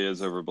 It really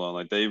is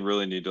overblown. They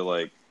really need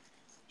to,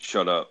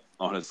 shut up,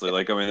 honestly.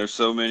 There's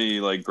so many,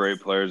 great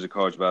players in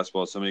college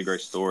basketball, so many great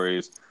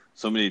stories,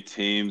 so many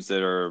teams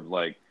that are,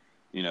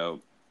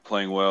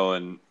 playing well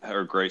and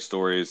are great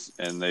stories,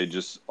 and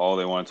all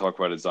they want to talk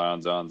about is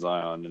Zion, Zion,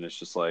 Zion. And it's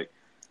just,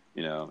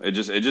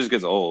 it just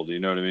gets old. You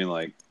know what I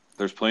mean?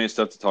 There's plenty of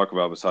stuff to talk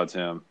about besides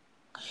him.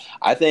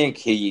 I think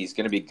he's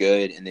going to be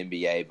good in the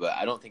NBA, but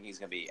I don't think he's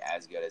going to be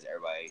as good as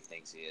everybody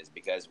thinks he is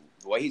because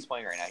the way he's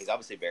playing right now, he's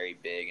obviously very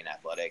big and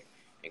athletic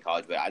in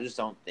college, but I just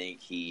don't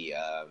think he's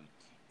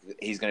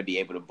going to be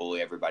able to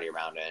bully everybody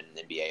around in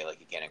the NBA like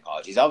he can in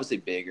college. He's obviously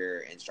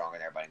bigger and stronger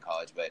than everybody in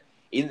college, but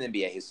even in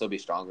the NBA, he'll still be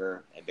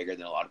stronger and bigger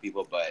than a lot of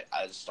people, but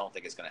I just don't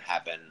think it's going to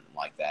happen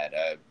like that.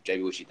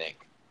 JB, what you think?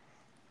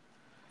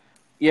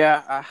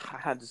 Yeah,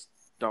 I just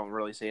don't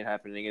really see it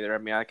happening either. I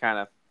mean, I kind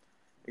of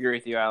agree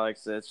with you,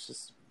 Alex. It's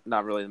just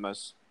not really the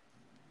most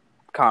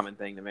common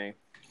thing to me.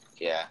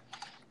 Yeah.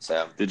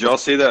 So did y'all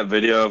see that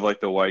video of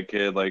the white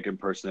kid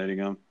impersonating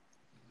him?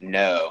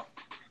 No.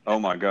 Oh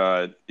my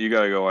God, you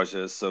gotta go watch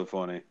it. It's so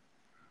funny.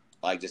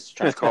 Just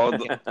trying to call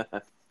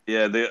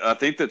yeah. I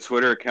think the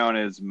Twitter account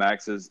is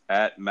 @Max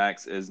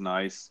is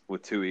nice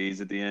with 2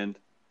 E's at the end.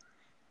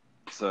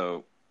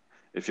 So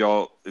If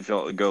y'all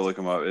go look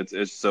him up,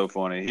 it's so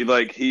funny.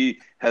 He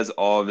has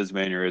all of his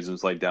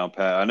mannerisms like down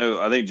pat.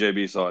 I think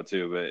JB saw it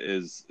too, but it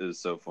is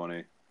so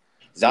funny.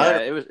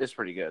 Zion, it's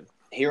pretty good.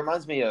 he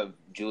reminds me of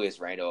Julius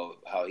Randle,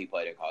 how he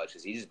played in college,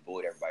 because he just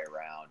bullied everybody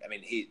around. I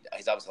mean, he's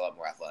obviously a lot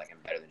more athletic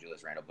and better than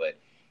Julius Randle, but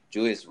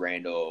Julius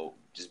Randle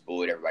just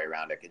bullied everybody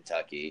around at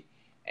Kentucky,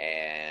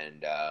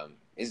 and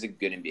he's a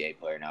good NBA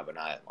player now, but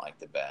not like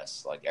the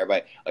best. Like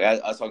everybody, like I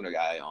was talking to a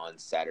guy on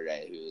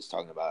Saturday who was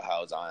talking about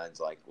how Zion's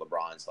like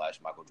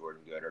LeBron/Michael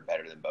Jordan good or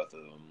better than both of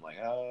them. I'm like,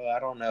 oh,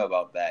 I don't know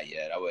about that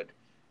yet. I would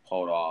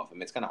hold off. I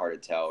mean, it's kind of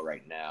hard to tell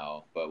right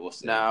now, but we'll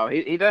see. No,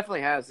 he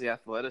definitely has the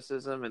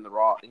athleticism and the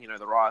raw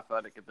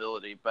athletic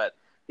ability, but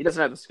he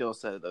doesn't have the skill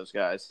set of those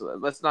guys. So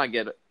let's not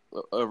get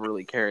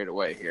overly carried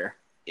away here.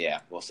 Yeah,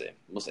 we'll see.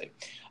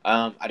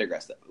 I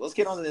digress, though. Let's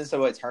get on to the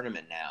NCAA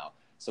tournament now.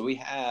 So we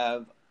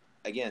have,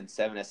 again,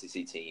 7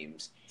 SEC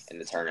teams in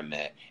the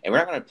tournament, and we're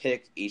not going to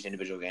pick each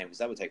individual game because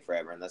that would take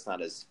forever, and that's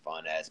not as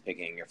fun as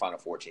picking your Final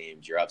Four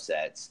teams, your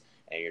upsets,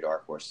 and your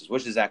dark horses,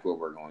 which is exactly what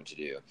we're going to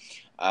do.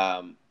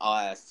 I'll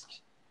ask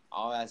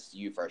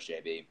you first,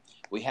 JB.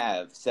 We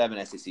have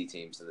 7 SEC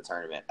teams in the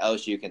tournament: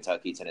 LSU,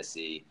 Kentucky,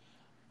 Tennessee,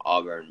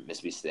 Auburn,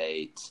 Mississippi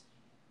State,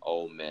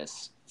 Ole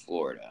Miss,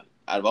 Florida.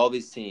 Out of all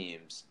these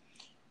teams,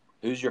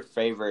 who's your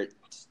favorite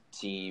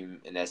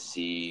team in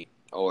SEC,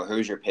 or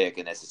who's your pick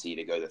in SEC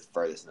to go the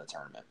furthest in the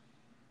tournament?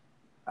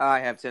 I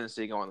have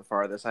Tennessee going the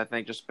farthest. I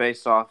think just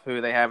based off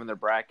who they have in their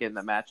bracket and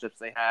the matchups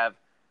they have,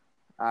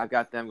 I've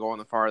got them going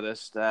the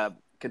farthest.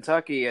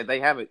 Kentucky, they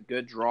have a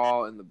good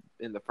draw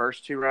in the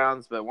first 2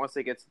 rounds, but once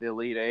they get to the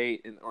Elite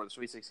Eight or the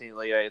Sweet 16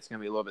 Elite Eight, it's going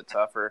to be a little bit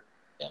tougher.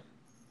 Yeah.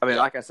 I mean,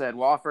 like I said,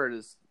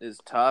 Wofford is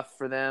tough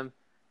for them,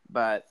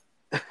 but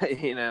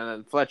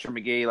and Fletcher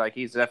McGee, like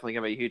he's definitely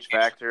going to be a huge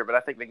factor. But I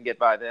think they can get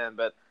by them.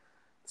 But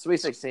Sweet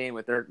 16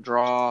 with their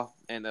draw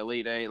and the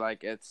Elite Eight,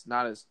 like it's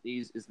not as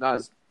easy. It's not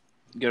as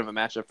good of a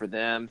matchup for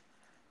them,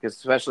 because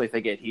especially if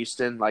they get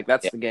Houston, like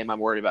that's the game I'm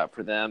worried about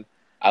for them.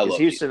 Because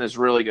Houston is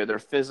really good. They're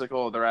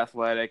physical. They're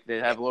athletic. They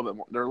have a little bit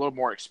more. They're a little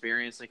more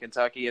experienced than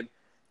Kentucky, and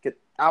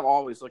I've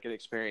always looked at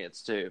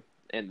experience too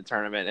in the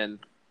tournament. And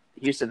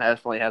Houston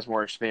definitely has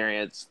more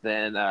experience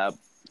than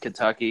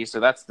Kentucky,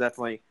 so that's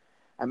definitely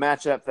a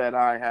matchup that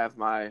I have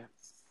my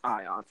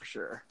eye on for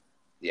sure.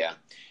 Yeah.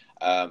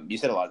 You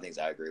said a lot of things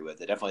I agree with.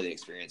 Definitely the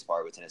experience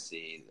part with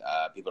Tennessee.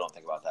 People don't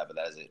think about that, but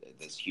that is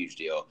a huge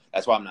deal.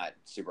 That's why I'm not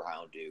super high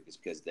on Duke, is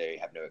because they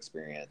have no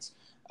experience.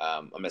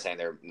 I'm not saying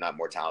they're not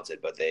more talented,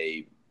 but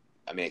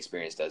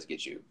experience does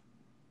get you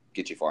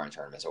far in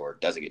tournaments, or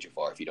doesn't get you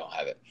far if you don't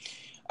have it.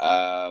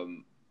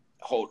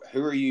 Who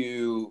do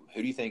you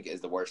think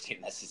is the worst team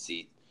in the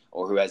SEC,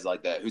 or who's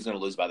going to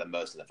lose by the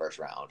most in the first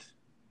round?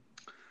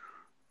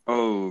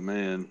 Oh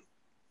man,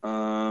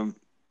 that's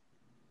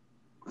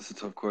a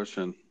tough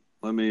question.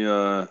 Let me.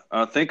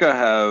 I think I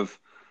have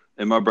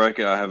in my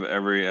bracket. I have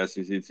every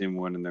SEC team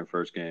winning their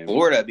first game.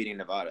 Florida beating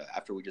Nevada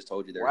after we just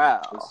told you their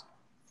matches.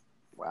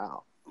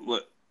 Wow.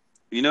 Look,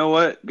 you know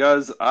what,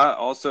 guys? I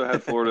also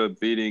had Florida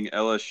beating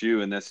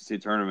LSU in the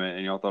SEC tournament,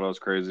 and y'all thought I was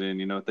crazy. And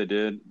you know what they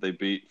did? They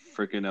beat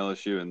freaking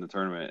LSU in the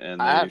tournament,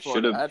 and I had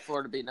Florida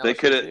beating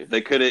LSU.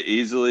 They could have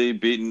easily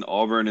beaten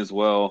Auburn as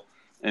well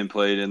and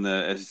played in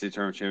the SEC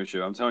tournament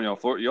championship. I'm telling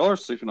y'all, y'all are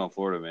sleeping on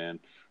Florida, man.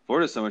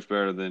 Florida's so much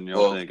better than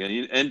y'all think.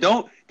 And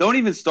don't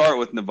even start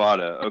with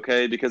Nevada,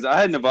 okay? Because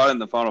I had Nevada in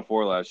the Final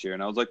Four last year,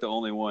 and I was like the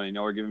only one, and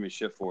y'all were giving me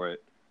shit for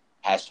it.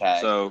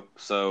 Hashtag.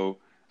 So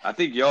I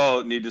think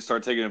y'all need to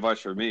start taking advice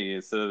from me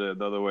instead of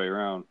the other way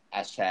around.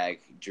 Hashtag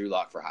Drew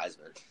Lock for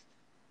Heisman.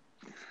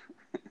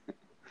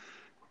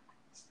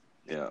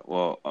 Yeah,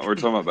 well, we're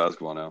talking about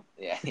basketball now.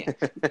 Yeah.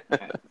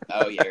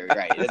 Oh, yeah, you're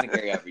right. It doesn't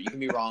carry over. You can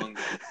be wrong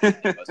in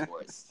most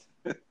sports.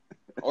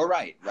 Or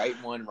right. Right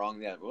one, wrong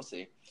the other. We'll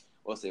see.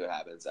 We'll see what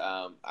happens.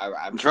 I'm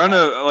trying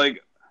to,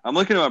 I'm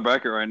looking at my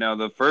bracket right now.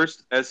 The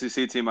first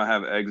SEC team I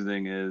have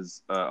exiting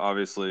is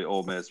obviously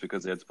Ole Miss,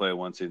 because they had to play a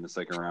 1 seed in the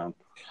second round.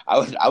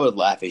 I would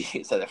laugh if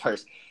you said the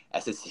first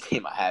SEC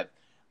team I have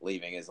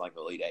leaving is like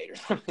the Elite Eight or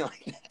something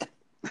like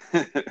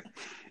that.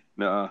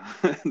 No,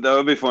 that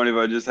would be funny if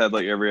I just had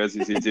every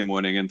SEC team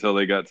winning until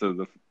they got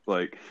to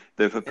they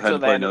had to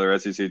play another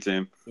SEC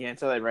team. Yeah,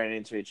 until they ran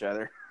into each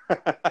other.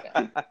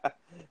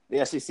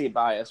 The SEC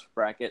bias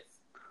bracket.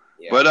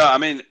 Yeah. But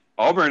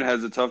Auburn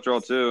has a tough draw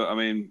too.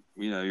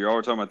 You're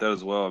always talking about that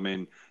as well.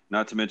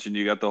 Not to mention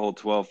you got the whole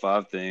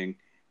 12-5 thing,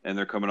 and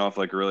they're coming off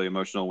a really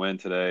emotional win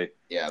today.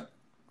 Yeah.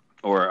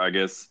 Or I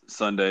guess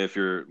Sunday if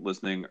you're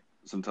listening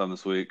sometime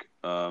this week.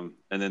 And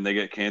then they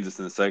get Kansas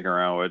in the second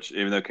round, which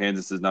even though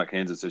Kansas is not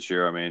Kansas this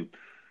year,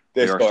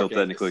 they are still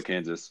technically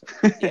Kansas.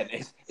 Yeah,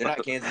 they're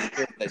not Kansas,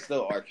 but they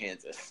still are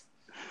Kansas.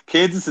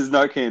 Kansas is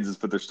not Kansas,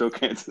 but they're still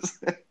Kansas.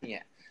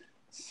 Yeah.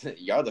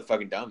 Y'all the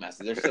fucking dumbasses.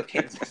 They're still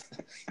Kansas.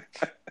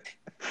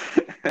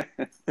 I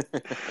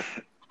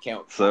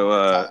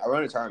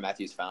run a Tyrann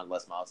Matthews found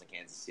less miles in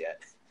Kansas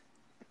yet.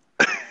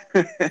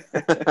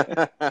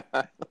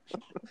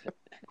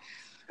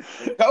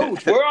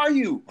 Coach, where are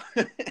you?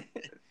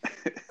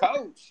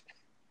 Coach,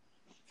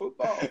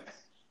 football.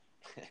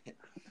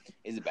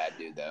 He's a bad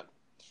dude, though.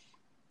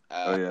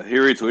 Oh yeah, he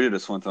retweeted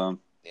us one time.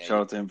 Yeah, Shout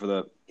out to him for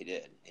that. He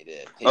did.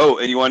 Oh,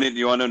 and you want to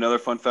know another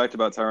fun fact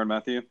about Tyrann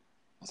Mathieu?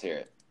 Let's hear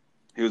it.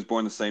 He was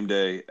born the same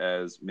day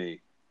as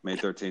me, May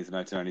 13th,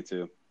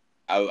 1992.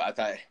 I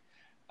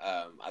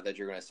thought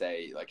you were gonna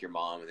say like your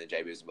mom, and then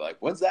JB was gonna be like,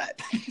 "When's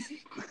that?"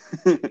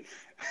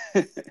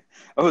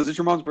 Oh, is it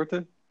your mom's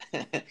birthday?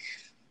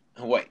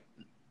 Wait,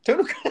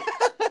 Tuna.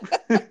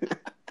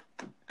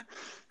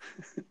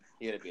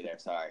 You gotta be there.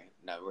 Sorry,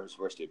 no,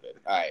 we're stupid.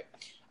 All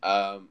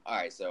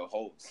right. So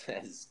Holt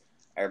says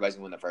everybody's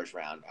gonna win the first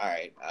round. All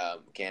right,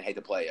 can't hate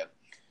to play you.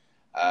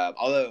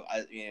 Although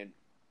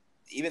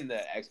even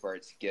the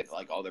experts get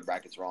like all their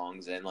brackets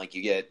wrongs, and like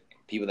you get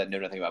people that know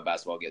nothing about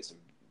basketball get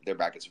their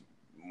brackets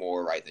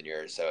more right than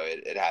yours. So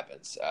it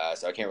happens.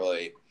 So I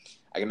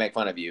can make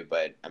fun of you,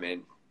 but I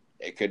mean,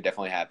 it could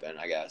definitely happen,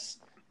 I guess.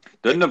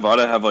 Doesn't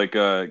Nevada have like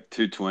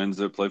two twins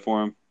that play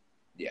for him?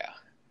 Yeah,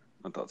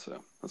 I thought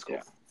so. That's cool.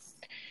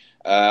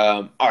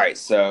 Yeah. All right.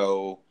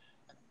 So,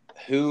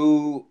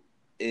 who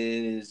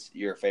is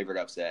your favorite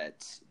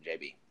upset,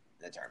 JB, in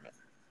the tournament?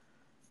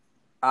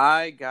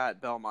 I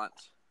got Belmont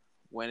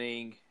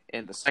winning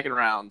in the second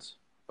round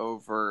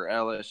over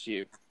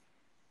LSU.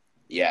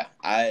 Yeah,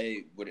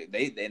 I would.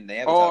 They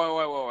have.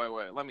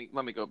 Wait.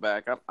 Let me go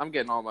back. I'm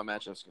getting all my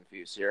matchups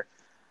confused here.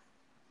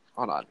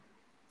 Hold on.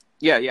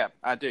 Yeah,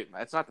 I do.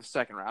 It's not the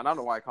second round. I don't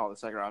know why I call it the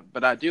second round,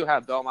 but I do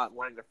have Belmont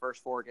winning the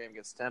first 4 game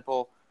against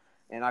Temple,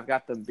 and I've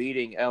got them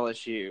beating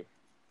LSU.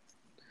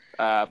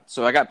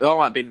 So I got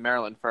Belmont beating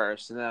Maryland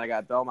first, and then I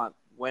got Belmont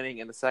winning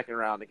in the second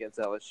round against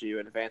LSU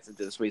and advancing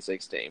to the Sweet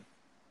 16.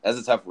 That's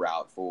a tough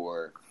route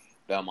for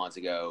Belmont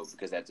to go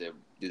because they have to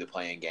do the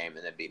playing game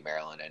and then beat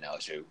Maryland and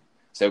LSU.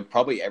 So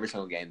probably every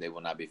single game they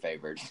will not be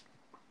favored.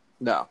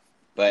 No,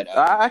 but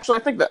actually,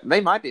 I think that they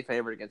might be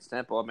favored against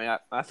Temple. I mean,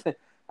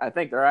 I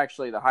think they're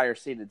actually the higher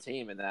seeded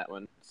team in that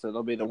one, so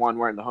they'll be the one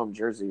wearing the home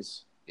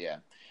jerseys. Yeah.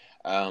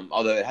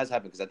 Although it has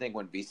happened because I think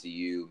when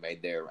VCU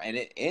made their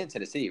and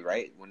Tennessee,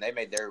 right, when they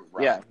made their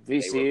run, yeah,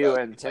 VCU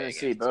and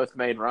Tennessee both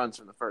made runs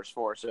from the first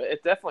 4, so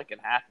it definitely can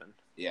happen.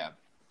 Yeah,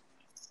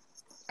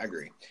 I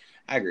agree.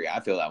 I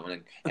feel that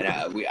one, and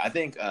I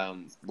think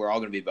we're all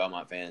going to be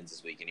Belmont fans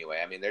this week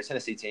anyway. I mean, their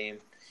Tennessee team,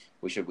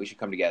 we should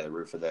come together,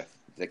 root for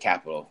the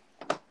capital.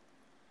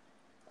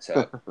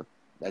 So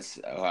that's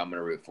who I'm going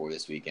to root for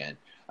this weekend.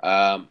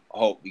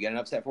 Hope, you got an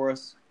upset for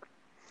us?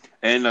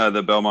 And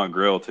the Belmont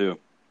Grill too.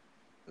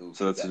 Ooh,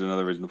 so that's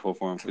another reason to pull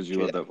for him because you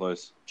love that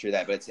place. True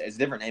that, but it's a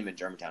different name in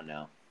Germantown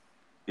now.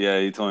 Yeah,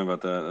 you told me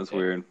about that. That's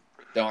weird.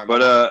 Don't worry,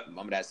 but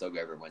mom and dad still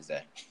go every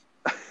Wednesday.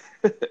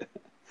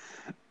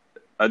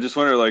 I just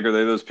wonder, like, are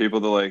they those people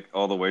that like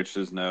all the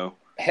waitresses know?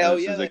 Hell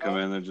as yeah, they come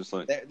in, they're just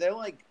like they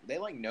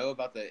know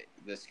about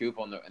the scoop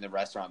in the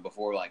restaurant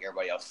before like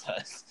everybody else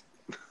does.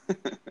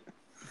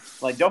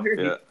 Like, don't hear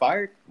he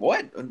fired?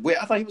 What? Wait,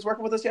 I thought he was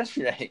working with us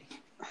yesterday.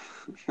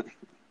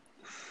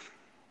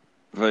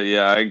 But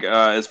yeah,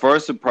 as far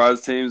as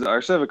surprise teams, I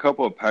actually have a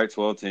couple of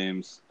Pac-12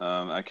 teams.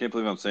 I can't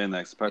believe I'm saying that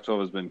because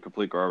Pac-12 has been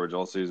complete garbage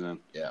all season.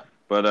 Yeah.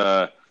 But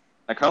I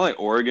kind of like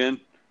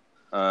Oregon.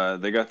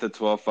 They got the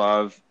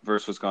 12-5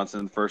 versus Wisconsin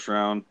in the first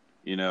round.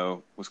 You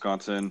know,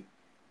 Wisconsin,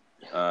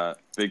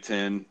 Big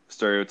Ten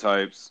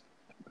stereotypes,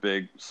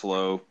 big,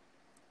 slow,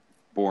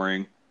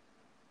 boring.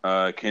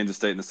 Kansas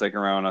State in the second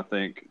round, I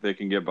think they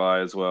can get by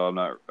as well. I'm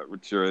not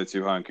really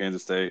too high on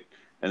Kansas State.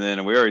 And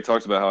then we already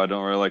talked about how I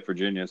don't really like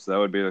Virginia, so that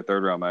would be the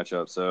third round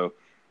matchup. So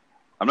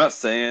I'm not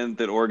saying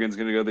that Oregon's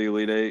going to go to the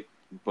Elite Eight,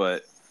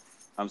 but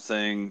I'm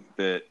saying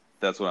that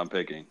that's what I'm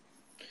picking.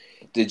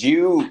 Did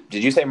you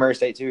say Murray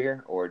State too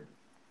here, or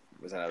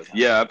was that other time?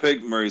 Yeah, I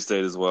picked Murray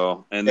State as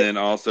well, and then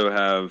also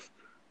have,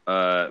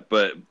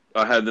 but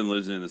I had them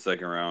losing in the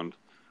second round.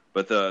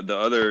 But the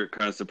other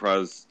kind of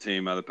surprise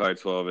team out of the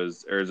Pac-12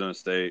 is Arizona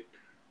State.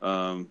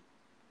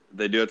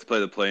 They do have to play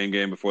the play-in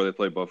game before they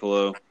play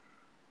Buffalo,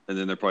 and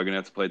then they're probably going to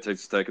have to play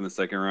Texas Tech in the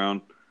second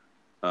round.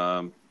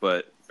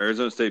 But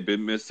Arizona State beat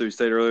Mississippi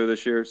State earlier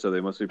this year, so they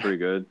must be pretty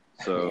good.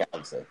 So yeah,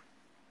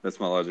 that's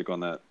my logic on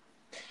that.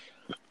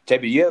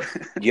 JB,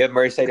 do you have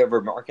Murray State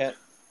over Marquette?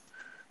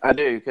 I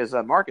do, because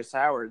Marcus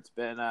Howard's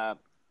been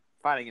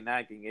fighting a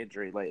nagging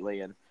injury lately,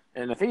 and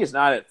if he's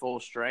not at full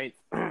strength,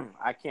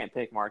 I can't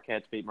pick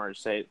Marquette to beat Murray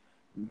State.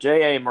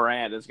 J.A.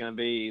 Morant is going to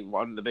be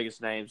one of the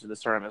biggest names in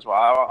this tournament as well.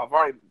 I've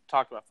already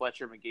talked about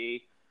Fletcher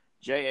McGee.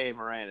 J.A.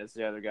 Morant is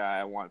the other guy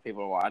I want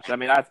people to watch. I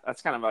mean,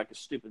 that's kind of like a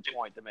stupid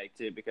point to make,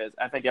 too, because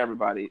I think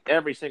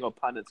every single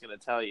pundit's going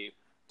to tell you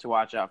to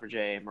watch out for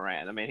J.A.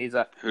 Morant. I mean, he's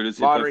a Who does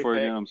he play for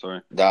pick. again? I'm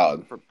sorry.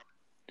 Dog.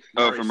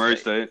 For Murray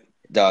State?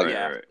 Dog,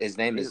 yeah. Right. His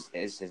name is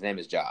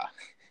Ja.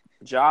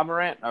 Ja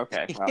Morant?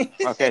 Okay. Well,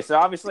 okay, so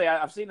obviously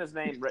I've seen his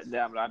name written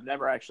down, but I've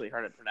never actually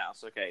heard it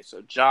pronounced. Okay,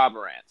 so Ja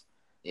Morant.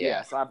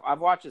 Yeah. Yes, I've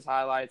watched his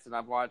highlights, and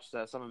I've watched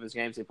some of his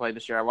games he played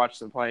this year. I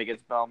watched him play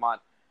against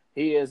Belmont.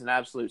 He is an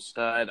absolute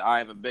stud.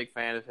 I am a big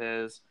fan of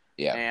his.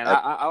 Yeah. And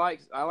I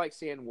like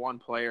seeing one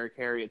player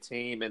carry a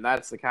team, and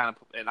that's the kind of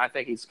 – and I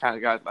think he's kind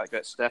of got like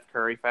that Steph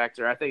Curry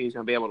factor. I think he's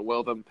going to be able to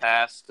will them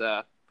past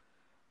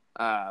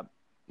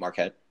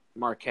Marquette.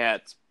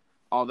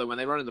 Although when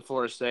they run into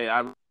Florida State,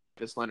 I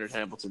this Leonard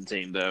Hamilton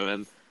team, though,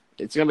 and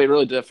it's going to be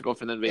really difficult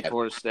for them to beat Yeah.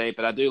 Florida State,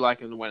 but I do like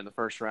them to win in the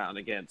first round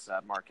against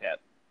Marquette,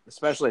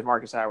 especially if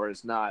Marcus Howard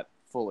is not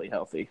fully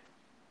healthy.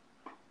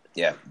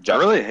 Yeah, I Josh.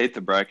 really hate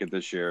the bracket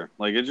this year.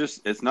 Like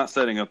it's not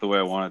setting up the way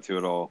I want it to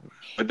at all.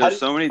 Like there's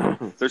so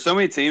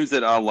many teams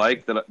that I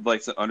like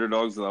the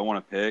underdogs that I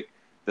want to pick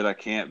that I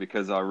can't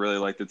because I really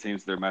like the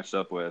teams they're matched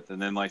up with,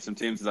 and then like some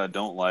teams that I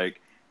don't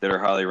like that are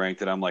highly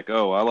ranked that I'm like,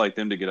 oh, I like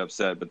them to get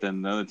upset, but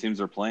then none of the teams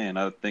they're playing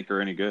I think are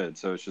any good.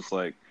 So it's just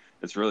like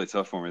it's really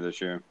tough for me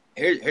this year.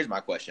 Here's my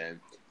question.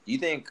 Do you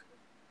think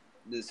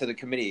so the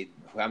committee,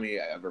 how many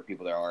ever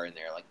people there are in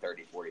there, like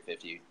 30, 40,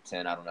 50,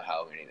 10, I don't know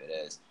how many it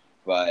is.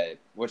 But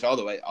which all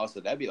the way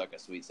also that'd be like a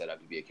sweet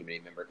setup to be a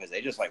committee member because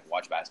they just like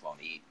watch basketball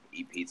and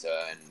eat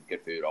pizza and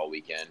good food all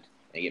weekend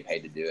and get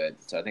paid to do it.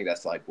 So I think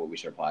that's like what we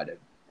should apply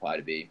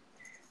to be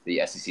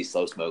the SEC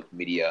Slow Smoke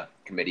Media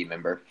Committee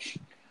member.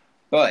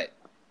 But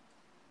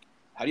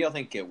how do y'all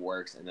think it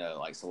works in the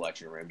like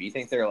selection room? Do you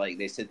think they're like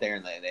they sit there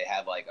and they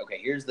have like, okay,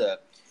 here's the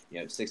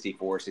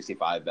 64,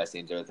 65 best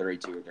teams or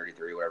 32 or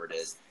 33, whatever it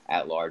is,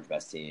 at large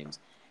best teams.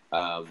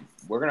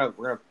 We're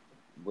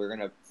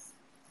gonna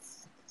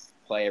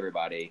play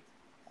everybody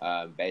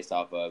based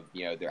off of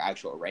their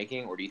actual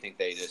ranking, or do you think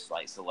they just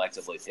like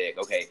selectively pick?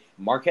 Okay,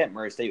 Marquette and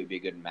Murray State would be a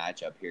good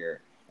matchup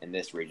here in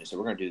this region, so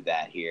we're going to do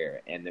that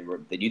here. And then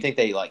do you think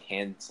they like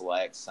hand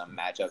select some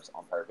matchups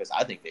on purpose?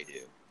 I think they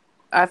do.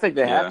 I think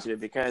they have to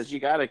because you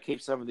got to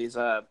keep some of these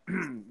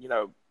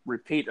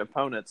repeat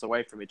opponents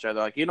away from each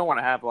other. Like you don't want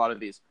to have a lot of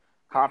these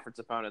conference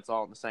opponents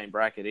all in the same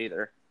bracket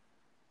either.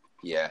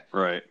 Yeah,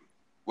 right.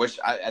 Which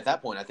at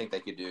that point I think they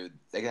could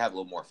have a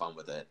little more fun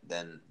with it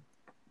than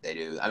they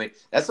do. I mean,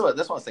 that's what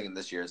I was thinking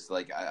this year. Is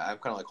like I'm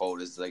kind of like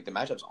Holt. Is like the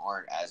matchups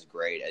aren't as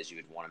great as you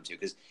would want them to.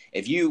 Because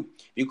if you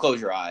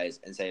close your eyes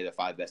and say the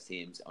 5 best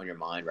teams on your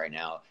mind right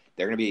now,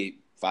 they're going to be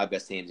 5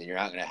 best teams, and you're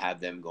not going to have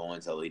them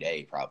going to Elite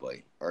 8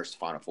 probably or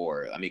Final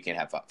 4. I mean, you can't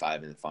have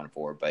 5 in the Final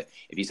 4. But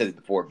if you said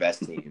the 4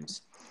 best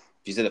teams,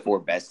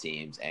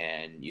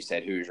 and you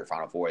said who's your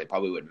Final 4, they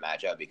probably wouldn't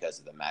match up because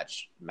of the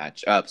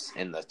matchups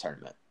in the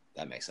tournament.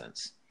 That makes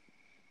sense.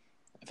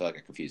 I feel like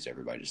I confused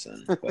everybody just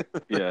then. But.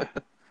 Yeah.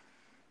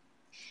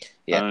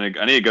 Yeah,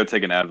 I need to go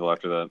take an Advil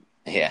after that.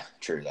 Yeah,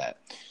 true that.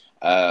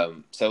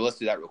 So let's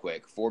do that real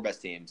quick. 4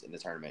 best teams in the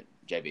tournament.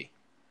 JB.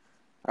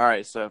 All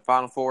right, so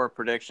Final 4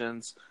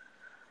 predictions.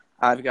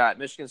 I've got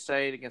Michigan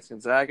State against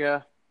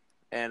Gonzaga,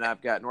 and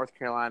I've got North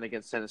Carolina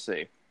against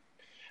Tennessee.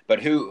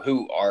 But who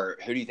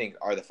do you think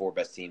are the 4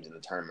 best teams in the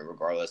tournament,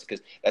 regardless?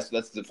 Because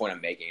that's the point I'm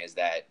making is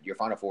that your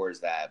Final 4 is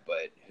that,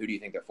 but who do you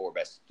think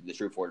the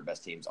true 4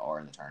 best teams are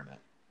in the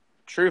tournament?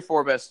 True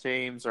 4 best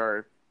teams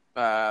are.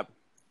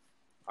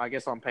 I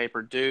guess on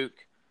paper,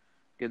 Duke,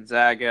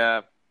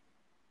 Gonzaga,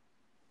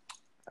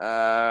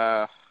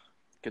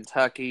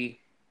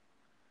 Kentucky,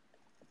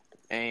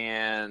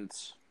 and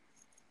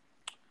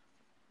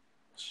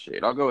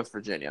I'll go with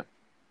Virginia.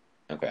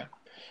 Okay.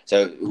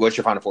 So what's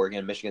your Final 4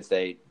 again? Michigan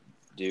State,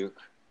 Duke?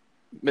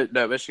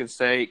 No, Michigan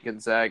State,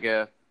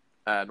 Gonzaga,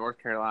 North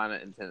Carolina,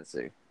 and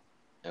Tennessee.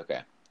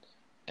 Okay.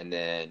 And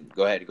then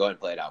go ahead and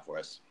play it out for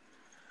us.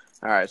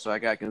 All right, so I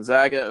got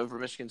Gonzaga over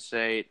Michigan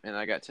State, and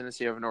I got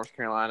Tennessee over North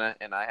Carolina,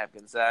 and I have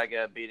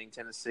Gonzaga beating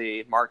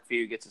Tennessee. Mark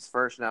Few gets his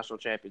first national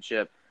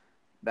championship.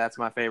 That's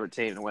my favorite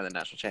team to win the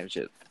national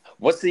championship.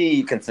 What's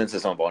the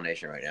consensus on Vol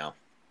Nation right now?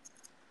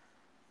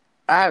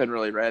 I haven't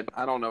really read.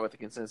 I don't know what the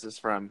consensus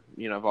from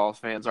Vols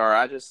fans are.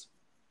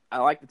 I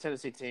like the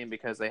Tennessee team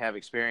because they have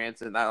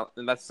experience, and that's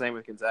the same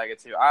with Gonzaga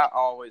too. I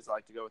always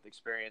like to go with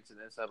experience in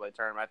the NCAA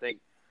tournament. I think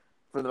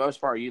for the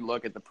most part, you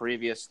look at the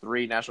previous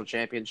 3 national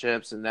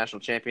championships and national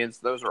champions;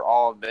 those are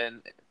all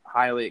been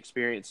highly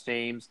experienced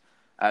teams.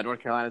 North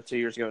Carolina 2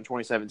 years ago in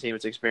 2017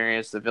 was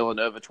experienced. The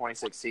Villanova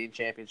 2016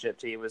 championship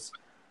team was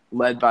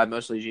led by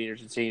mostly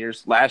juniors and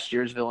seniors. Last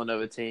year's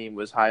Villanova team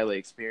was highly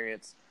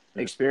experienced.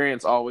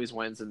 Experience always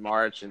wins in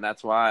March, and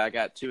that's why I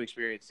got 2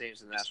 experienced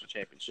teams in the national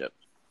championship.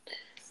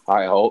 All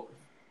right, Holt.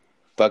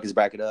 Fuck us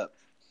back it up.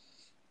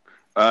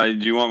 Do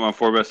you want my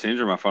 4 best teams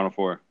or my Final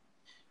 4?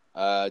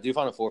 Do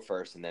Final 4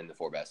 first, and then the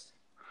 4 best.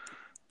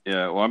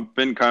 Yeah, well, I've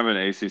been kind of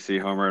an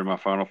ACC homer in my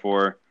Final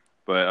 4,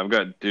 but I've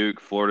got Duke,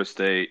 Florida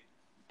State,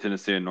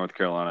 Tennessee, and North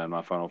Carolina in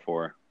my Final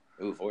 4.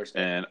 Ooh, Florida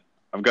State. And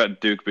I've got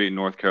Duke beating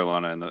North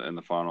Carolina in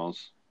the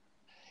finals.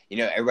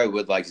 Everybody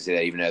would like to say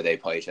that, even though they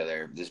play each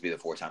other. This would be the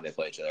 4th time they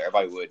play each other.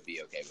 Everybody would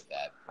be okay with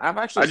that. I've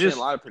actually seen a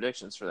lot of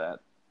predictions for that.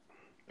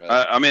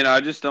 Really? I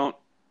just don't.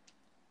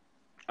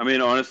 I mean,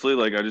 honestly,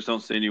 like I just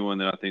don't see anyone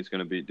that I think is going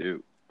to beat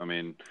Duke. I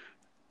mean,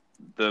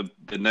 the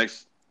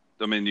next.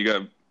 I mean, you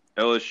got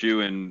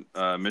LSU and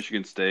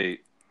Michigan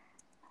State.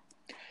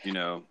 I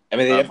mean,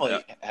 they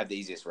definitely have the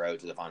easiest road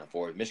to the Final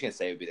 4. Michigan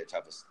State would be their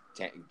toughest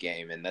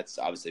game, and that's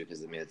obviously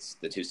because it's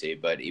the 2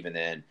 seed. But even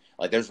then,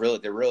 like there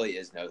really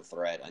is no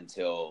threat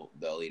until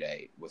the Elite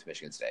 8 with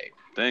Michigan State.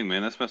 Dang,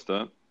 man, that's messed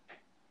up.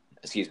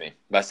 Excuse me.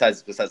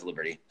 Besides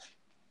Liberty.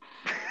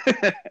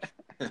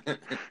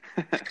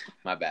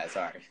 My bad.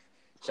 Sorry.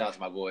 Shout out to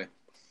my boy.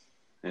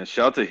 Yeah,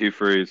 shout out to Hugh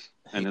Freeze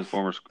and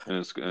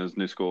his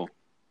new school.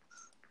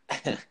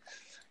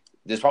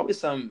 There's probably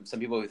some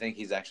people who think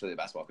he's actually the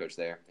basketball coach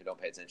there who don't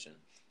pay attention.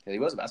 He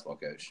was a basketball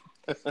coach.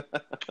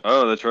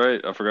 Oh, that's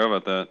right. I forgot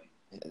about that.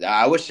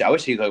 I wish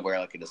he could wear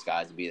like a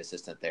disguise and be an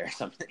assistant there or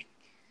something.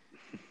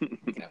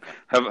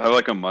 Have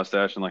like a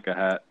mustache and like a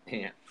hat.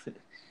 Yeah.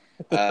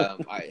 All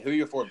right. Who are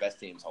your 4 best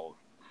teams, Holt?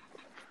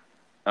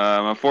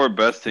 My 4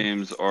 best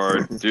teams are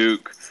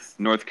Duke,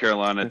 North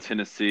Carolina,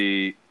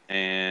 Tennessee,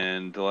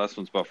 and the last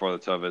one's by far the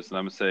toughest, and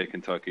I'm gonna say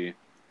Kentucky.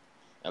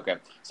 Okay.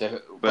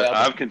 So, but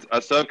I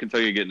still have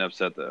Kentucky getting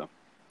upset though.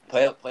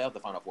 Play out the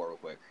Final 4 real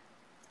quick.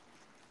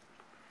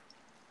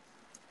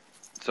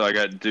 So I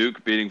got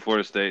Duke beating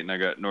Florida State, and I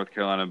got North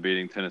Carolina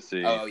beating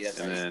Tennessee. Oh, yes.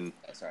 And then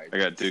sorry. I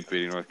got Duke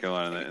beating North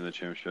Carolina in the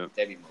championship.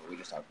 We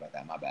just talked about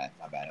that. My bad.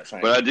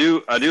 But I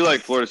do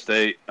like Florida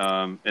State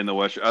in the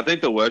West. I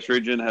think the West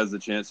region has the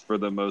chance for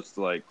the most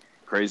like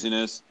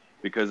craziness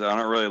because I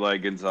don't really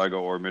like Gonzaga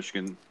or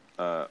Michigan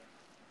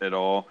at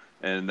all,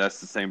 and that's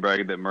the same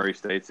bracket that Murray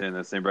State's in,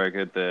 the same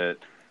bracket that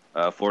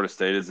Florida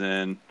State is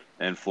in,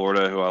 and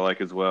Florida, who I like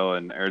as well,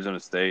 and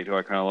Arizona State, who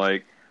I kind of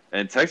like,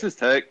 and Texas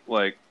Tech,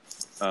 like.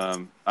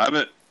 I'm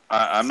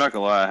not gonna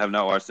lie. I have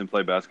not watched them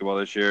play basketball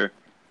this year,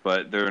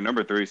 but they're a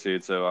number 3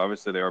 seed, so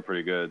obviously they are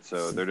pretty good.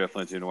 So they're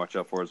definitely a team to watch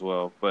out for as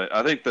well. But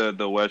I think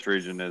the West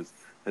region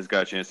has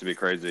got a chance to be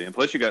crazy, and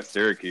plus you got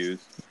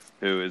Syracuse,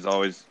 who is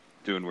always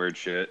doing weird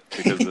shit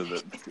because of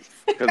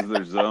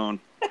their zone.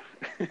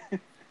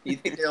 You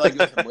think they're like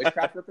doing some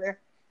witchcraft up there?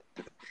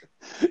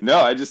 No,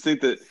 I just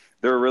think that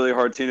they're a really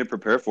hard team to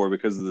prepare for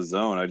because of the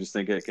zone. I just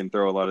think it can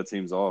throw a lot of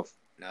teams off.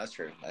 No, that's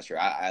true.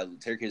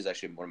 Syracuse is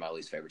actually one of my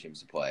least favorite teams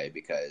to play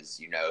because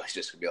it's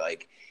just gonna be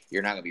like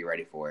you're not gonna be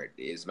ready for it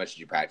as much as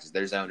you practice.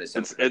 Their zone is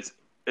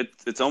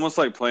it's almost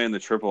like playing the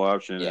triple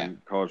option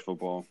in college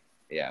football.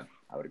 Yeah,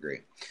 I would agree.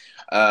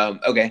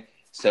 Okay,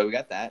 so we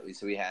got that.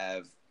 So we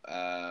have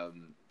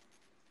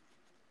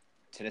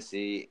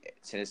Tennessee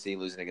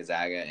losing to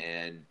Gonzaga,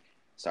 and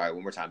sorry,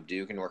 one more time,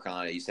 Duke and North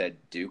Carolina. You said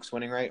Duke's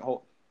winning, right,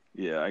 Holt?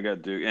 Yeah, I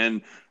got Duke,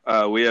 and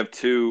we have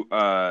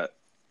 2.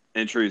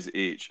 Entries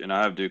each, and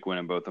I have Duke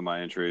winning both of my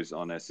entries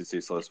on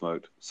SEC Slow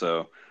Smoked.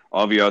 So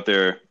all of you out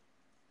there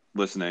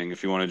listening,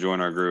 if you want to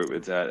join our group,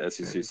 it's at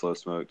SEC Slow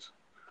Smoked.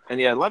 And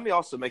yeah, let me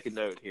also make a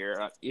note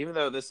here. Even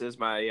though this is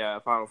my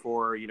Final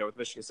 4, with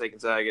Michigan State,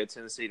 Gonzaga,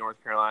 Tennessee,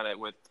 North Carolina,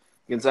 with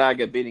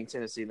Gonzaga beating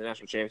Tennessee in the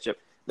national championship,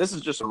 this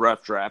is just a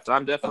rough draft.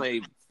 I'm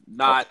definitely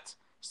not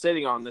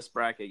sitting on this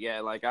bracket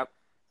yet.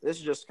 This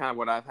is just kind of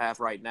what I have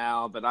right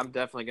now, but I'm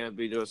definitely going to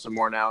be doing some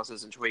more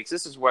analysis and tweaks.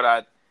 This is what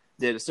I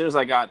did as soon as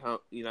I got home.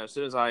 As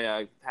soon as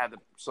I had the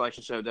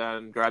selection show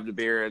done, grabbed a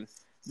beer and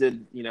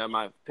did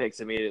my picks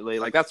immediately.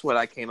 That's what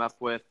I came up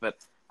with. But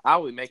I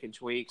will be making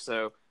tweaks.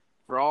 So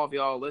for all of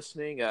y'all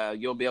listening,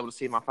 you'll be able to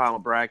see my final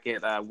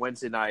bracket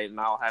Wednesday night, and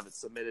I'll have it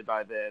submitted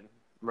by then,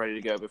 ready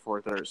to go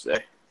before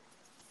Thursday.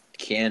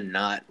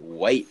 Cannot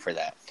wait for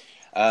that.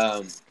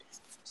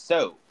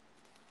 So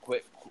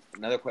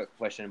another quick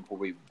question before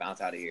we bounce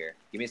out of here.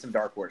 Give me some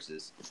dark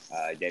horses,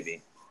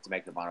 JB, to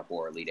make the Final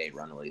 4 Elite 8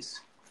 run at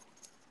least.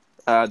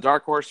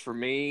 Dark horse for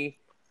me,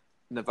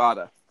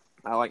 Nevada.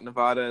 I like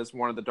Nevada as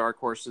one of the dark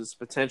horses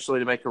potentially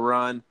to make a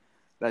run.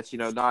 That's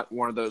not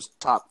one of those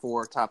top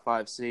 4, top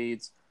 5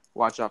 seeds.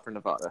 Watch out for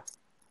Nevada.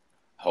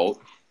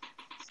 Holt.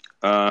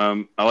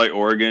 I like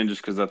Oregon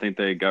just because I think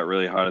they got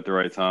really hot at the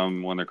right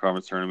time, won their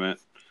conference tournament.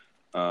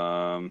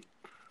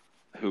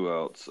 Who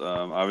else?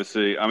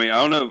 Obviously, I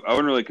don't know. I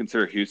wouldn't really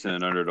consider Houston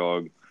an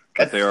underdog,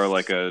 but they are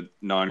like a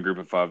non-group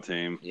of 5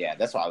 team. Yeah,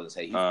 that's what I was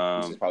going to say.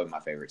 Houston's probably my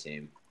favorite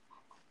team.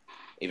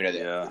 Even though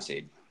they're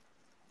seed.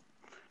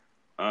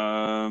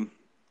 But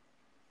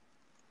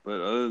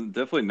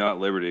definitely not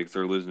Liberty because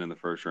they're losing in the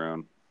first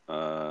round.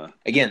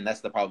 Again, that's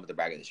the problem with the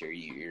bracket this year.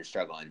 You're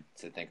struggling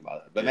to think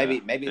about it. But maybe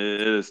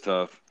it is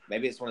tough.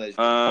 Maybe it's one of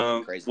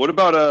those crazy. What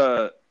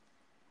about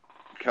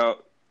Cal?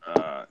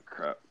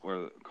 Crap. What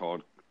are they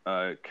called?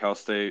 Cal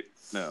State?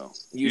 No.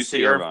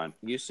 UC Irvine.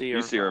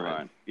 UC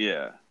Irvine.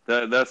 Yeah.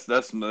 That's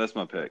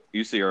my pick.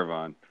 UC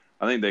Irvine.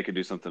 I think they could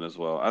do something as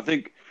well. I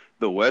think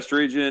the West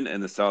region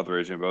and the South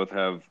region both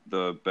have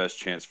the best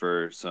chance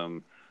for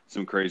some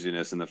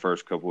craziness in the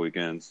first couple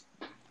weekends.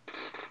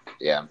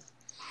 Yeah.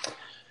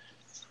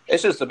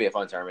 It's just to be a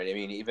fun tournament. I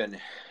mean,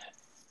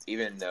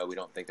 even though we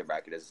don't think the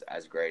bracket is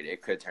as great,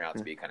 it could turn out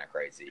to be kind of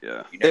crazy.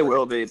 Yeah. It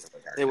will be.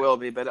 It will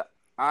be, but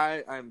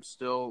I'm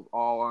still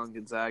all on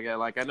Gonzaga.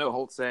 I know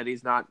Holt said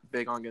he's not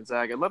big on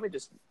Gonzaga. Let me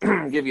just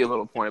give you a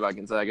little point about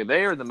Gonzaga.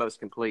 They are the most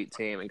complete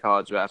team in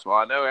college basketball.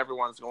 I know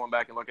everyone's going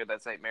back and looking at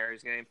that St.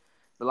 Mary's game.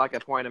 But like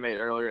a point I made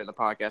earlier in the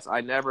podcast,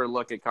 I never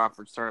look at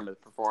conference tournament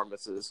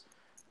performances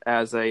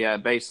as a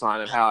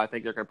baseline of how I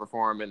think they're going to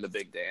perform in the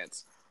big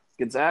dance.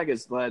 Gonzaga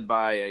is led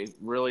by a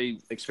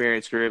really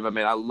experienced group.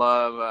 I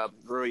love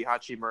Rui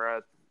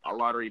Hachimura, a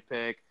lottery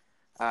pick.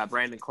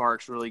 Brandon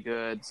Clark's really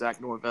good.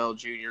 Zach Norvell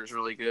Jr. is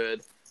really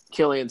good.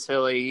 Killian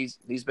Tilly,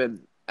 he's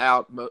been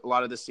out a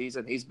lot of this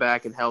season. He's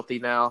back and healthy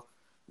now.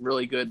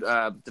 Really good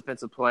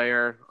defensive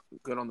player,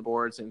 good on the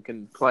boards, and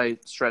can play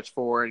stretch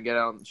forward and get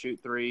out and shoot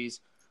threes.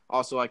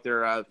 Also, like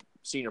their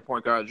senior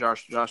point guard,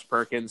 Josh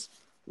Perkins,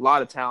 A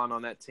lot of talent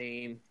on that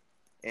team.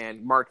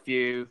 And Mark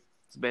Few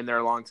has been there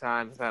a long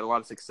time. Has had a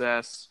lot of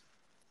success.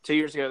 2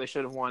 years ago, they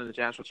should have won the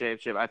national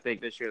championship. I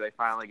think this year they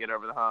finally get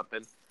over the hump.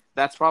 And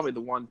that's probably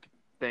the one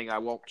thing I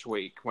won't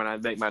tweak when I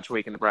make my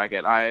tweak in the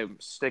bracket. I am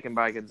sticking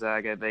by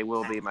Gonzaga. They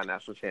will be my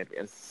national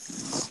champion.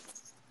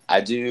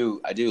 I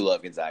do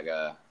love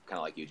Gonzaga, kind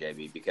of like you,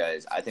 JB,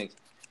 because I think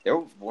they're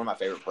one of my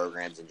favorite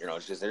programs in general,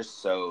 because they're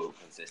so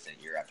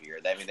consistent year after year.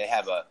 I mean, they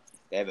have a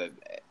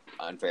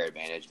unfair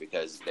advantage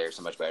because they're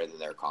so much better than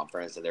their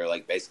conference, and they're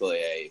like basically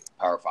a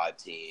Power 5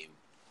 team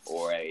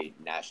or a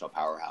national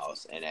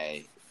powerhouse in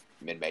a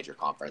mid-major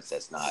conference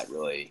that's not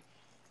really,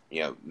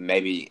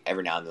 maybe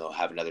every now and then they'll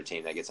have another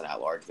team that gets an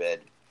at-large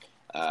bid,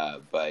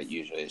 but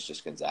usually it's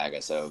just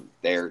Gonzaga. So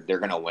they're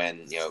going to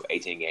win,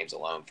 18 games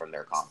alone from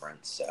their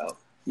conference. So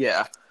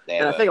yeah.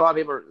 And I think a lot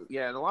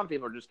of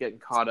people are just getting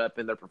caught up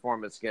in their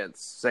performance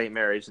against St.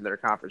 Mary's in their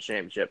conference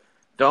championship.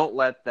 Don't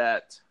let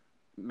that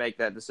make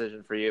that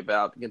decision for you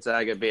about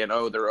Gonzaga being,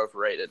 they're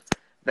overrated.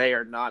 They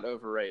are not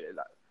overrated.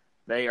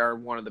 They are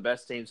one of the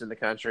best teams in the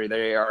country.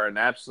 They are an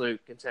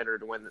absolute contender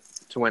to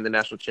win the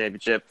national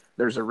championship.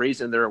 There's a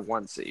reason they're a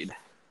 1 seed.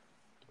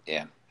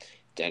 Yeah.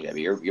 Dang,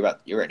 Debbie, you're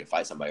ready to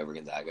fight somebody over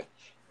Gonzaga.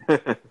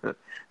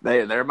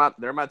 They're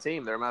my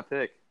team. They're my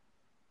pick.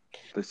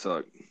 They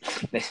suck.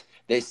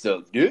 They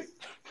still do.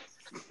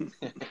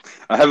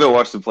 I haven't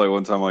watched them play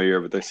one time all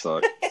year, but they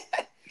suck.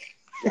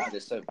 God, they're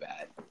so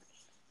bad.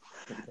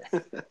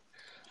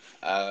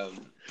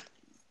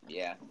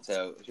 Yeah,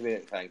 so it should be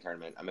an exciting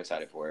tournament. I'm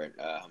excited for it.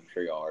 I'm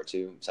sure y'all are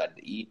too. I'm excited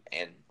to eat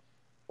and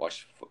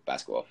watch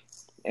basketball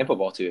and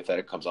football too if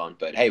that comes on.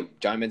 But hey,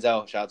 Johnny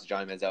Manziel, shout out to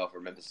Johnny Manziel for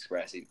Memphis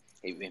Express. He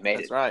made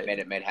That's it. Right. Made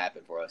it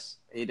happen for us.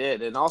 He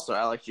did, and also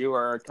Alex, you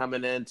are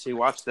coming in to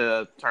watch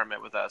the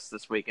tournament with us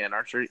this weekend.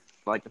 Archery,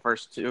 like the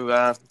first two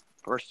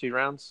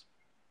rounds.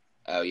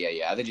 Oh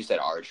yeah. I think you said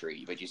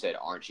archery, but you said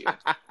aren't you?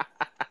 I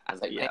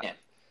was like, man,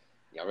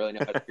 y'all really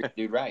know how to treat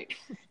the dude right.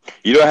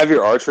 You don't have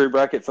your archery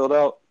bracket filled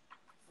out?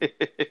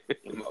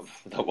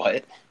 The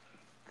what?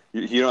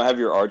 You don't have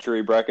your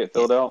archery bracket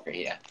filled out?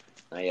 Yeah.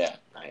 Not yet.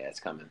 It's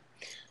coming.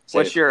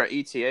 What's your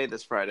ETA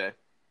this Friday?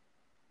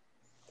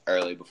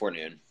 Early, before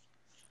noon.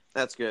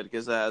 That's good,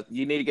 because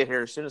you need to get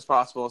here as soon as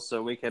possible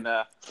so we can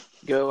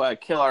go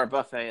kill our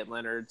buffet at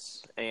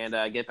Leonard's and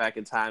get back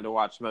in time to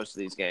watch most of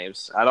these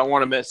games. I don't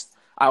want to miss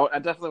 – I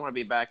definitely want to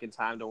be back in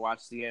time to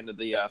watch the end of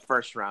the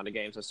first round of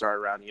games that start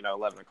around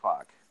 11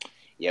 o'clock.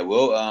 Yeah,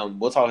 we'll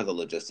talk about the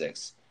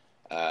logistics.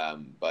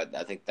 But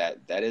I think that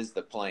is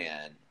the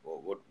plan.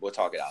 We'll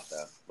talk it out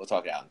though. We'll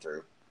talk it out and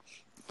through.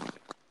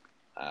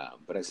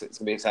 But it's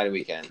gonna be an exciting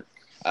weekend.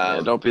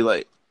 Don't be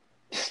late.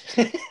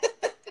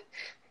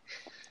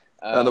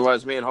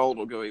 Otherwise, me and Holt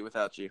will go eat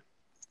without you.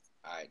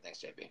 All right,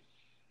 thanks, JP.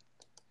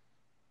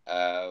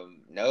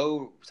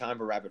 No time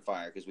for rapid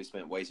fire because we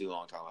spent way too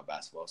long talking about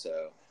basketball.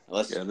 So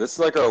this is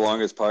like our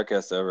longest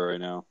podcast ever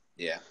right now.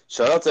 Yeah.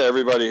 Shout out to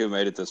everybody who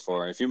made it this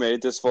far. If you made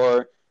it this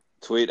far,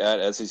 tweet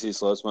at SEC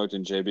Slow Smoked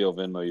and JB will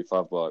Venmo you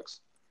 $5.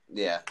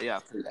 Yeah.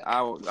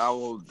 I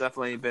will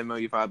definitely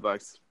Venmo you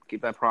 $5.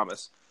 Keep that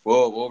promise.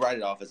 We'll write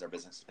it off as our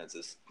business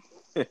expenses.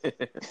 But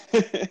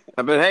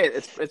hey,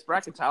 it's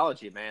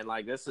bracketology, man.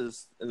 Like, this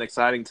is an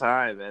exciting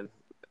time, and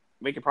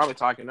we could probably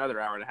talk another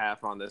hour and a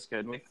half on this,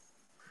 couldn't we?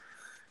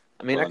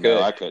 I mean,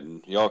 no, I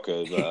couldn't. Y'all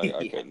could, but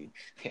I couldn't.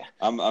 Yeah.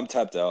 I'm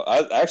tapped out.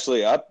 I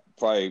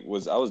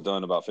was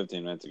done about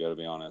 15 minutes ago, to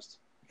be honest.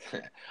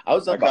 I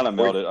kind of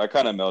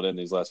melted in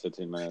these last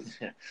 15 minutes.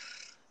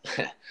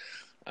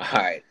 All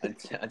right.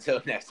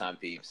 Until next time,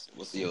 peeps.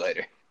 We'll see you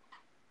later.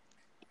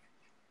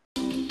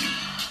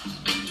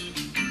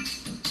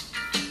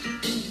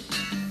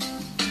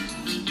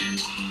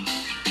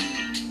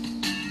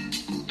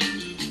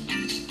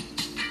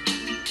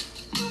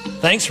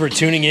 Thanks for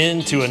tuning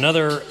in to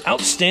another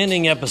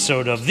outstanding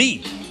episode of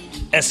the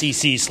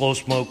SEC Slow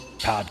Smoke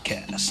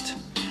Podcast.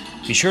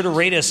 Be sure to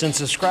rate us and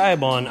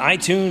subscribe on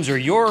iTunes or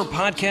your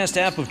podcast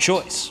app of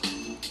choice.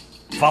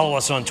 Follow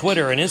us on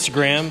Twitter and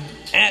Instagram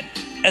at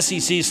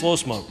SEC Slow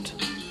Smoked.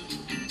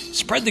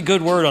 Spread the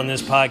good word on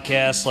this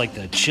podcast like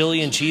the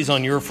chili and cheese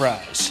on your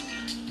fries.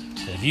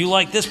 If you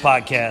like this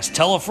podcast,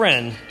 tell a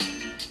friend,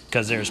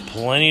 because there's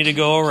plenty to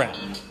go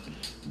around.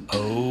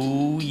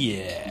 Oh,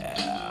 yeah.